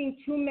have seen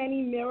too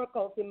many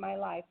miracles in my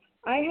life.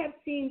 I have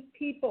seen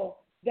people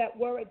that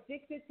were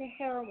addicted to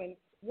heroin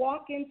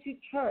walk into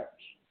church,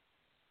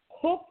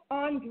 hooked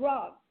on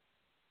drugs,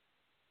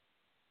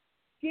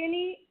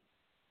 skinny,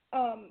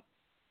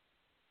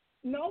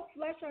 no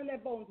flesh on their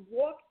bones,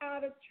 walk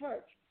out of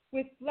church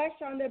with flesh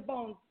on their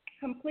bones,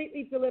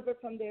 completely delivered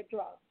from their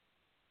drugs.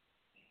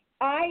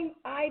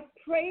 I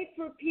prayed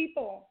for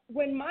people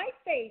when my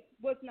faith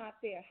was not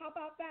there. How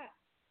about that?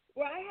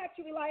 Where I had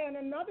to rely on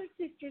another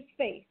sister's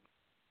faith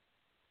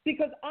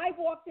because I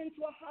walked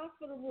into a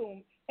hospital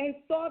room and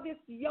saw this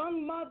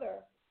young mother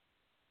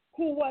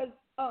who was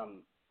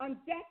on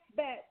death's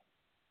bed,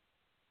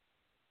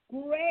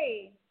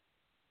 gray,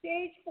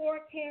 stage 4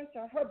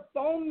 cancer. Her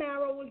bone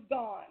marrow was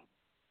gone.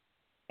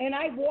 And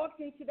I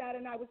walked into that,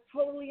 and I was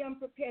totally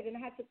unprepared, and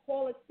I had to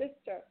call a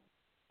sister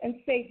and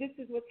say, this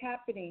is what's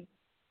happening,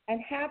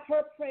 and have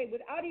her pray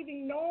without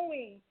even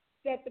knowing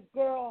that the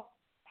girl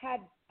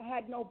had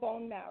no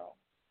bone marrow.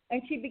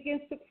 And she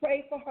begins to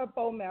pray for her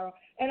bone marrow.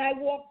 And I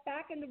walked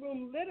back in the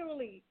room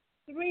literally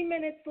 3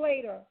 minutes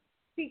later,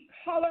 see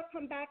color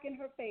come back in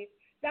her face.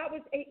 That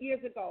was 8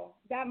 years ago.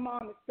 That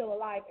mom is still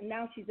alive, and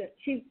now she's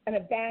an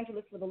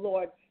evangelist for the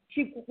Lord.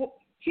 She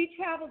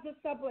travels the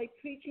subway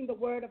preaching the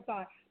word of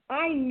God.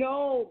 I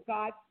know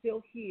God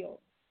still heals.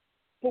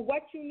 But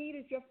what you need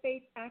is your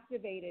faith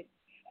activated.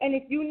 And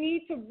if you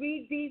need to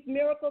read these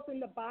miracles in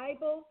the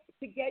Bible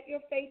to get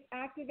your faith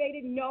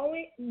activated, I'm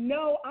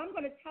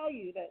going to tell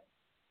you this.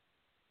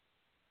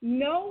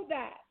 Know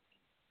that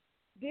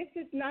this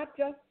is not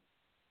just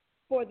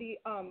for the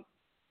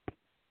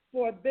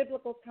for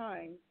biblical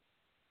times.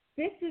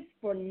 This is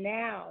for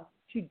now,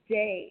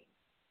 today.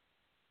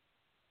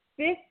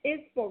 This is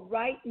for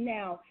right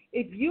now.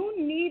 If you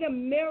need a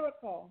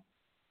miracle,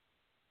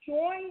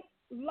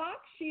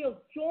 lock shields,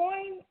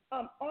 join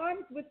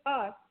arms with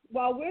us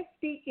while we're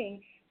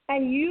speaking,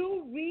 and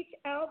you reach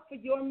out for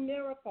your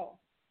miracle.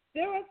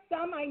 There are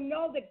some I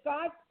know that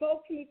God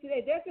spoke to me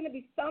today. There's going to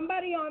be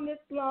somebody on this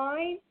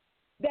line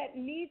that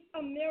needs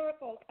a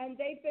miracle, and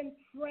they've been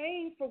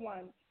praying for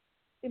one.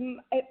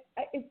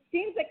 It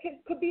seems like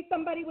it could be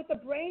somebody with a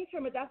brain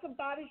tumor. That's what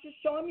God is just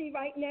showing me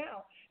right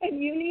now.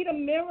 And you need a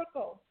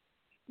miracle.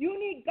 You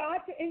need God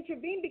to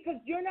intervene because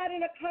you're not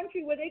in a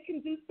country where they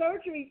can do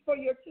surgery for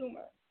your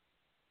tumor.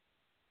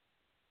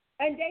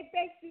 And they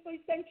basically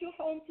sent you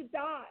home to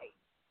die.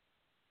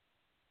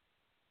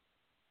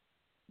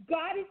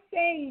 God is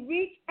saying,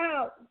 reach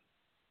out.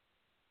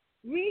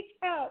 Reach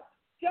out.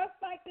 Just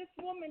like this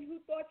woman who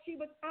thought she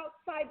was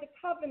outside the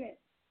covenant.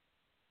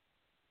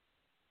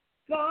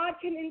 God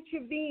can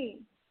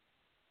intervene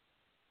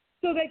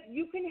so that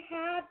you can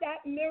have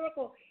that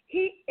miracle.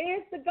 He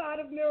is the God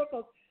of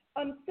miracles.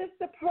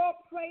 Sister Pearl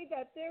prayed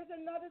that. There's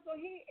another. So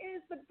he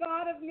is the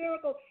God of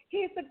miracles. He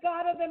is the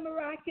God of the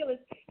miraculous.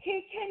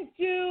 He can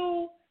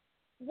do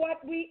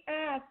what we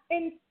ask.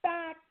 In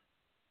fact,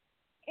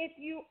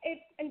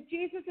 in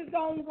Jesus'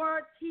 own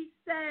words, he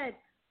said,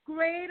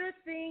 greater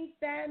things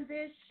than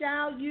this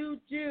shall you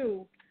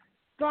do.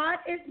 God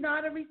is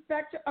not a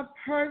respecter of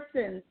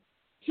persons.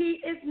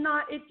 He is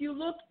not. If you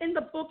look in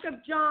the book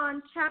of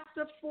John,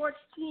 chapter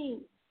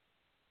 14,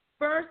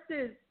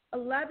 verses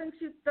 11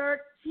 to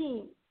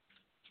 13,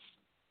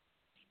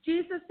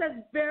 Jesus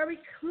says very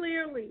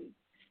clearly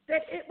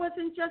that it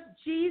wasn't just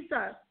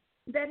Jesus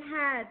that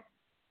had,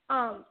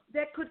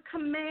 that could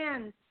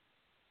command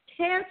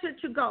cancer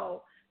to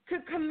go,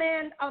 could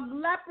command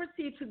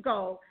leprosy to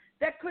go,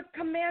 that could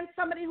command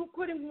somebody who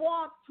couldn't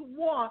walk to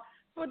walk,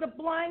 for the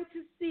blind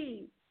to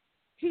see.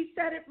 He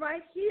said it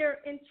right here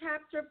in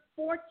chapter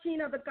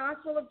 14 of the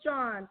Gospel of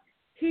John.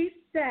 He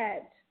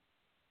said,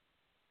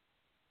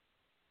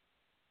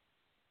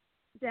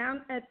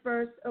 down at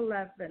verse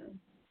 11,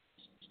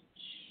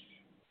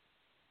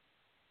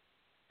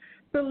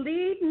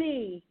 believe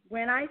me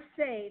when I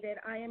say that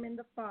I am in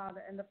the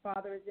Father and the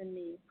Father is in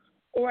me,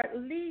 or at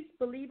least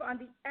believe on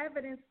the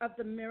evidence of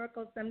the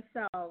miracles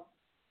themselves.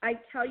 I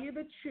tell you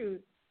the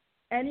truth.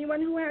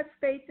 Anyone who has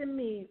faith in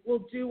me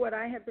will do what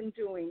I have been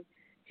doing.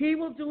 He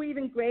will do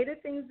even greater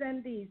things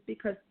than these,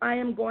 because I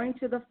am going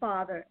to the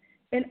Father,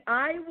 and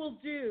I will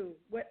do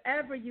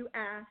whatever you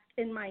ask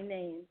in my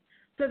name,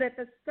 so that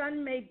the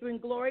Son may bring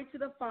glory to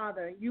the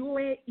Father.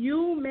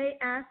 You may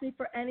ask me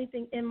for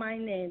anything in my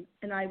name,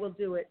 and I will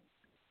do it.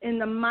 In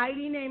the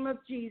mighty name of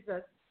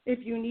Jesus,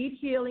 if you need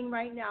healing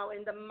right now,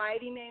 in the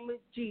mighty name of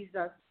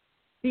Jesus,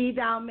 be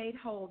thou made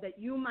whole, that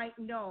you might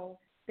know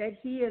that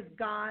he is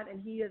God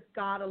and he is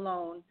God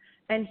alone,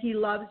 and he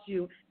loves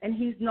you, and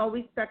he's no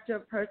respecter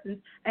of persons.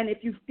 And if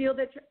you feel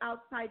that you're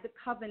outside the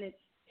covenant,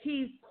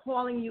 he's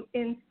calling you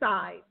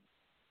inside.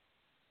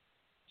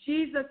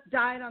 Jesus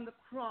died on the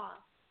cross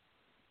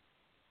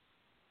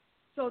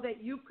so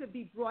that you could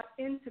be brought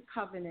into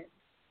covenant.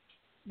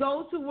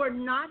 Those who were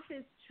not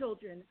his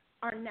children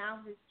are now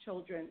his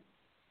children.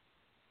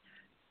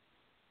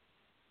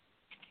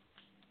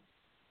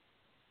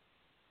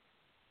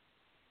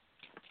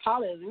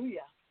 Hallelujah.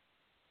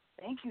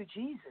 Thank you,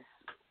 Jesus.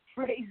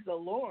 Praise the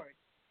Lord.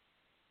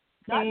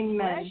 God Amen.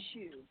 bless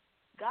you.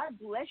 God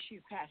bless you,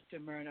 Pastor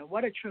Myrna.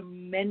 What a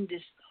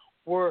tremendous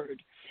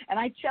word. And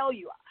I tell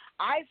you,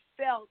 I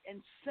felt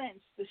and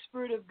sensed the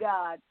Spirit of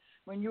God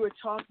when you were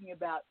talking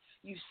about,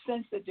 you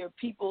sense that there are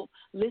people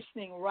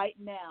listening right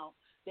now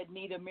that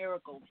need a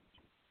miracle.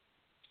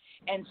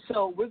 And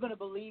so we're going to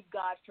believe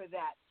God for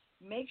that.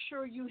 Make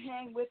sure you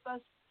hang with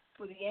us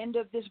for the end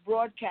of this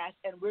broadcast,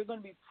 and we're going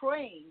to be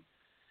praying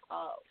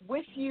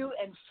with you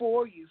and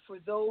for you, for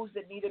those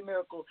that need a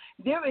miracle.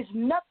 There is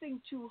nothing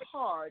too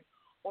hard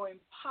or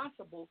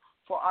impossible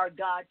for our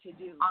God to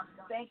do.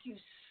 Thank you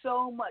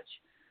so much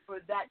for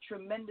that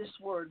tremendous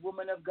word,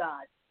 woman of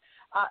God.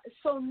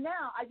 So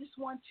now I just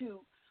want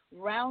to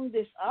round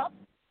this up,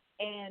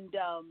 and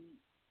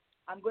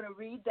I'm going to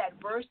read that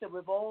verse that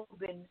we've all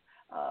been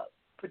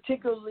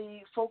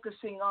particularly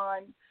focusing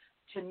on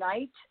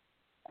tonight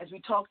as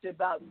we talked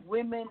about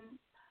women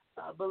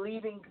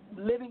believing,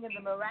 living in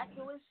the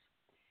miraculous.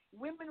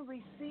 Women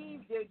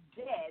receive their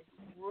dead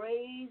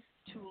raised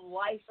to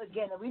life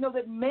again. And we know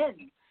that men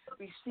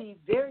receive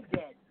their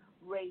dead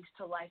raised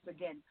to life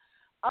again.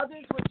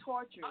 Others were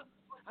tortured.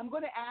 I'm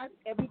going to ask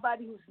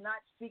everybody who's not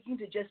speaking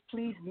to just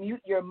please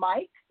mute your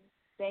mic.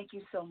 Thank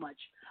you so much.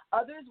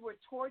 Others were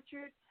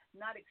tortured,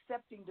 not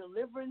accepting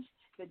deliverance,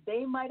 that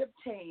they might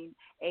obtain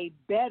a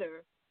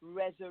better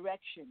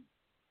resurrection.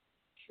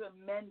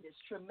 Tremendous,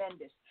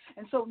 tremendous.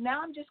 And so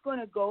now I'm just going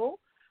to go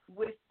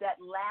with that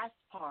last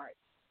part.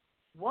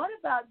 What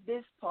about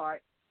this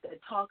part that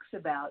talks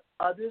about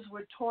others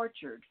were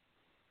tortured?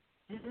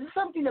 This is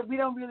something that we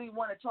don't really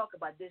want to talk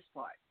about, this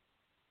part.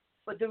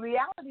 But the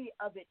reality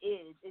of it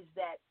is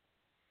that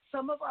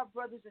some of our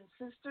brothers and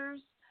sisters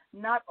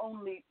not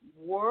only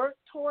were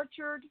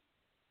tortured,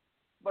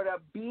 but are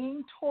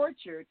being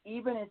tortured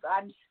even as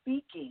I'm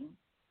speaking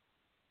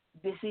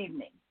this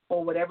evening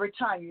or whatever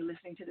time you're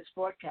listening to this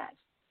broadcast.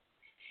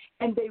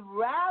 And they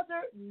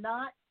rather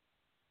not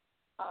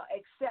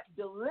accept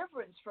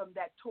deliverance from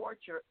that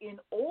torture in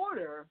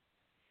order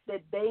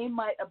that they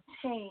might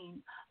obtain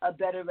a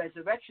better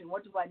resurrection.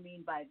 What do I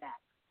mean by that?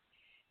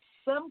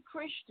 Some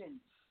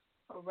Christians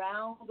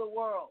around the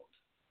world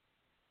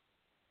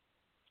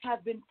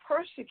have been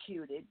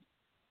persecuted,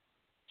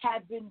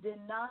 have been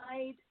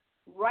denied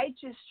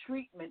righteous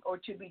treatment or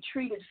to be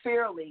treated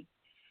fairly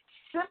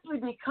simply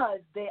because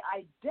they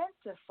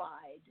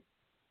identified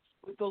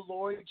with the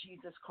Lord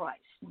Jesus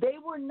Christ. They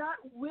were not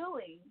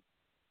willing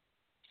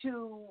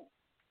to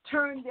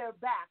turn their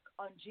back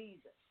on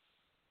Jesus.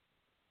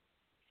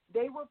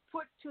 They were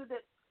put to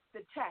the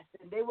test,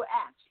 and they were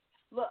asked,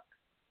 look,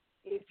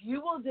 if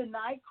you will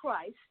deny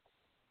Christ,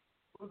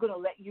 we're going to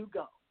let you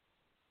go.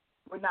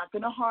 We're not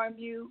going to harm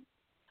you.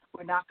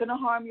 We're not going to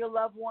harm your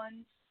loved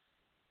ones.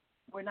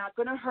 We're not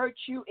going to hurt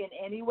you in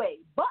any way.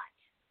 But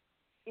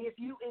if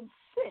you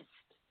insist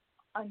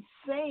on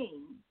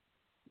saying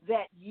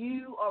that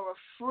you are a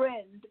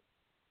friend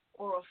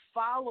or a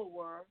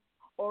follower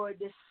or a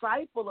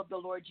disciple of the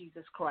Lord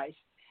Jesus Christ,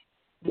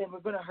 then we're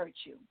going to hurt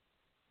you.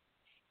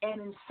 And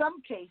in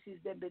some cases,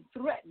 they've been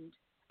threatened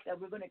that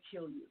we're going to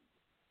kill you.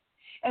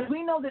 And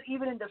we know that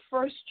even in the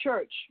first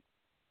church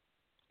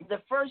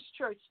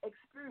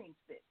experienced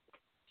this.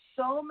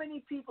 So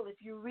many people, if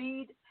you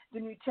read the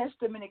New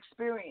Testament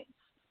experience,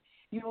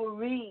 you will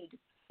read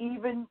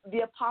even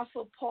the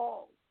Apostle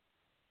Paul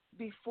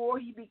before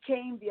he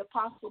became the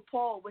Apostle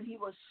Paul, when he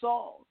was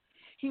Saul,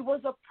 he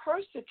was a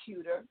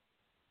persecutor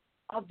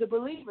of the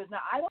believers.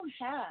 Now, I don't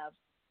have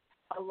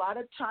a lot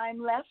of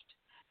time left,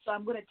 so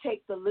I'm going to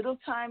take the little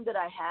time that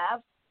I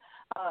have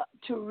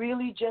to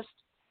really just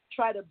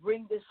try to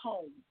bring this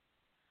home.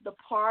 The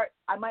part,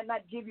 I might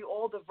not give you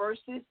all the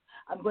verses.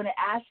 I'm going to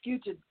ask you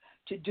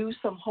to do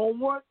some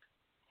homework,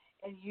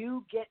 and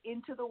you get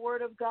into the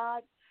Word of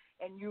God,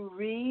 and you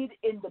read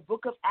in the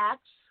book of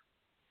Acts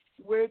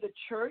where the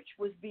church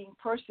was being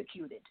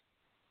persecuted.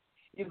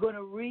 You're going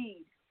to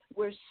read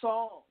where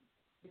Saul,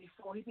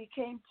 before he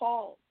became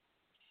Paul,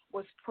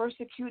 was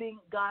persecuting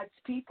God's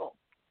people.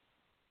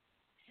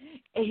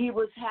 And he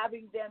was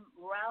having them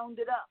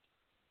rounded up.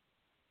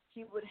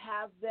 He would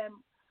have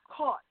them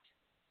caught,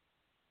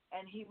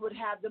 and he would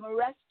have them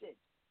arrested,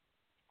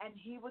 and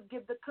he would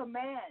give the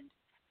command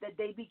that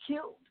they be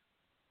killed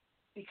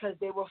because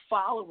they were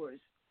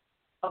followers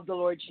of the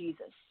Lord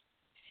Jesus.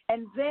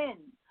 And then,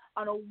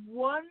 on a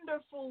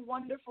wonderful,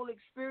 wonderful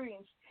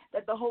experience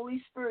that the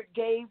Holy Spirit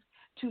gave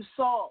to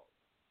Saul,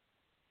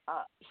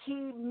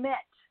 he met,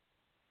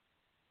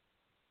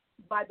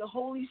 by the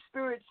Holy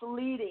Spirit's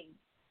leading,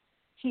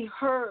 he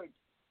heard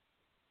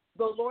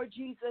the Lord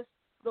Jesus,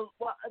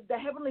 the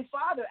Heavenly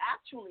Father,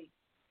 actually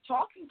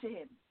talking to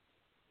him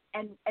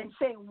and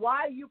saying,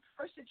 why are you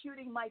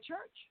persecuting my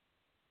church?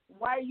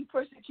 Why are you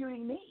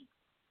persecuting me?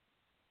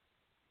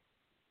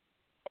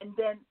 And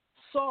then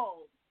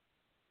Saul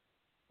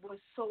was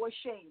so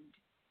ashamed,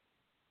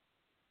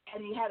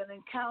 and he had an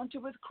encounter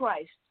with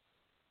Christ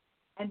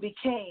and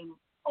became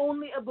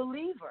only a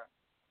believer.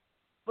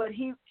 But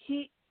he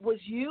was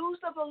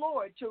used of the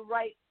Lord to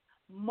write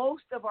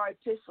most of our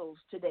epistles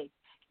today.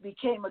 He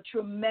became a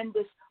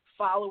tremendous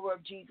follower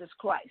of Jesus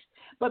Christ.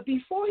 But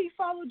before he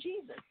followed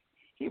Jesus,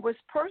 he was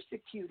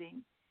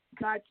persecuting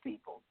God's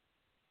people.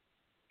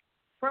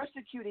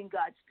 Persecuting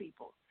God's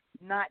people,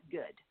 not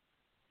good.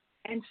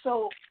 And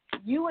so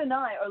you and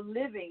I are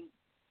living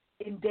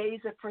in days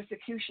of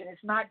persecution.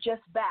 It's not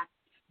just back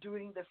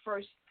during the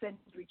first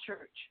century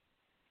church.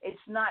 It's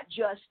not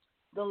just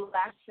the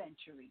last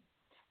century.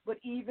 But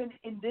even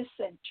in this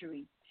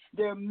century,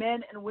 there are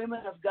men and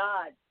women of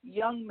God,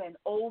 young men,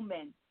 old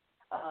men,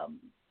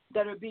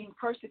 that are being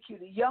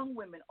persecuted, young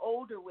women,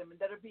 older women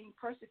that are being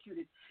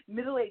persecuted,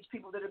 middle-aged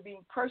people that are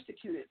being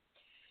persecuted.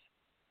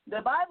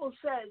 The Bible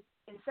says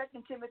in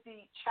 2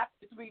 Timothy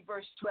chapter 3,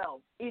 verse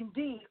 12,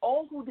 indeed,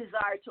 all who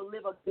desire to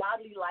live a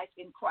godly life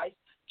in Christ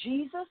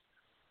Jesus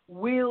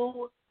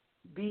will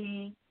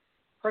be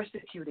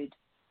persecuted.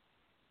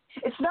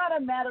 It's not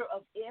a matter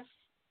of if,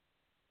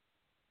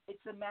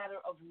 it's a matter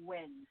of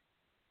when.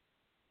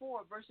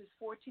 4, verses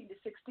 14 to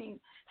 16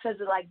 says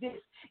it like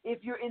this: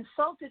 if you're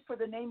insulted for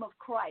the name of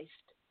Christ,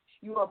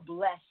 you are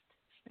blessed,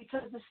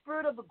 because the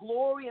Spirit of the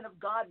glory and of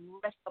God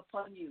rests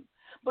upon you.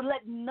 But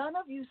let none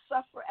of you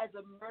suffer as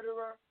a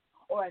murderer,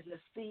 or as a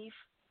thief,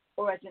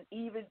 or as an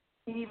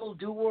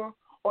evildoer,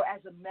 or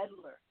as a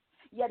meddler.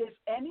 Yet if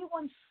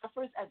anyone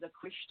suffers as a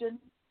Christian,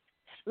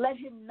 let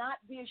him not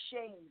be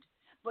ashamed,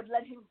 but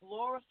let him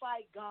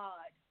glorify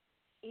God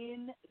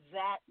in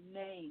that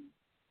name.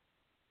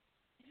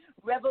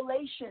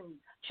 Revelation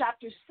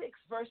chapter 6,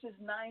 verses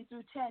 9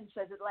 through 10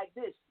 says it like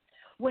this: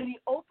 when he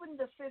opened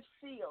the 5th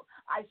seal,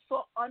 I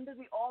saw under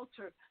the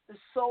altar the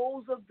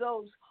souls of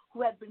those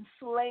who had been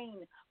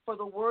slain for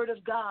the word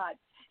of God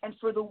and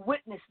for the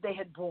witness they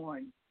had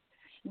borne.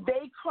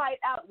 They cried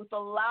out with a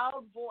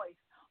loud voice,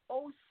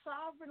 O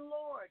sovereign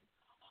Lord,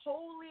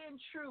 holy and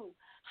true,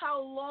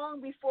 how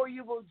long before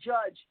you will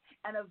judge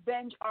and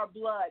avenge our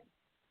blood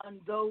on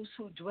those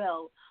who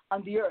dwell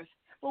on the earth?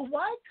 Well,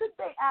 why could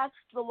they ask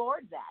the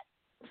Lord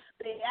that?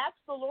 They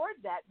asked the Lord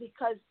that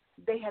because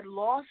they had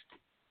lost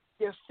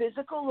their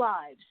physical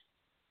lives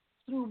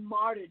through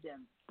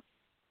martyrdom.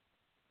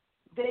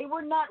 They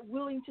were not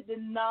willing to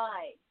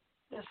deny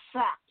the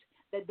fact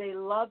that they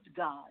loved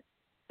God,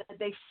 that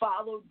they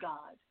followed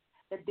God,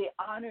 that they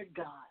honored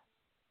God.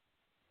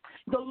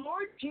 The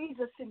Lord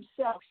Jesus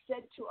himself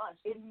said to us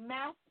in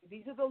Matthew,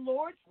 these are the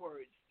Lord's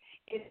words,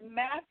 in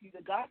Matthew,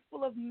 the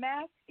Gospel of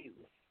Matthew,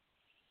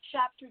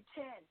 chapter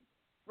 10,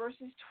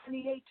 verses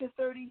 28 to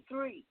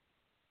 33.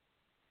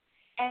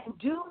 And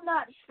do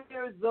not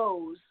fear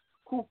those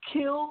who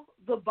kill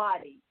the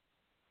body,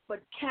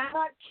 but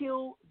cannot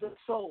kill the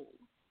soul.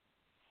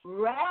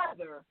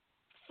 Rather,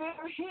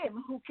 fear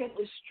him who can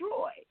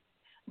destroy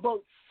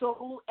both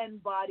soul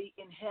and body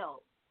in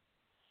hell.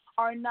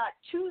 Are not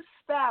 2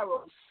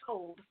 sparrows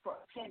sold for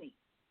a penny,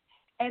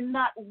 and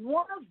not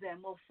one of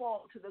them will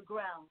fall to the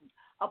ground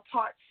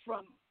apart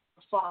from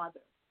the Father?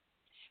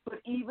 But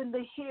even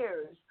the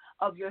hairs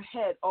of your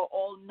head are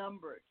all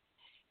numbered.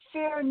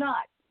 Fear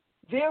not,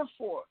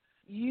 therefore,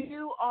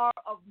 you are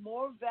of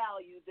more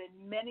value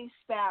than many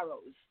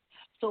sparrows.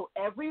 So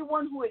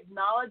everyone who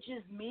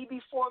acknowledges me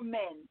before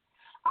men,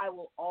 I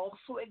will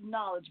also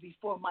acknowledge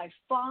before my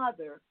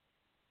Father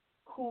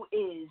who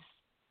is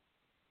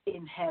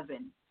in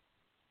heaven.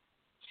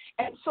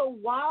 And so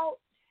while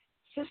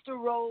Sister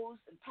Rose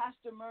and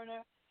Pastor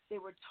Myrna, they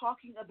were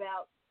talking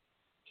about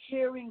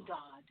hearing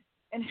God,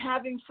 and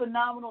having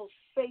phenomenal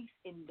faith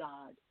in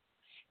God.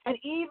 And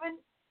even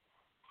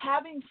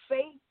having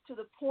faith to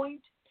the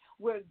point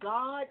where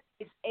God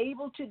is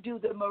able to do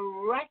the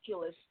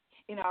miraculous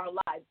in our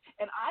lives.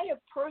 And I have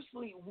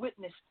personally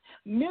witnessed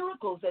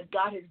miracles that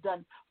God has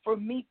done for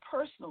me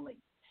personally.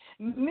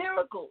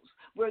 Miracles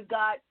where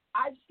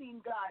I've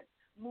seen God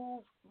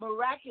move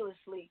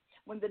miraculously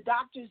when the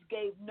doctors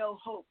gave no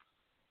hope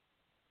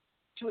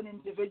to an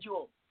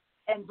individual.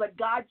 But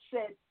God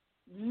said,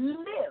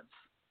 live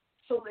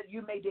so that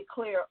you may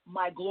declare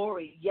my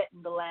glory yet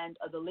in the land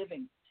of the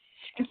living.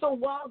 And so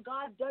while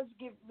God does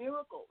give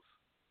miracles,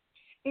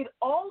 it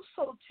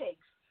also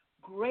takes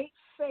great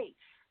faith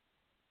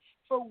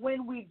for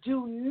when we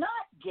do not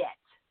get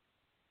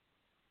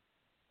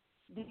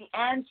the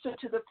answer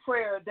to the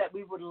prayer that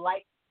we would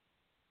like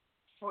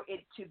for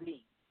it to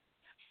be.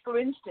 For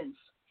instance,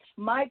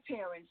 my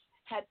parents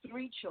had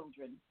 3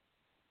 children,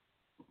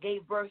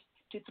 gave birth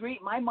to 3.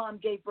 My mom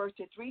gave birth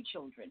to 3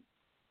 children.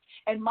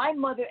 And my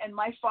mother and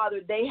my father,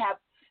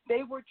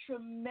 they were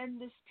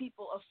tremendous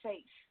people of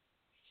faith.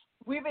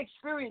 We've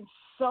experienced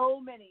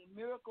so many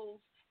miracles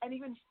and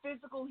even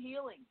physical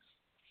healings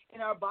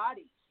in our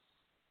bodies.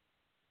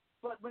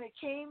 But when it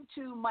came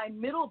to my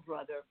middle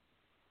brother,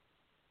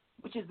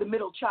 which is the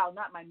middle child,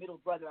 not my middle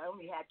brother, I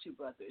only had 2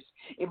 brothers.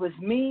 It was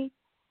me,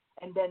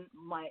 and then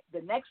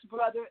the next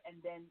brother, and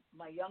then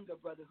my younger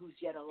brother who's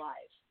yet alive,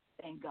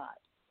 thank God.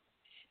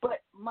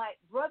 But my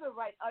brother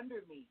right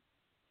under me,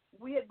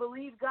 we had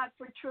believed God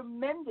for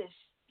tremendous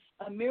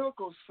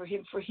miracles for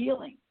him for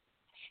healing.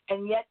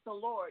 And yet the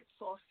Lord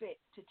saw fit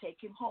to take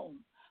him home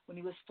when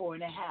he was 4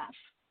 1/2.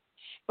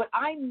 But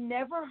I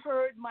never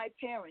heard my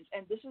parents,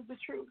 and this is the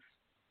truth,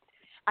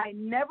 I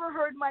never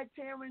heard my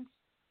parents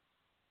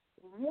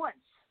once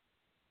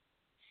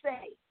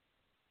say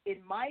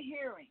in my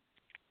hearing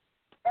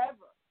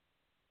ever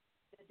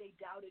that they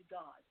doubted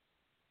God.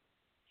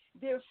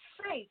 Their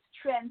faith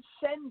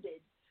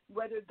transcended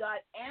whether God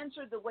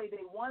answered the way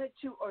they wanted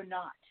to or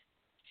not.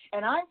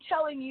 And I'm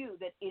telling you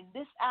that in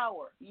this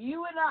hour,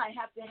 you and I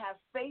have to have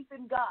faith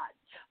in God,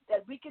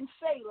 that we can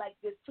say like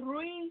the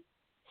 3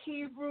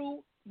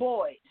 Hebrew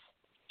boys,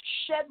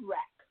 Shadrach,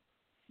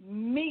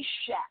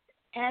 Meshach,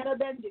 and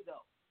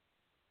Abednego,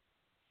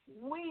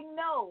 we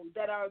know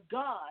that our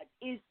God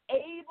is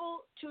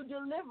able to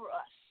deliver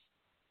us.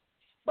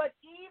 But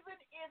even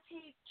if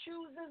he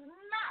chooses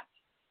not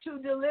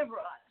to deliver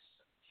us,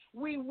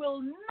 we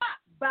will not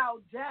bow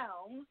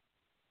down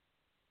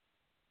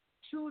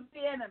to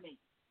the enemy.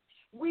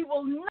 We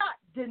will not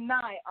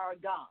deny our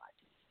God.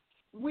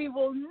 We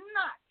will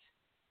not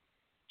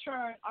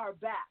turn our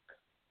back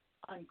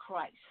on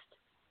Christ.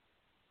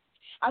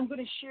 I'm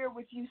going to share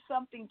with you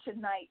something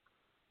tonight.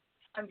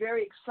 I'm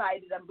very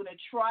excited. I'm going to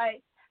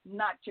try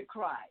not to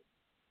cry.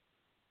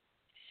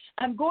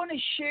 I'm going to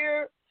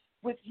share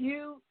with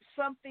you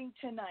something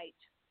tonight.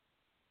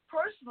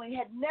 Personally,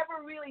 had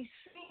never really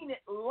seen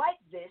it like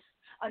this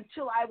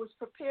until I was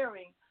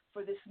preparing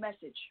for this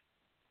message.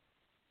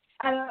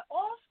 And I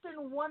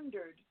often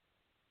wondered,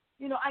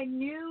 I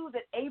knew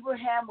that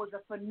Abraham was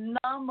a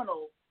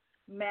phenomenal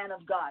man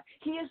of God.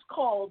 He is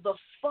called the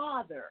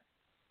father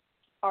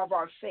of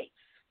our faith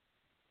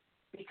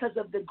because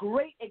of the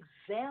great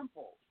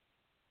example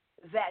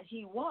that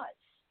he was.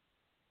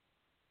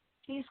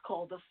 He's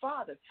called the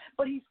father.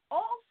 But he's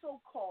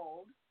also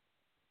called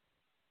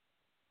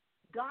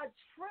God's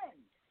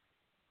friend.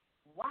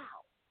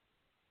 Wow.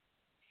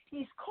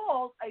 He's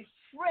called a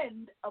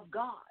friend of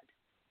God.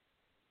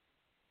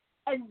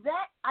 And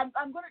that, I'm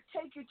going to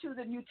take you to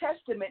the New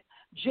Testament,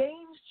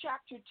 James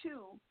chapter 2,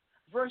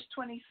 verse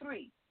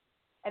 23.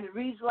 And it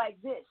reads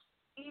like this.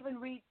 Even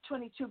read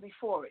 22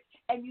 before it.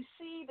 And you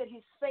see that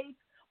his faith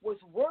was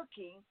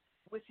working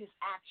with his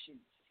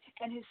actions.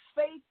 And his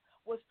faith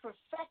was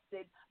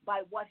perfected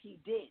by what he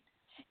did.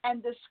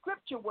 And the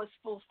scripture was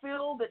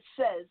fulfilled that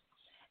says,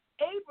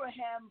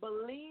 Abraham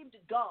believed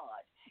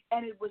God,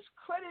 and it was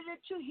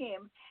credited to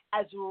him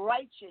as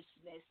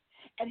righteousness,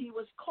 and he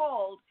was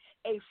called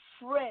a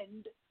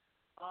friend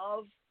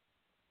of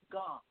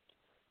God.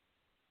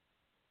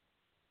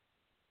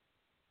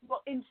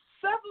 Well, in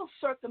several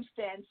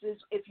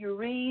circumstances, if you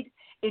read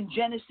in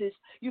Genesis,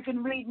 you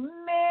can read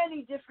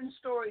many different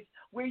stories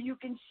where you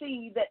can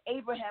see that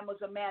Abraham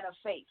was a man of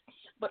faith.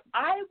 But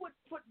I would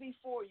put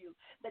before you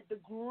that the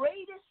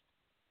greatest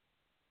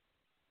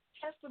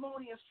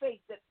testimony of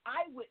faith that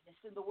I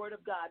witnessed in the Word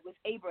of God with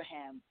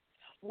Abraham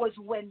was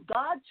when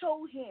God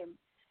told him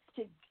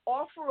to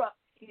offer up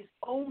his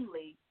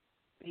only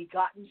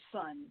begotten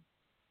son,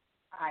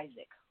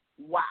 Isaac.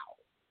 Wow.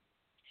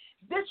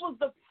 This was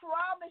the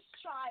promised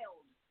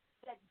child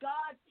that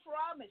God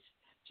promised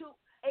to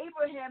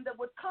Abraham that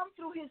would come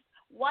through his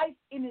wife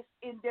in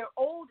their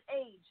old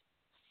age,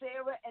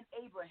 Sarah and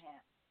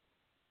Abraham.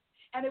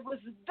 And it was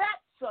that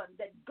son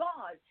that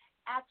God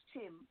asked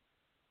him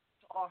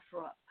to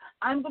offer up.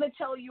 I'm going to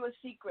tell you a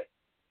secret.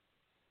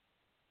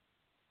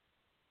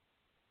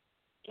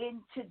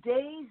 In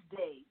today's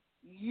day,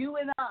 you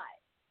and I,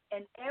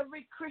 and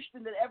every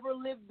Christian that ever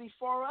lived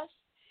before us,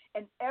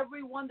 and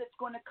everyone that's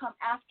going to come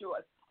after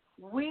us,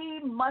 We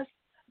must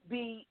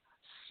be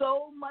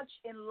so much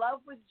in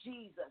love with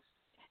Jesus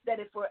that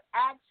if we're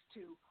asked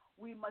to,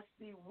 we must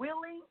be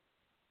willing.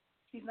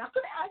 He's not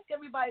going to ask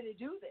everybody to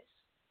do this,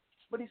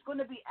 but he's going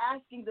to be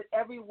asking that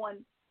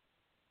everyone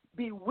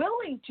be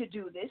willing to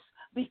do this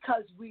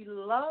because we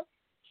love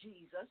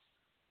Jesus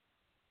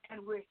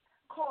and we're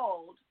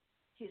called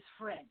his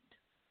friend.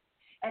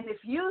 And if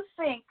you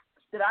think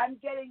that I'm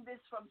getting this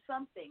from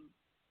something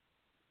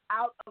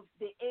out of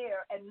the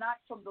air and not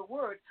from the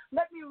word,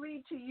 let me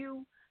read to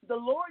you the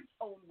Lord's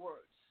own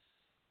words.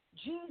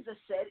 Jesus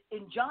said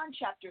in John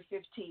chapter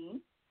 15,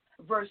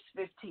 verse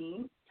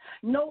 15,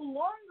 "No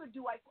longer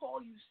do I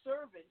call you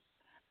servants,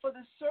 for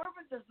the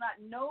servant does not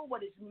know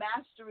what his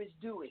master is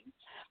doing,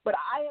 but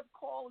I have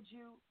called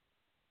you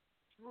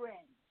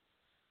friends.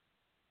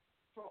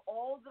 For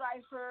all that I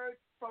heard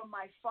from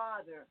my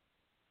Father,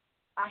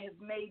 I have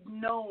made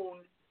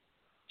known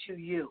to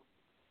you."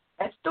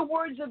 That's the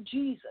words of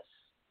Jesus.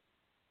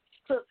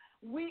 So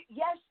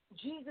yes,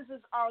 Jesus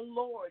is our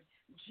Lord.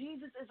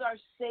 Jesus is our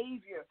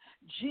Savior.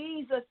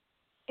 Jesus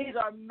is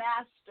our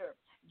Master.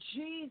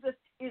 Jesus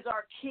is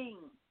our King.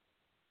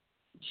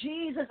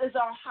 Jesus is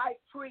our High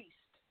Priest.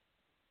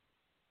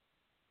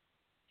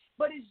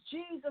 But is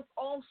Jesus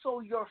also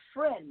your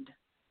friend?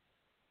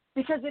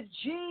 Because if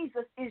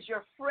Jesus is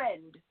your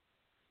friend,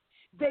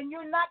 then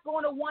you're not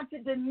going to want to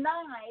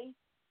deny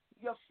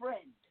your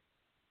friend.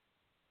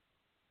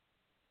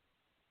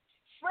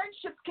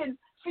 Friendship can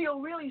feel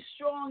really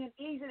strong and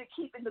easy to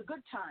keep in the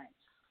good times.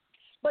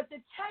 But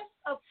the test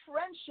of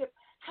friendship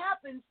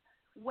happens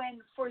when,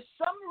 for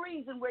some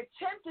reason, we're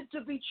tempted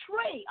to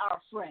betray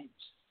our friends.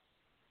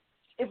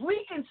 If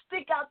we can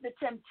stick out the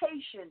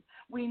temptation,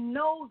 we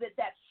know that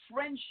that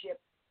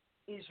friendship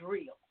is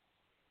real.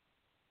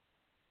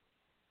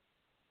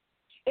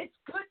 It's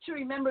good to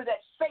remember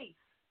that faith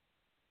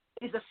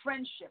is a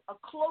friendship, a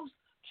close,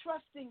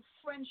 trusting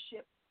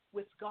friendship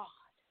with God.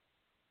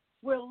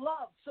 We're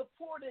loved,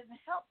 supported, and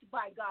helped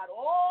by God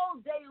all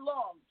day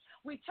long.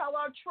 We tell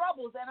our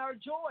troubles and our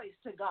joys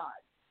to God.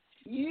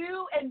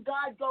 You and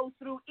God go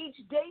through each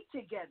day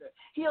together.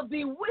 He'll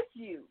be with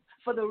you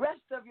for the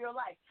rest of your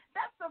life.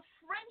 That's a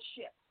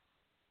friendship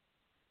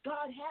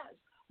God has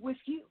with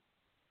you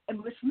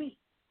and with me.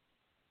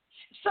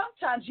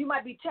 Sometimes you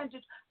might be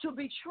tempted to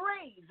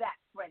betray that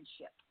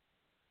friendship.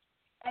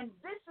 And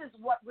this is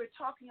what we're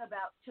talking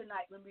about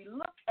tonight when we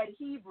look at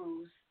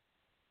Hebrews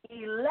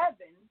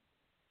 11,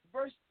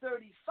 verse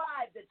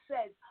 35, that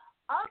says,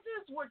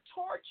 "Others were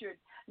tortured,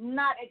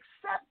 not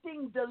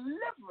accepting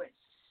deliverance,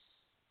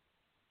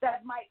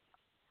 that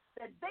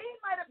they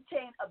might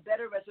obtain a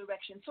better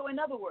resurrection." So in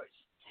other words,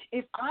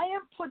 if I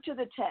am put to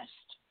the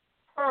test,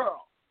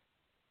 Pearl,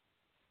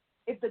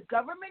 if the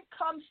government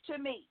comes to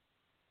me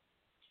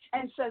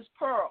and says,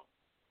 "Pearl,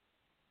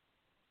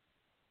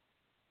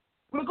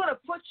 we're going to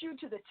put you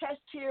to the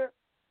test here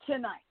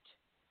tonight.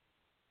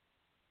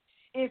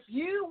 If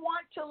you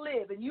want to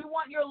live and you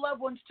want your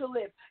loved ones to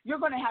live, you're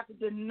going to have to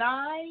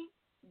deny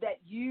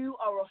that you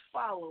are a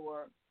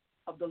follower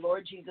of the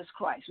Lord Jesus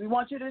Christ. We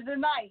want you to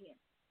deny him.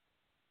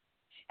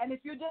 And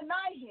if you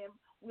deny him,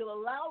 we'll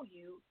allow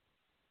you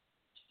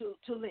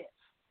to live.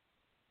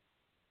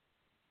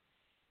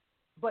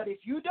 But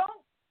if you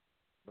don't,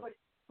 but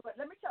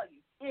let me tell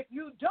you, if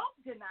you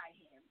don't deny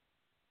him,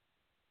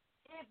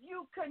 if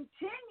you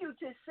continue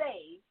to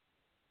say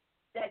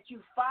that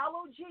you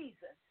follow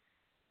Jesus,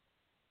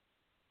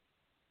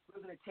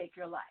 we're going to take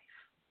your life."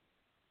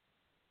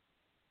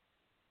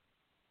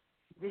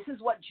 This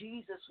is what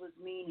Jesus was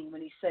meaning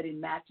when he said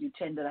in Matthew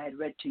 10 that I had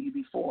read to you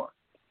before.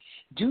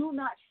 "Do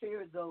not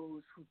fear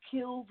those who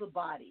kill the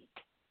body,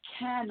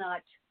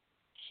 cannot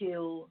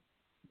kill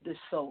the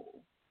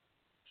soul.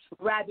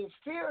 Rather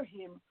fear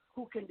him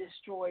who can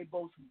destroy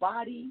both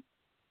body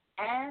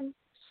and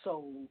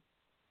soul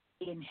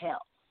in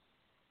hell."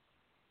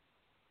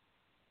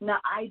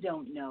 Now, I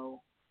don't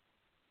know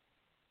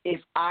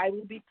if I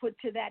will be put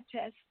to that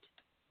test.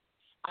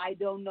 I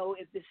don't know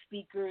if the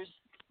speakers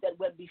that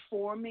went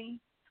before me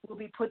will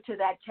be put to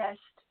that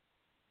test.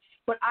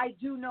 But I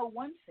do know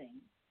one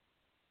thing,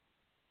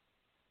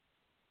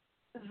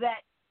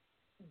 that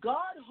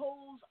God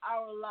holds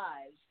our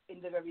lives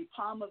in the very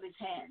palm of his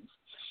hands.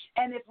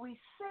 And if we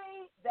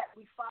say that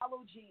we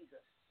follow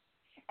Jesus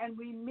and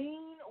we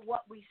mean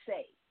what we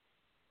say,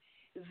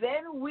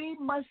 then we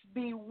must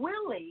be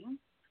willing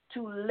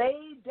to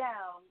lay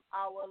down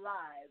our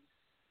lives,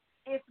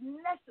 if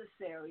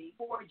necessary,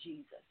 for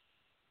Jesus.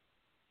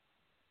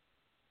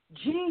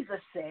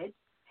 Jesus said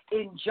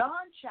in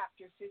John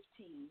chapter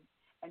 15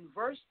 and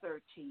verse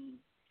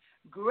 13,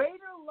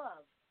 "Greater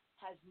love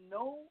has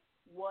no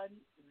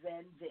one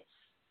than this,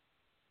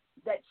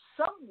 that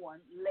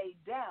someone lay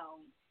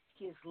down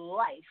his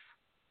life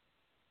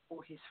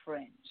for his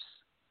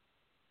friends."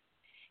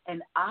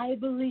 And I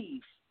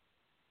believe,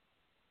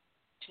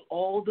 to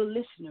all the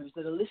listeners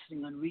that are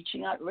listening on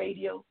Reaching Out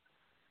Radio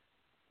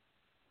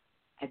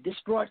at this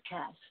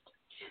broadcast,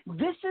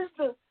 this is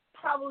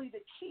probably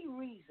the key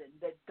reason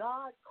that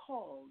God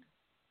called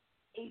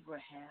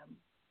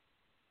Abraham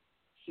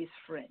his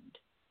friend.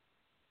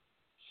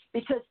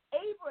 because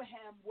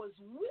Abraham was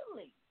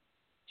willing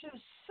to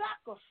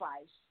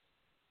sacrifice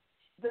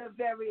the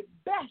very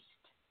best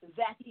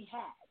that he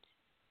had,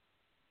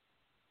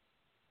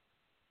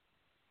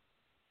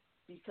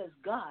 because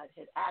God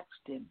had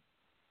asked him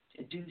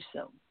to do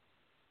so.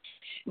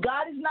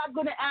 God is not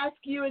going to ask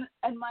you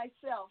and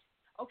myself,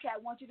 okay, I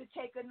want you to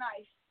take a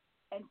knife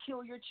and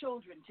kill your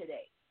children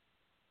today.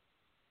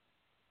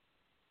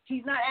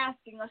 He's not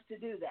asking us to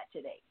do that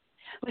today.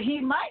 But he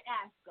might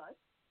ask us,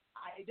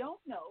 I don't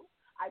know,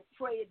 I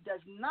pray it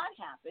does not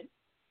happen,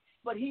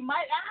 but he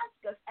might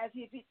ask us, as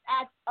he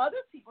asked other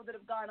people that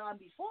have gone on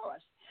before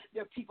us.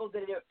 There are people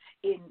that are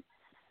in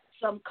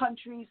some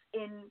countries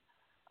in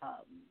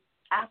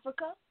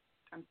Africa.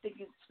 I'm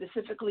thinking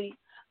specifically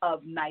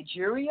of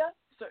Nigeria,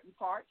 certain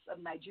parts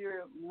of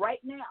Nigeria right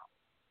now,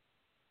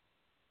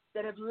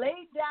 that have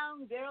laid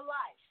down their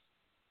life,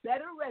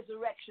 better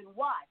resurrection.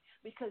 Why?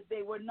 Because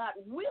they were not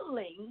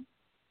willing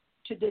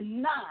to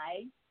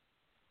deny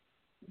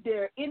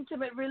their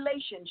intimate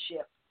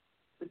relationship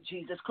with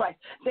Jesus Christ.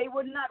 They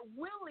were not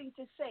willing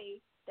to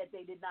say that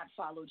they did not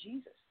follow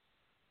Jesus.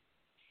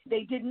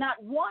 They did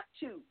not want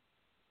to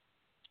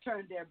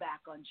turn their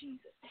back on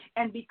Jesus.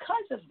 And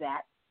because of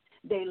that,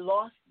 they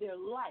lost their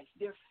life,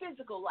 their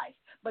physical life,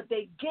 but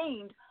they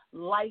gained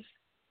life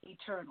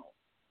eternal.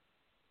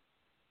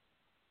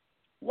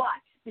 Why?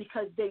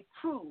 Because they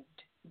proved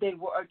they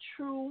were a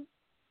true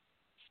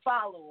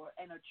follower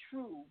and a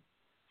true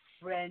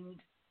friend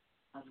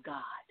of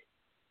God.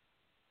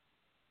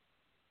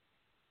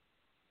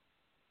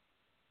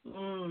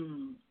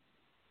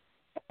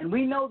 And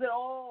we know that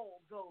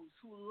all those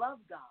who love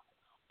God,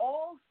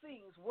 all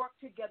things work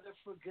together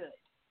for good,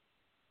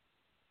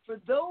 for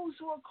those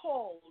who are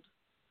called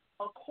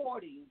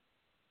according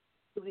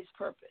to his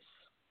purpose.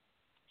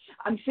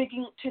 I'm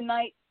thinking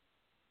tonight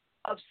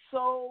of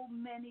so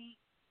many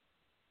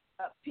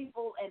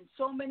people and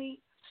so many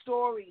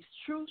stories,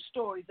 true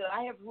stories that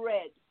I have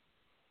read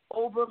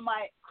over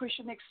my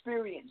Christian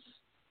experience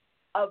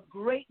of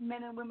great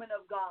men and women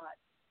of God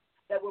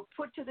that were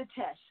put to the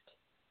test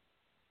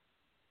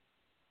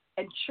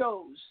and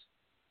chose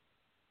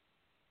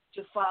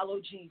to follow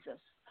Jesus,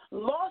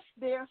 lost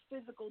their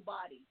physical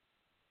body,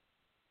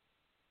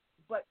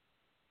 but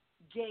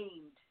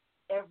gained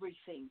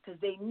everything because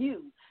they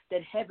knew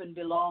that heaven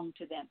belonged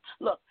to them.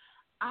 Look,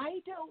 I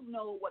don't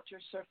know what your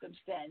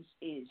circumstance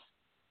is,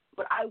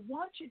 but I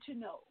want you to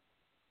know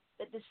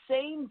that the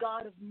same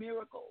God of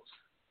miracles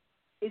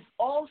is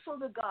also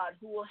the God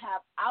who will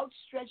have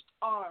outstretched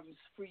arms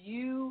for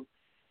you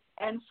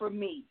and for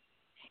me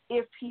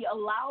if he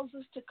allows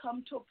us to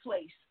come to a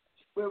place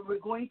where we're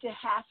going to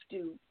have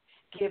to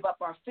give up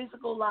our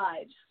physical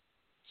lives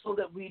so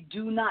that we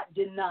do not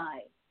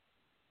deny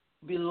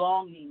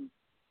belonging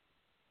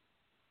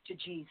to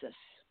Jesus.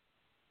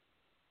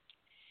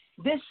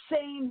 This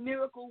same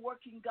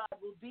miracle-working God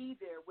will be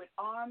there with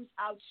arms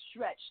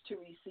outstretched to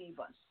receive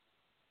us.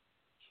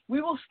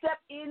 We will step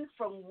in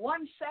from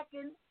 1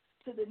 second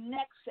to the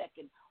next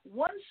second,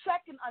 1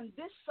 second on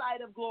this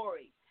side of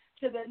glory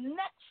to the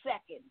next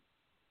second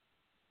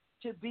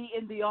to be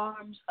in the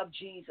arms of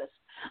Jesus.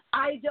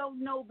 I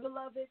don't know,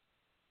 beloved.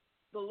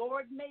 The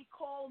Lord may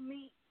call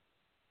me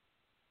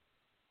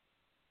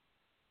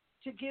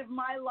to give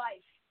my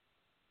life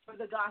for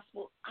the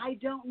gospel. I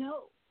don't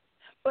know.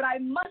 But I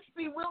must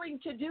be willing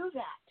to do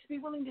that.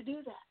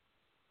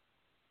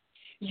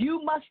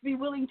 You must be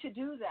willing to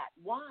do that.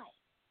 Why?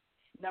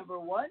 Number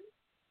one,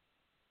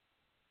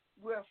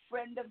 we're a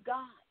friend of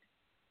God,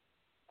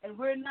 and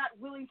we're not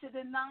willing to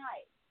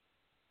deny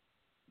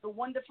the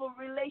wonderful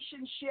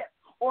relationship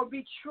or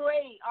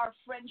betray our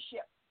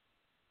friendship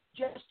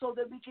just so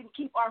that we can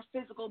keep our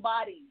physical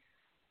bodies.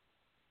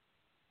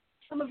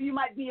 Some of you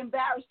might be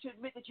embarrassed to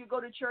admit that you go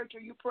to church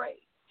or you pray.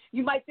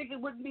 You might think it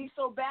wouldn't be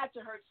so bad to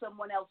hurt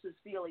someone else's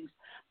feelings,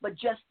 but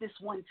just this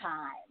one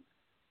time.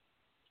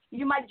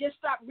 You might just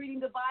stop reading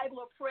the Bible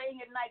or praying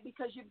at night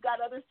because you've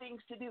got other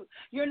things to do.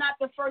 You're not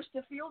the first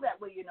to feel that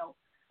way,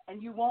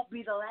 and you won't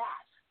be the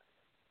last.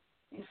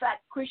 In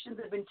fact, Christians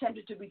have been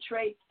tempted to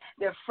betray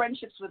their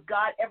friendships with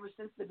God ever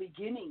since the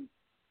beginning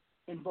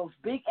in both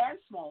big and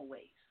small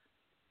ways.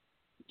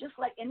 Just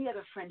like any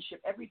other friendship,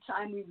 every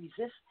time we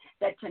resist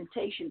that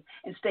temptation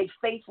and stay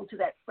faithful to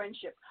that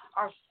friendship,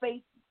 our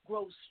faith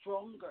grows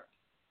stronger.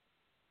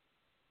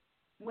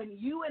 When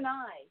you and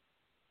I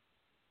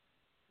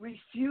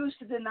refuse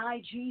to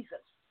deny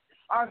Jesus,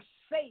 our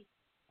faith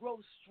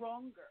grows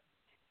stronger.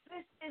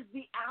 This is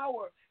the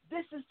hour.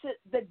 This is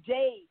the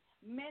day,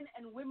 men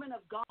and women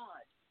of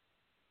God,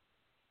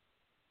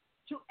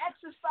 to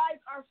exercise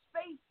our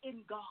faith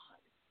in God.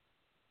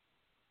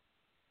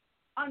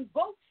 On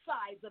both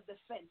sides of the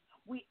fence,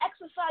 we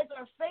exercise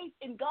our faith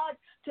in God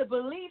to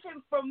believe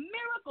him for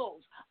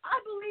miracles.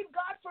 I believe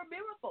God for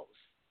miracles.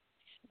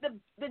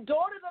 The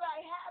daughter that I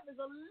have is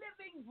a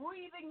living,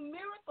 breathing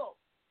miracle.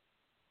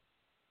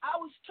 I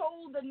was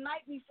told the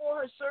night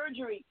before her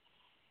surgery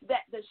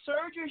that the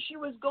surgery she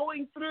was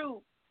going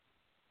through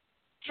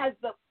has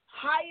the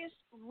highest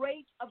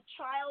rate of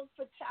child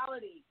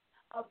fatality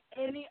of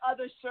any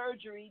other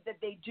surgery that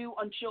they do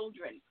on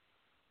children.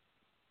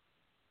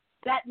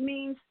 That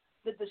means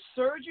that the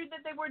surgery that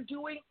they were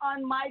doing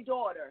on my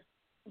daughter,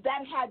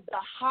 that had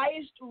the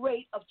highest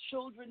rate of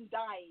children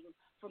dying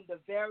from the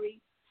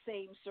very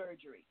same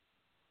surgery.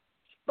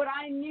 But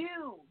I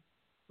knew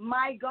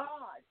my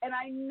God, and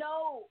I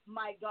know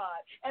my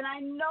God, and I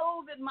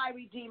know that my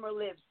Redeemer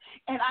lives.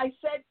 And I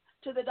said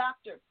to the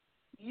doctor,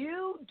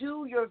 you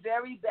do your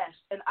very best,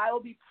 and I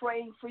will be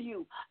praying for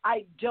you.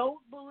 I don't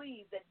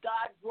believe that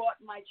God brought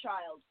my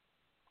child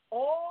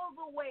all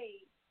the way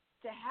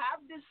to have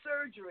this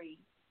surgery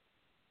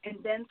and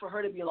then for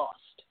her to be lost.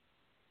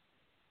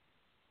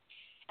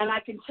 And I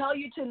can tell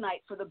you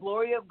tonight, for the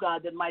glory of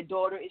God, that my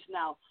daughter is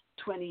now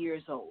 20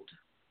 years old,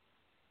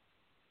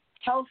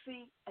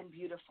 healthy and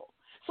beautiful.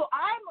 So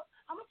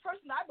I'm a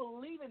person, I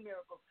believe in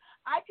miracles.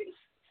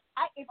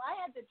 If I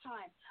had the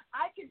time,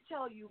 I could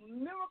tell you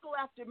miracle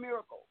after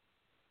miracle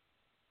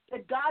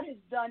that God has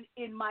done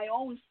in my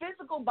own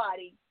physical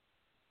body,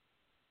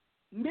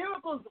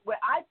 miracles where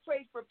I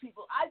prayed for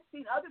people. I've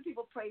seen other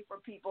people pray for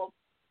people,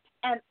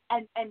 and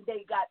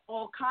they got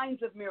all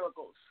kinds of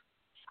miracles.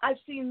 I've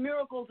seen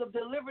miracles of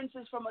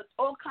deliverances from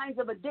all kinds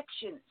of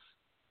addictions.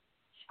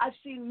 I've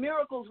seen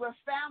miracles where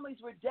families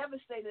were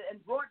devastated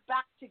and brought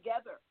back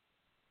together.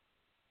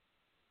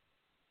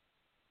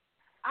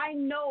 I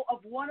know of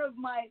one of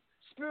my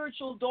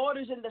spiritual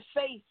daughters in the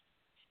faith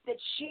that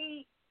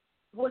she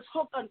was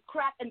hooked on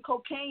crack and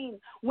cocaine,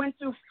 went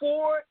through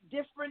 4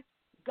 different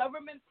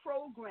government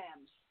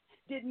programs,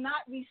 did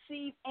not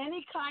receive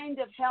any kind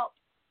of help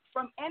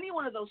from any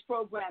one of those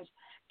programs,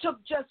 took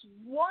just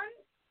one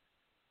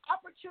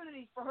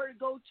opportunity for her to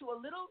go to a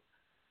little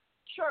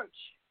church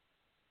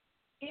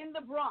in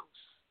the Bronx,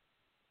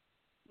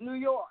 New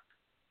York.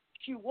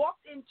 She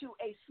walked into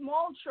a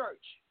small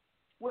church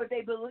where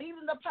they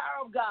believed in the power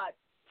of God,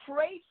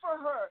 prayed for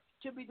her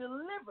to be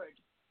delivered.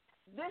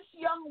 This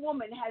young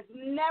woman has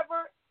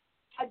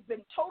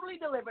been totally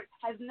delivered,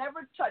 has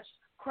never touched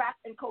crack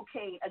and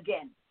cocaine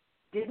again.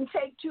 Didn't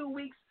take 2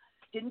 weeks,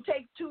 didn't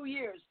take 2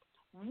 years.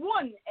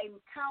 One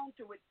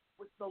encounter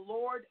with the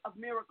Lord of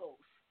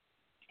miracles,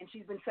 and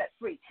she's been set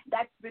free.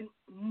 That's been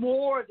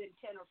more than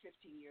 10 or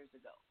 15 years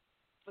ago,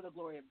 for the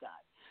glory of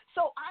God.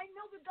 So I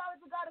know that God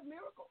is a God of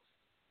miracles.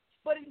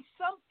 But in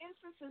some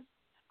instances,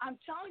 I'm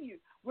telling you,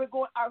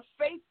 our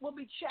faith will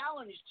be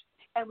challenged,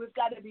 and we've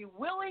got to be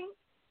willing.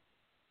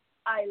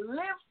 I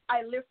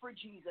live for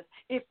Jesus.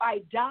 If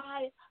I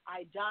die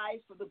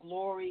for the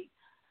glory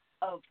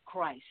of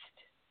Christ,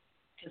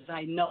 because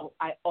I know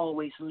I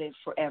always live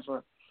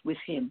forever with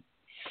him.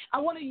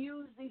 I want to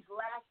use these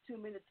last 2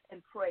 minutes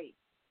and pray.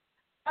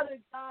 Father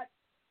God,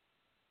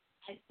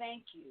 I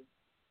thank you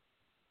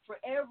for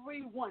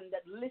everyone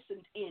that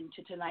listened in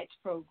to tonight's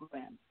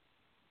program.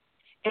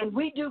 And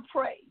we do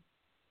pray.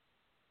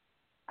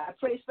 I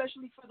pray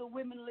especially for the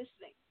women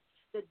listening,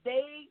 that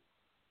they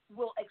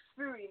will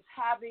experience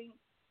having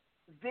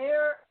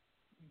their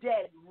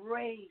dead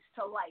raised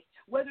to life,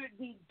 whether it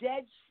be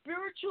dead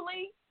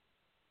spiritually,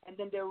 and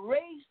then they're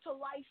raised to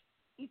life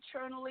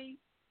eternally,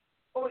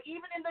 or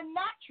even in the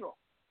natural,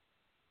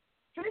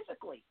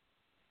 physically.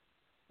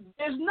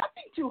 There's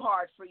nothing too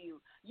hard for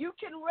you. You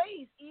can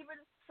raise even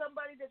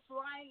somebody that's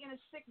lying in a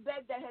sick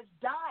bed that has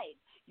died.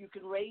 You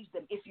can raise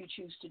them if you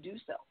choose to do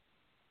so.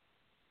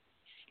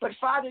 But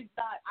Father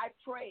God, I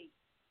pray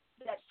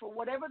that for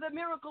whatever the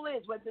miracle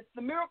is, whether it's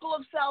the miracle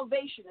of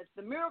salvation, it's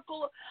the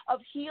miracle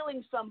of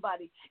healing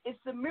somebody, it's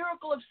the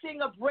miracle of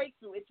seeing a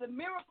breakthrough, it's a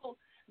miracle,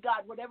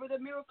 God, whatever the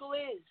miracle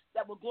is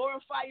that will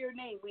glorify your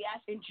name, we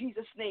ask in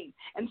Jesus' name.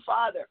 And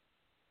Father,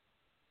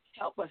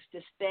 help us to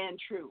stand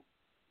true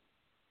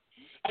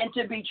and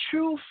to be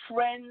true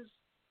friends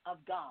of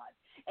God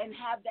and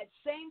have that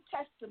same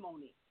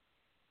testimony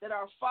that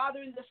our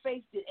father in the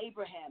faith did,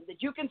 Abraham,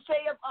 that you can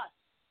say of us,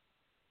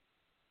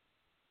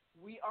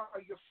 we are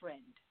your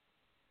friend.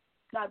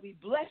 God, we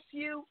bless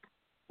you.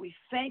 We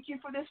thank you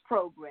for this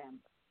program.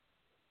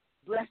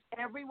 Bless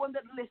everyone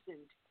that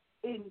listened.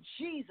 In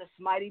Jesus'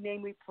 mighty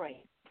name we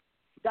pray.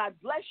 God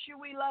bless you.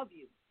 We love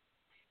you.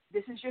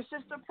 This is your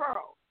sister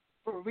Pearl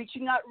for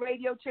Reaching Out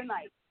Radio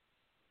tonight.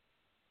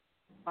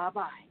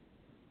 Bye-bye.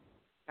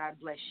 God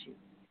bless you.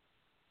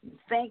 And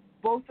thank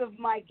both of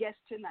my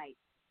guests tonight,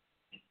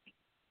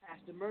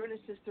 Pastor Myrna,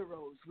 Sister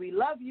Rose. We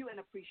love you and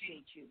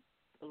appreciate you.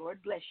 The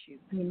Lord bless you.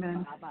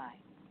 Amen. Bye-bye.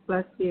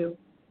 Bless you.